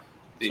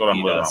that's what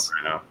I'm living on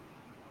right now.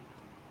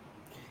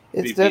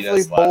 It's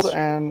definitely bold,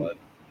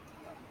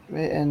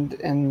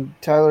 and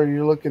Tyler,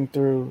 you're looking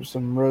through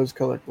some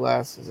rose-colored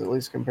glasses, at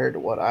least compared to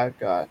what I've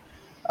got.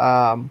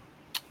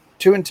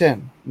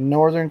 2-10,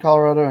 Northern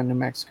Colorado and New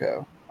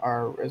Mexico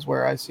is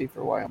where I see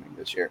for Wyoming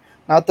this year.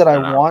 Not that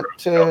I want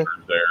to.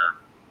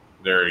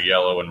 They're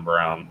yellow and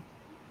brown.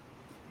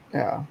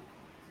 Yeah,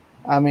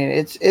 I mean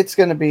it's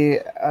going to be,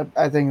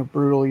 I think, a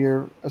brutal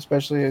year,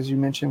 especially as you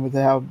mentioned with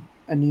how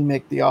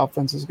anemic the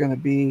offense is going to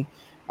be.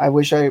 I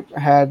wish I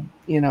had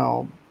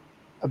a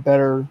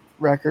better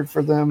record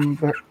for them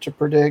to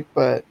predict,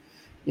 but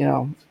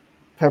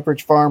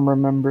Pepperidge Farm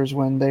remembers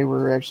when they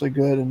were actually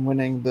good and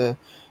winning the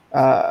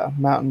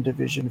Mountain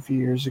Division a few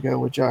years ago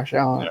with Josh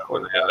Allen. Yeah,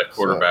 when they had a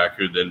quarterback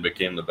who then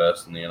became the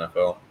best in the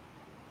NFL.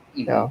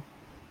 Yeah.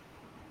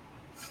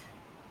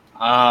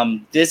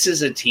 This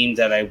is a team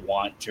that I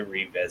want to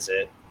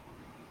revisit.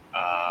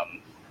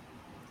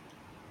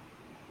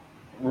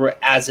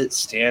 As it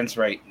stands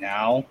right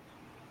now,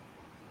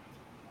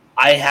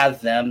 I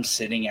have them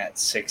sitting at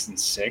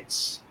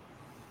 6-6,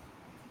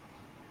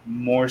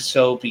 more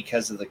so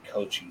because of the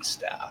coaching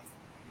staff.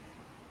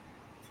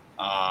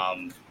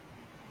 I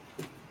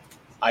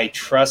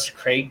trust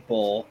Craig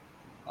Bull.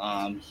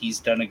 He's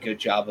done a good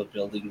job of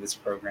building this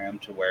program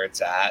to where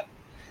it's at.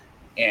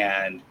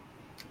 And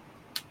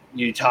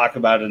you talk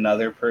about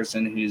another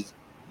person who's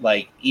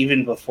like,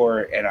 even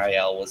before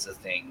NIL was a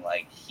thing,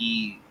 like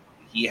he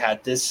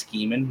had this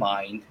scheme in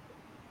mind,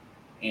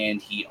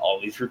 and he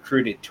always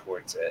recruited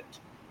towards it.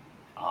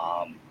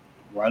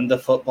 Run the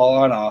football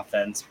on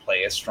offense,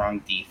 play a strong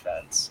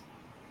defense.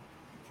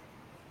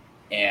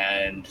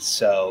 And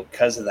so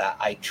because of that,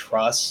 I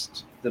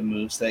trust the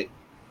moves that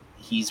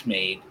he's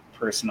made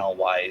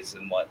personnel-wise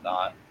and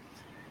whatnot.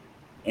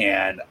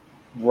 And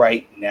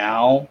right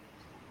now,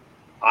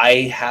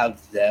 I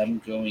have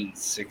them going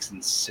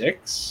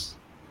 6-6,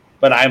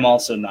 but I'm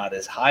also not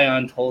as high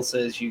on Tulsa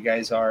as you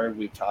guys are.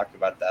 We've talked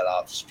about that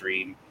off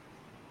stream.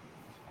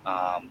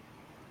 I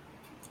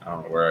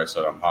don't know where I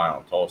said I'm high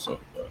on Tulsa,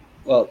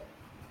 but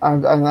I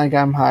think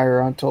I'm higher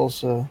on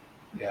Tulsa.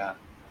 Yeah,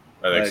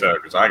 I think so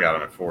because I got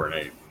them at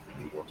 4-8.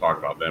 And we'll talk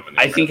about them.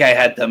 I think I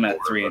had them at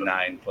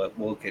 3-9, but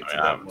we'll get to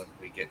them when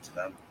we get to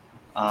them.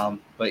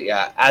 But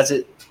yeah, as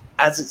it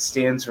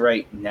stands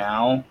right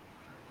now,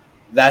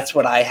 that's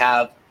what I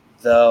have.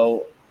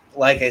 Though,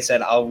 like I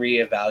said, I'll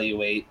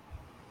reevaluate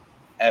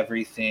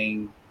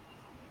everything.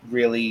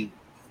 Really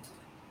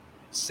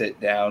sit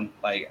down.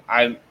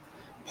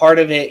 Part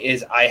of it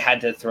is I had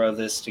to throw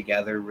this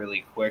together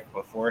really quick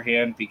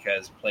beforehand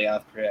because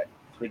Playoff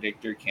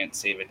Predictor can't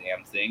save a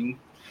damn thing.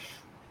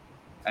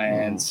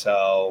 And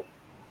so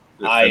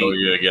Did it fiddle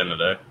you again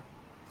today?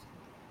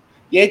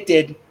 Yeah, it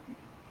did.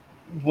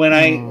 when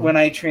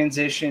I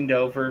transitioned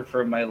over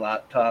from my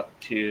laptop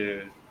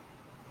to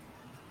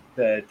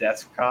the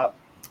desktop,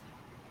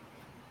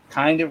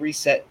 kind of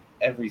reset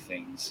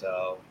everything.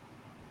 So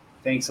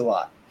thanks a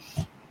lot.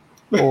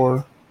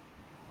 Or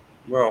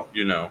well,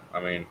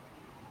 I mean,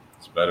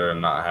 it's better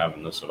than not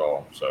having this at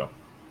all. So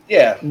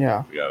yeah.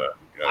 We gotta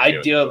I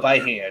do it by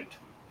hand.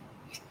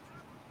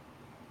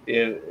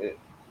 Absolutely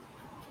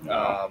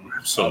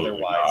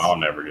not. I'll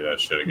never do that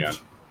shit again.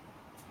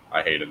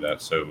 I hated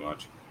that so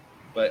much.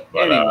 But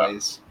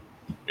anyways,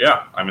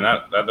 yeah, I mean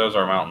that does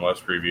our Mountain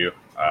West preview.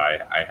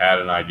 I had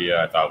an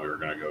idea. I thought we were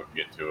going to go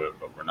get to it,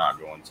 but we're not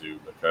going to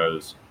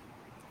because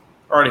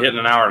we're already hitting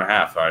an hour and a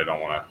half. I don't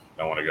want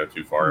to go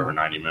too far over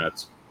 90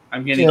 minutes.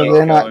 I'm going to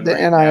get going the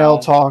NIL now,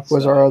 talk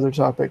was our other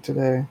topic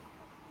today.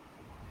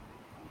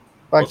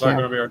 Was that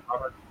going to be our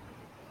topic?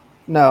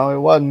 No, it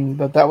wasn't.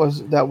 But that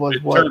was it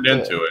what turned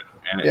into it.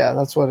 And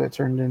that's what it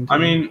turned into. I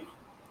mean,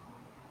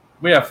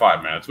 we have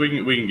 5 minutes. We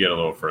can get a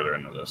little further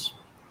into this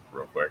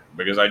real quick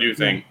because I do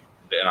think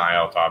the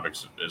NIL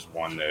topics is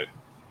one that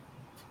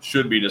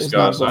should be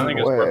discussed. I think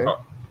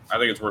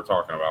it's worth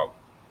talking about.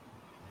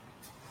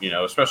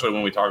 Especially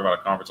when we talk about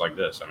a conference like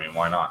this. I mean,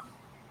 why not?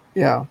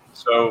 Yeah.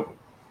 So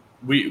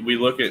we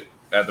look at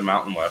the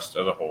Mountain West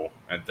as a whole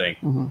and think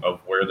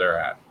of where they're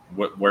at,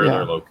 where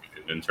they're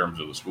located in terms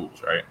of the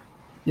schools, right?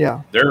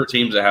 Yeah. There are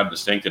teams that have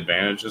distinct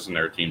advantages and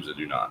there are teams that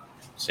do not.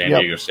 San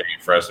Diego State,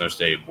 Fresno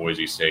State,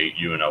 Boise State,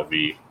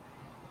 UNLV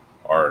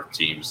are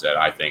teams that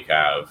I think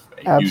have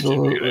a huge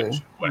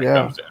advantage when it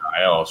comes to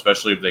NIL,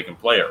 especially if they can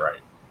play it right.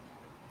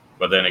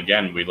 But then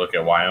again, we look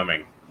at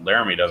Wyoming.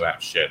 Laramie doesn't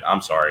have shit.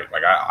 I'm sorry.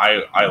 Like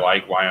I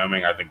like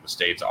Wyoming. I think the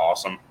state's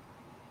awesome.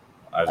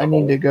 I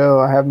need to go.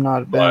 I have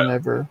not been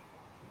ever.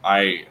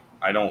 I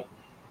don't.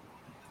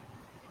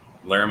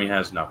 Laramie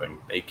has nothing.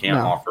 They can't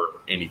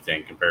offer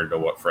anything compared to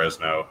what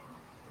Fresno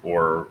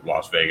or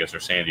Las Vegas or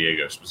San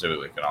Diego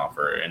specifically can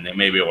offer, and they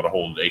may be able to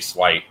hold a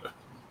slight,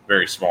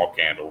 very small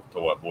candle to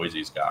what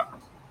Boise's got.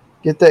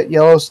 Get that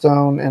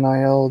Yellowstone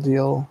NIL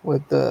deal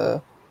with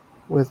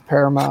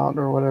Paramount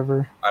or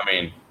whatever. I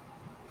mean,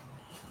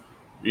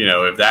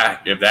 if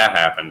that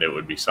happened, it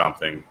would be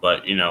something.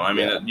 But you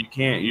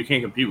can't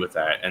compete with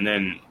that. And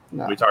then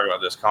we talk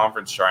about this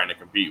conference trying to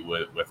compete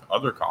with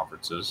other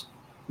conferences.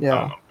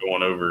 Yeah.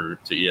 Going over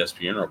to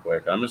ESPN real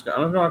quick. I'm just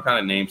going to kind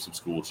of name some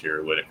schools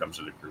here when it comes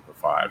to the group of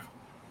 5,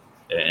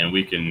 and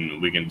we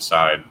can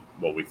decide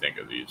what we think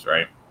of these,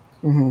 right?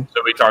 Mm-hmm.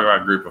 So we talk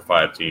about a group of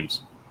 5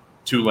 teams.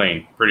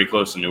 Tulane, pretty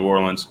close to New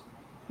Orleans.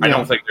 I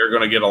don't think they're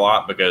going to get a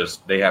lot because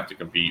they have to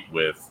compete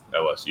with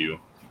LSU.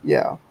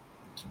 Yeah.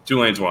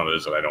 Tulane's one of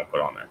those that I don't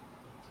put on there.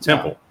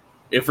 Temple.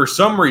 If for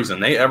some reason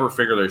they ever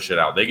figure their shit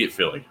out, they get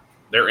Philly.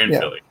 They're in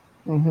Philly.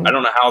 Mm-hmm. I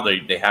don't know how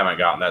they haven't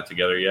gotten that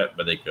together yet,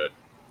 but they could.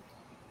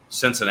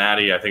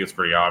 Cincinnati, I think it's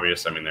pretty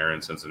obvious. I mean, they're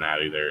in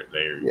Cincinnati. They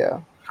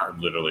are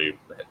literally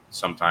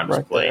sometimes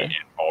play in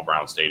Paul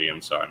Brown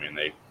Stadium. So I mean,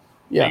 they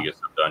get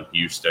stuff done.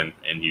 Houston,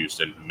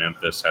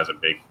 Memphis has a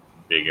big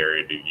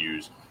area to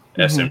use.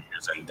 SMU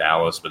is in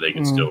Dallas, but they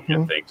can still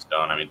get things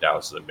done. I mean,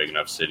 Dallas is a big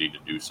enough city to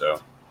do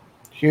so.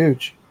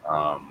 Huge.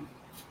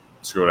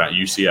 Scroll down.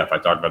 UCF, I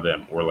talked about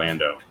them.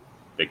 Orlando,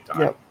 big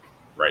time,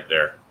 right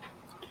there.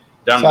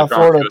 Down South to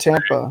Florida,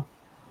 Tampa.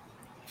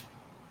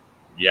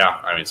 Yeah,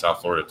 I mean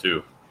South Florida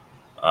too.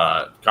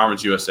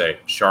 Conference USA,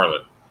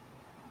 Charlotte.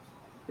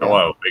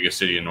 Hello, biggest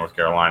city in North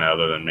Carolina,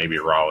 other than maybe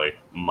Raleigh,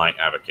 might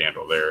have a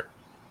candle there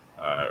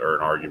or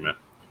an argument.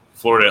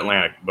 Florida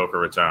Atlantic, Boca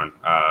Raton.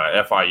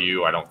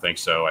 FIU, I don't think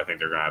so. I think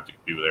they're going to have to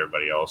compete with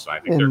everybody else. And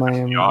I think they're going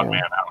to be the odd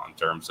man out in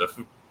terms of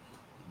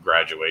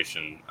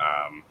graduation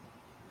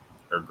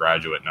or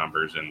graduate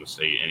numbers in the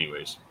state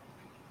anyways.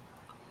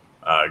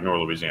 Ignore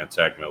Louisiana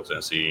Tech, Middle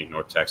Tennessee,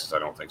 North Texas, I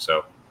don't think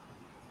so.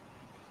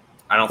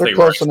 I don't think they're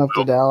close enough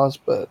to Dallas,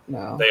 but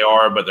no. They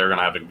are, but they're going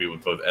to have to compete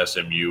with both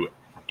SMU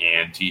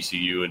and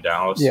TCU in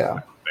Dallas. Yeah. I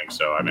don't think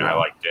so. I mean, I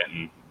like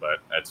Denton, but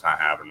that's not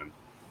happening.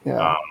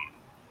 Yeah.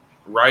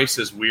 Rice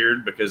is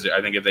weird because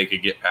I think if they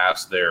could get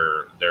past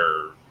their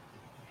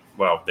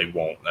well, they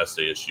won't. That's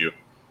the issue.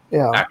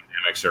 Yeah.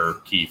 Academics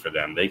are key for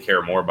them. They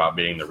care more about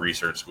being the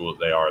research school that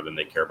they are than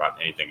they care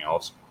about anything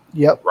else.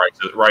 Yep.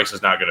 Rice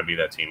is not going to be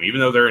that team. Even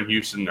though they're in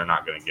Houston, they're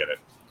not going to get it.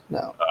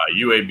 No.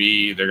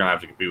 UAB, they're going to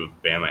have to compete with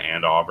Bama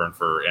and Auburn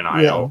for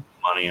NIL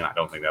money, and I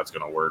don't think that's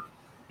going to work.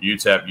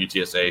 UTEP,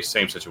 UTSA,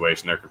 same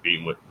situation.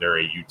 They're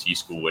a UT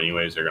school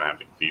anyways. They're going to have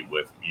to compete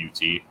with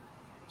UT.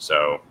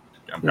 So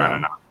I'm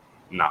kind of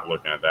not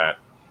looking at that.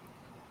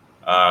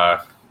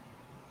 I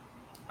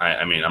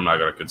mean, I'm not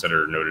going to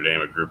consider Notre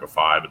Dame a group of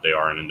 5, but they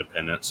are an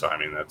independent. So, I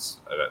mean,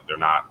 they're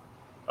not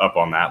up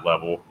on that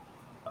level.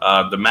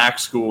 The MAC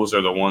schools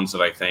are the ones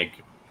that I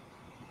think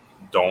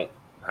don't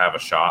have a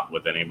shot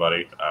with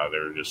anybody.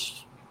 They're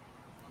just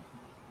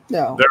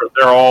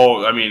they're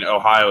all. I mean,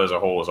 Ohio as a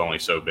whole is only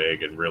so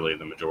big, and really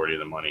the majority of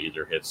the money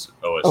either hits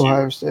OSU,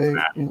 Ohio State,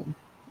 and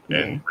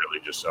really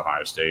just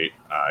Ohio State.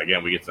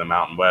 Again, we get to the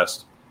Mountain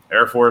West.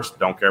 Air Force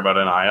don't care about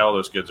NIL.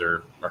 Those kids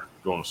are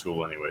going to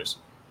school anyways.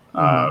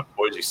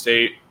 Boise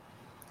State,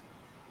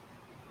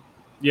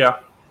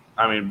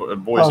 I mean,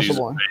 Boise's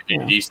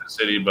a decent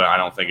city, but I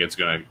don't think it's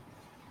going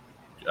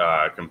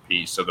to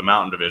compete. So the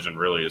Mountain Division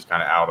really is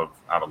kind of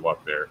out of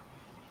luck there.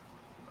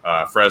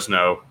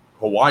 Fresno,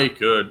 Hawaii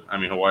could. I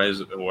mean,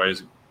 Hawaii's a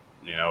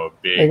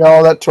big. They got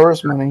all that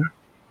tourist money.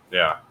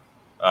 Yeah.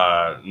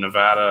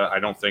 Nevada, I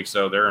don't think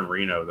so. They're in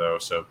Reno though,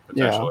 so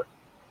potentially.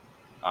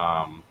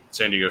 Yeah.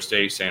 San Diego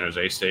State, San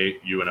Jose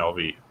State,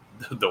 UNLV,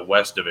 the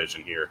West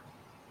Division here.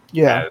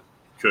 Yeah.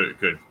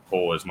 Could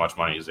pull as much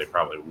money as they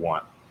probably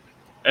want.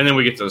 And then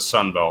we get to the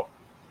Sun Belt.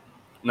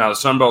 Now, the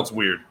Sun Belt's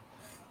weird.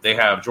 They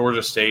have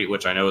Georgia State,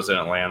 which I know is in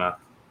Atlanta.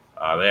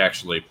 They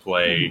actually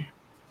play,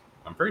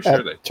 I'm pretty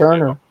sure they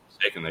Turner.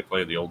 They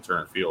play the old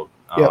Turner Field.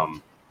 Yep.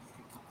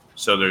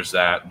 So there's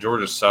that.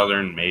 Georgia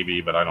Southern,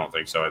 maybe, but I don't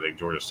think so. I think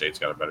Georgia State's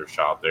got a better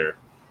shot there.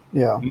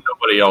 Yeah.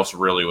 Nobody else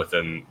really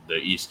within the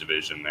East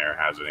Division there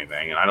has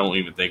anything, and I don't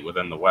even think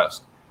within the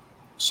West.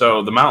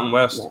 So the Mountain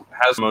West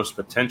has the most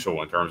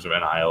potential in terms of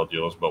NIL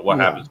deals, but what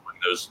happens when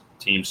those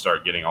teams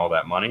start getting all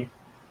that money?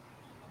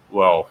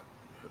 Well,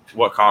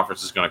 what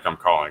conference is going to come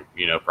calling?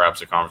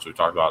 Perhaps the conference we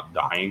talked about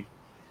dying.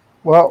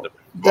 Well,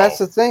 that's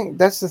the thing.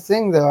 That's the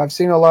thing, though. I've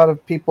seen a lot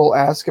of people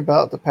ask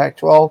about the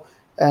Pac-12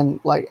 and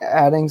like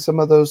adding some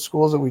of those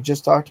schools that we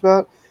just talked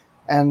about.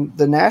 And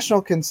the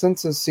national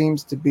consensus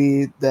seems to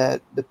be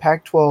that the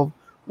Pac-12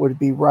 would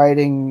be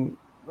writing,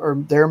 or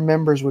their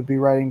members would be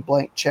writing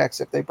blank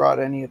checks if they brought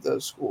any of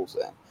those schools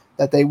in.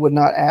 That they would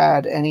not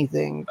add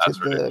anything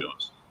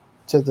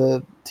to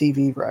the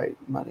TV right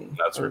money.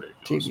 That's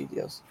ridiculous. TV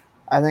deals.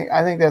 I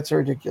think that's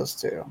ridiculous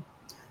too.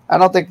 I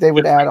don't think they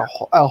would add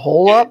a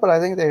whole lot, but I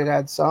think they would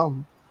add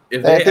some.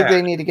 I think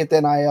they need to get the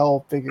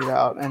NIL figured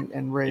out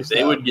and raise. If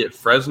they would get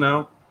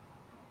Fresno,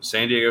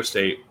 San Diego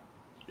State,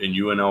 and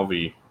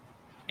UNLV,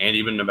 and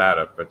even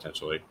Nevada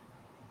potentially,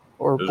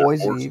 or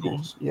Boise,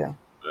 even. Yeah,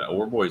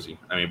 or Boise.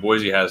 I mean,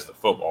 Boise has the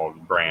football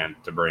brand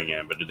to bring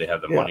in, but do they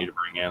have the money to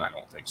bring in? I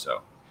don't think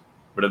so.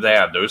 But if they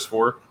had those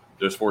four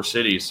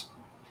cities,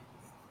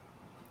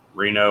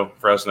 Reno,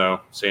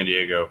 Fresno, San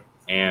Diego,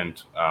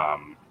 and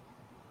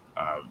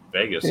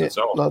Vegas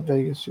itself. Love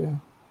Vegas, yeah.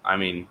 I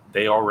mean,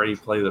 they already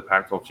play the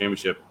Pac-12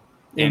 championship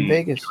in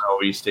Vegas,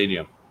 UNLV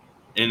Stadium,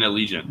 in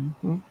Allegiant.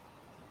 Mm-hmm.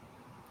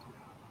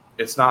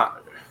 It's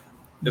not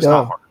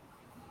hard,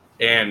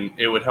 and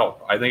it would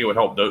help. I think it would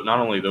help not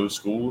only those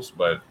schools,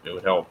 but it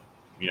would help,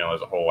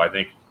 as a whole. I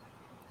think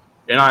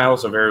NIL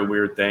is a very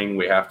weird thing.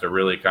 We have to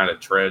really kind of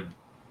tread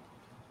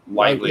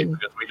lightly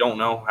because we don't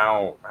know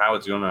how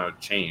it's going to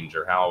change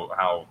or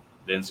how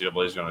the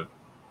NCAA is going to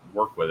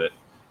work with it.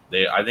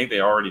 I think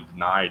they already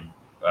denied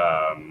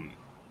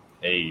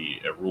a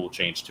rule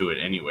change to it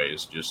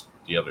anyways, just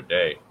the other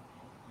day.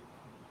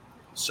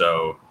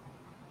 So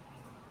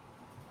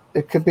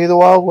it could be the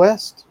Wild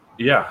West.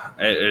 Yeah,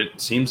 it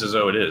seems as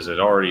though it is. It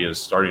already is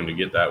starting to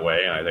get that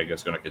way, and I think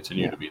it's going to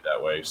continue to be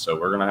that way. So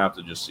we're going to have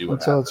to just see what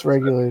happens. Until it's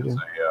regulated.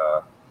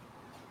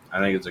 I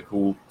think it's a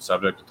cool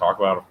subject to talk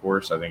about, of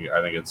course. I think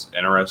it's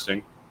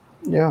interesting.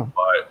 Yeah.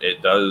 But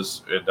it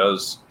does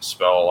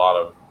spell a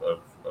lot of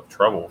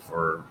trouble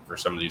for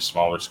some of these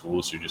smaller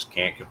schools who just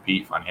can't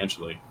compete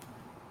financially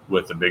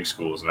with the big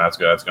schools. And that's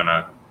going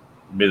to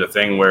be the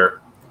thing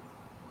where,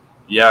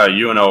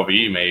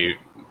 UNLV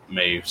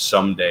may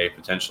someday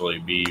potentially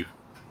be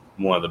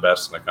one of the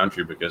best in the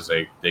country because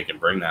they can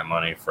bring that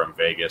money from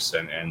Vegas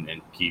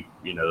and keep,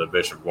 the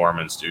Bishop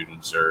Gorman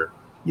students or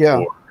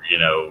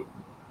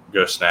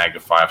go snag a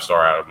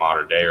 5-star out of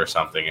Mater Dei or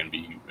something and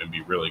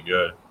be really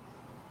good.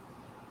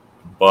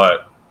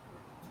 But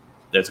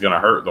it's going to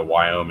hurt the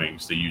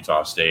Wyomings, the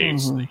Utah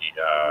States,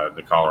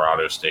 the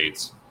Colorado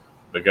States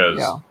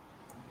because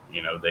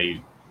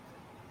they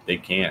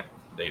can't.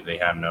 They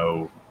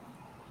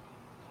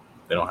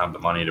don't have the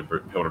money to be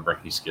able to bring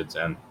these kids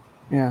in.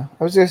 Yeah,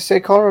 I was going to say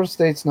Colorado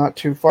State's not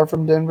too far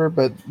from Denver,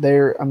 but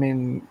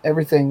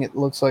everything it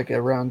looks like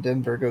around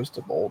Denver goes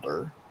to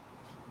Boulder.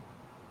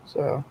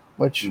 So,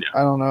 which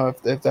I don't know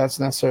if that's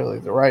necessarily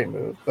the right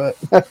move, but.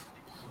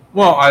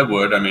 Well, I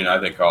would.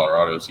 I think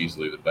Colorado is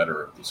easily the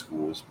better of the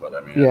schools, but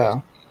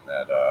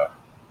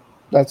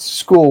that's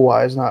school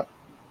wise, not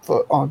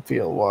on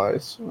field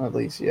wise, at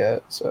least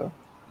yet. So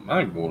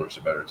I think Boulder's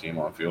a better team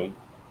on field,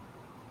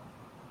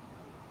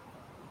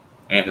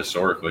 and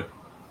historically.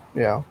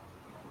 Yeah.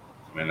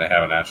 They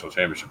have a national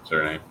championship to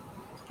their name.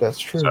 That's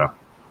true. So.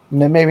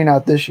 Maybe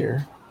not this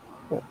year.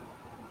 But.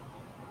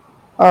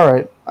 All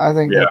right. I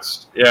think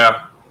that's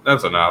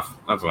enough.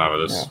 That's enough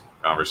of this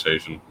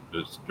conversation.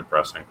 It's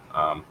depressing.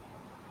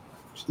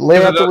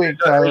 Lay out the week,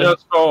 Tyler. It does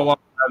spell a lot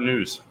of bad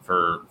news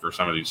for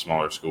some of these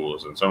smaller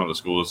schools. And some of the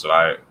schools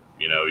that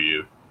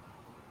you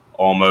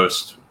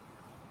almost,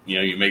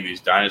 you make these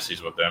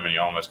dynasties with them and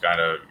you almost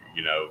kind of,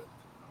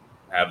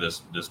 have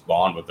this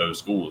bond with those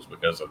schools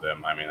because of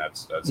them.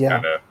 That's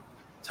kind of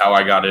how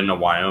I got into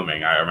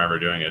Wyoming. I remember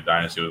doing a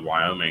dynasty with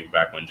Wyoming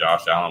back when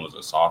Josh Allen was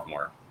a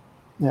sophomore.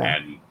 Yeah.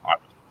 And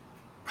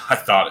I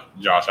thought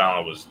Josh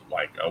Allen was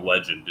like a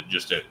legend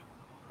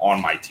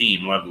on my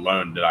team, let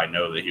alone did I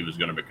know that he was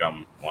going to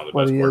become one of the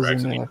best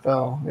quarterbacks in the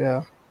NFL.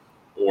 Yeah.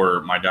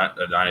 Or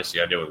the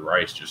dynasty I did with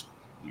Rice just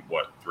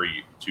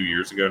 2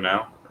 years ago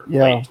now, or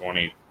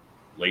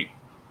late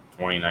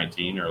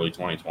 2019, early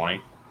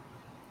 2020.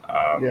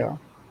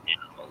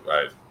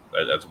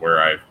 That's where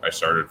I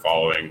started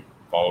following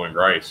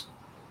Rice,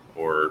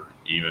 or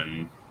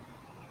even,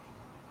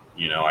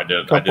 I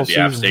did the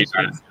App State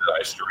that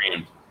I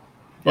streamed,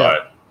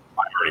 but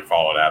I already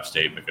followed App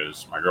State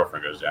because my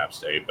girlfriend goes to App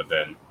State. But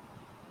then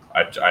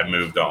I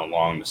moved on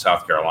along to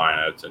South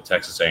Carolina, to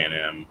Texas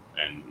A&M,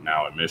 and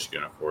now in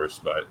Michigan, of course.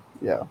 But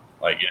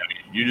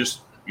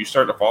you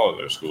start to follow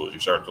those schools. You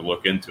start to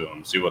look into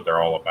them, see what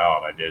they're all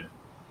about. I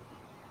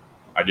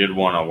did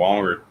one a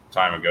longer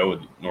time ago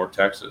with North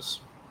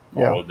Texas.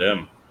 Followed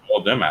them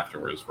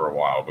afterwards for a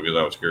while because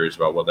I was curious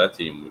about what that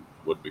team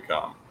would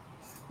become.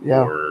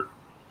 Yeah. Or,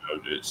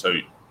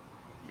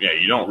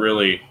 you don't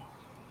really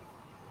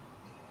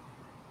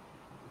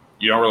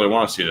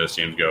want to see those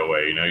teams go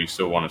away. You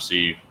still want to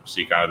see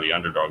kind of the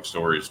underdog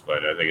stories,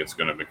 but I think it's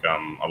going to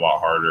become a lot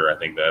harder. I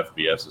think the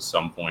FBS at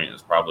some point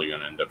is probably going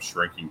to end up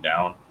shrinking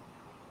down,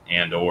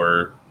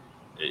 or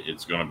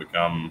it's going to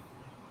become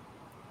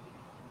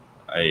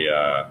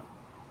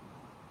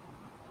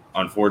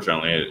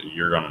unfortunately,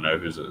 you're going to know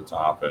who's at the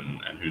top and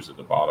who's at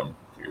the bottom.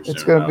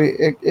 It's going to be.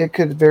 It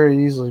could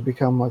very easily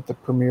become like the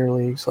Premier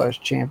League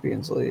 /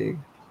 Champions League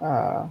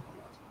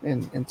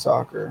in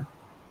soccer.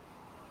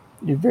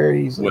 You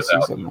very easily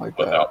see something like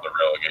that without the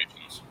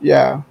relegations.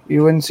 Yeah,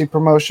 you wouldn't see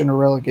promotion or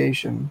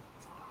relegation.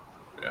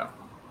 Yeah,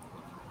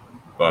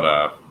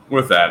 but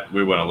with that,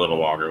 we went a little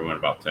longer. We went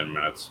about 10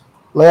 minutes.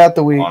 Lay out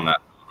the week on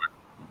that.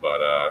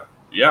 But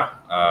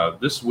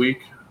this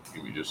week.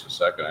 Give me just a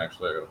second.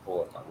 Actually, I got to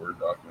pull up my Word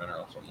document, or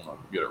else I'm going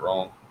to get it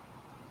wrong.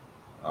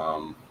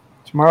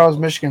 Tomorrow's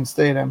Michigan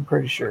State, I'm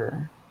pretty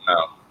sure.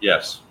 No.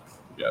 Yes.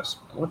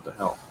 What the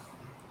hell?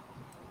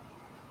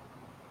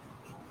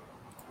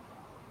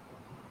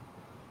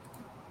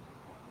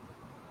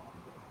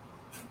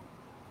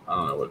 I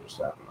don't know what just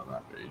happened on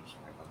that page.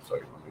 Hang on a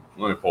second.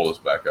 Let me pull this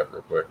back up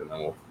real quick, and then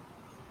we'll.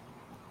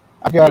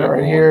 I got it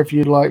right here. If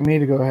you'd like me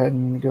to go ahead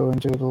and go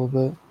into it a little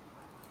bit.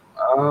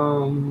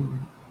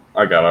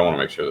 I want to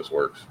make sure this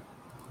works.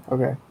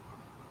 Okay.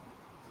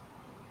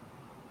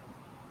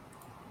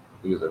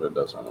 Because if it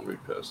doesn't, I'm going to be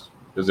pissed.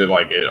 Because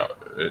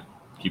it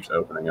keeps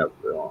opening up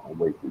on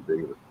way too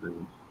big of a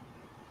screen.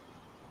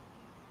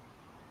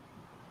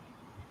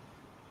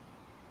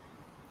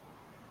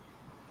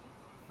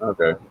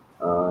 Okay.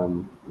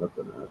 That's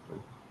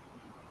interesting.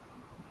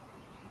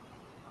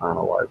 I don't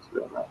know why it's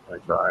doing that. Let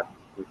me try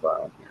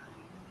on here.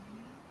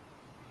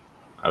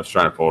 I was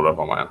trying to pull it up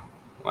on my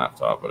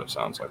laptop, but it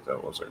sounds like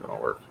that wasn't going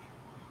to work.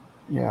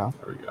 Yeah.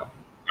 There we go.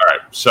 All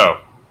right. So,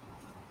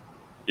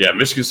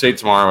 Michigan State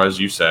tomorrow, as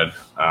you said.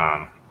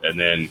 And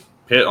then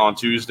Pitt on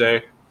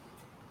Tuesday.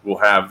 We'll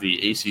have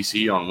the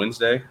ACC on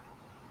Wednesday.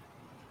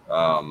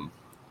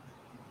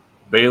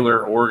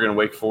 Baylor, Oregon,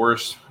 Wake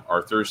Forest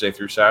are Thursday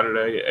through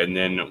Saturday. And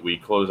then we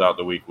close out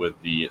the week with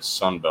the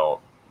Sun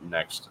Belt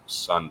next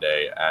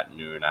Sunday at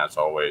noon, as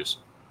always.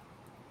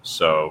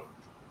 So,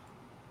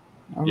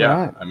 all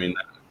right. I mean,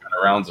 that kind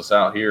of rounds us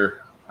out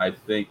here. I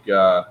think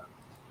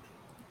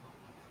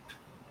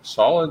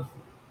solid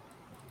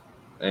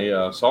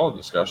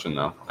discussion,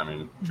 though. I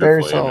mean,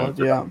 very solid,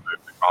 the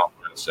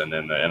conference and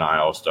then the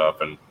NIL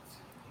stuff, and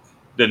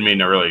didn't mean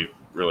to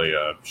really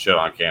shit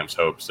on Cam's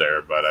hopes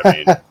there, but I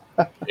mean,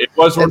 it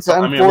was. It's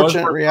an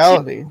unfortunate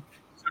reality.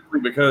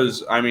 Simply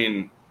because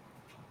I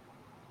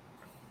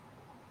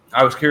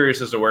was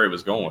curious as to where he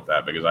was going with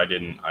that because I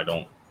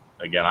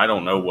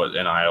don't know what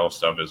NIL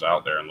stuff is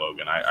out there in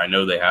Logan. I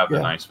know they have the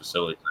nice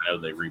facilities. I know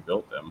they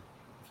rebuilt them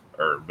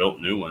or built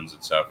new ones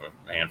and stuff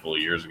a handful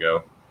of years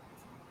ago.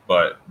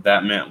 But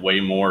that meant way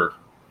more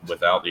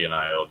without the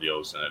NIL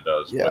deals than it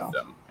does with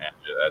them. And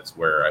that's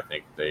where I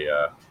think they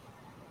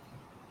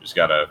just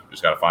gotta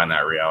find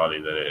that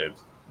reality that it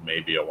may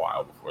be a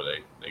while before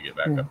they get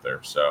back up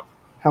there. So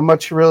how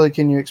much really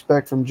can you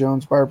expect from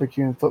Jones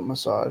Barbecue and Foot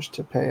Massage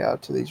to pay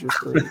out to these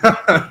recruits?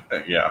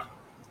 Yeah.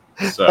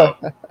 So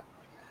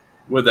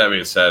with that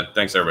being said,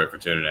 thanks everybody for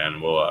tuning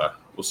in.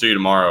 We'll see you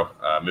tomorrow.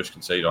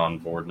 Michigan State on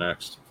board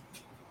next.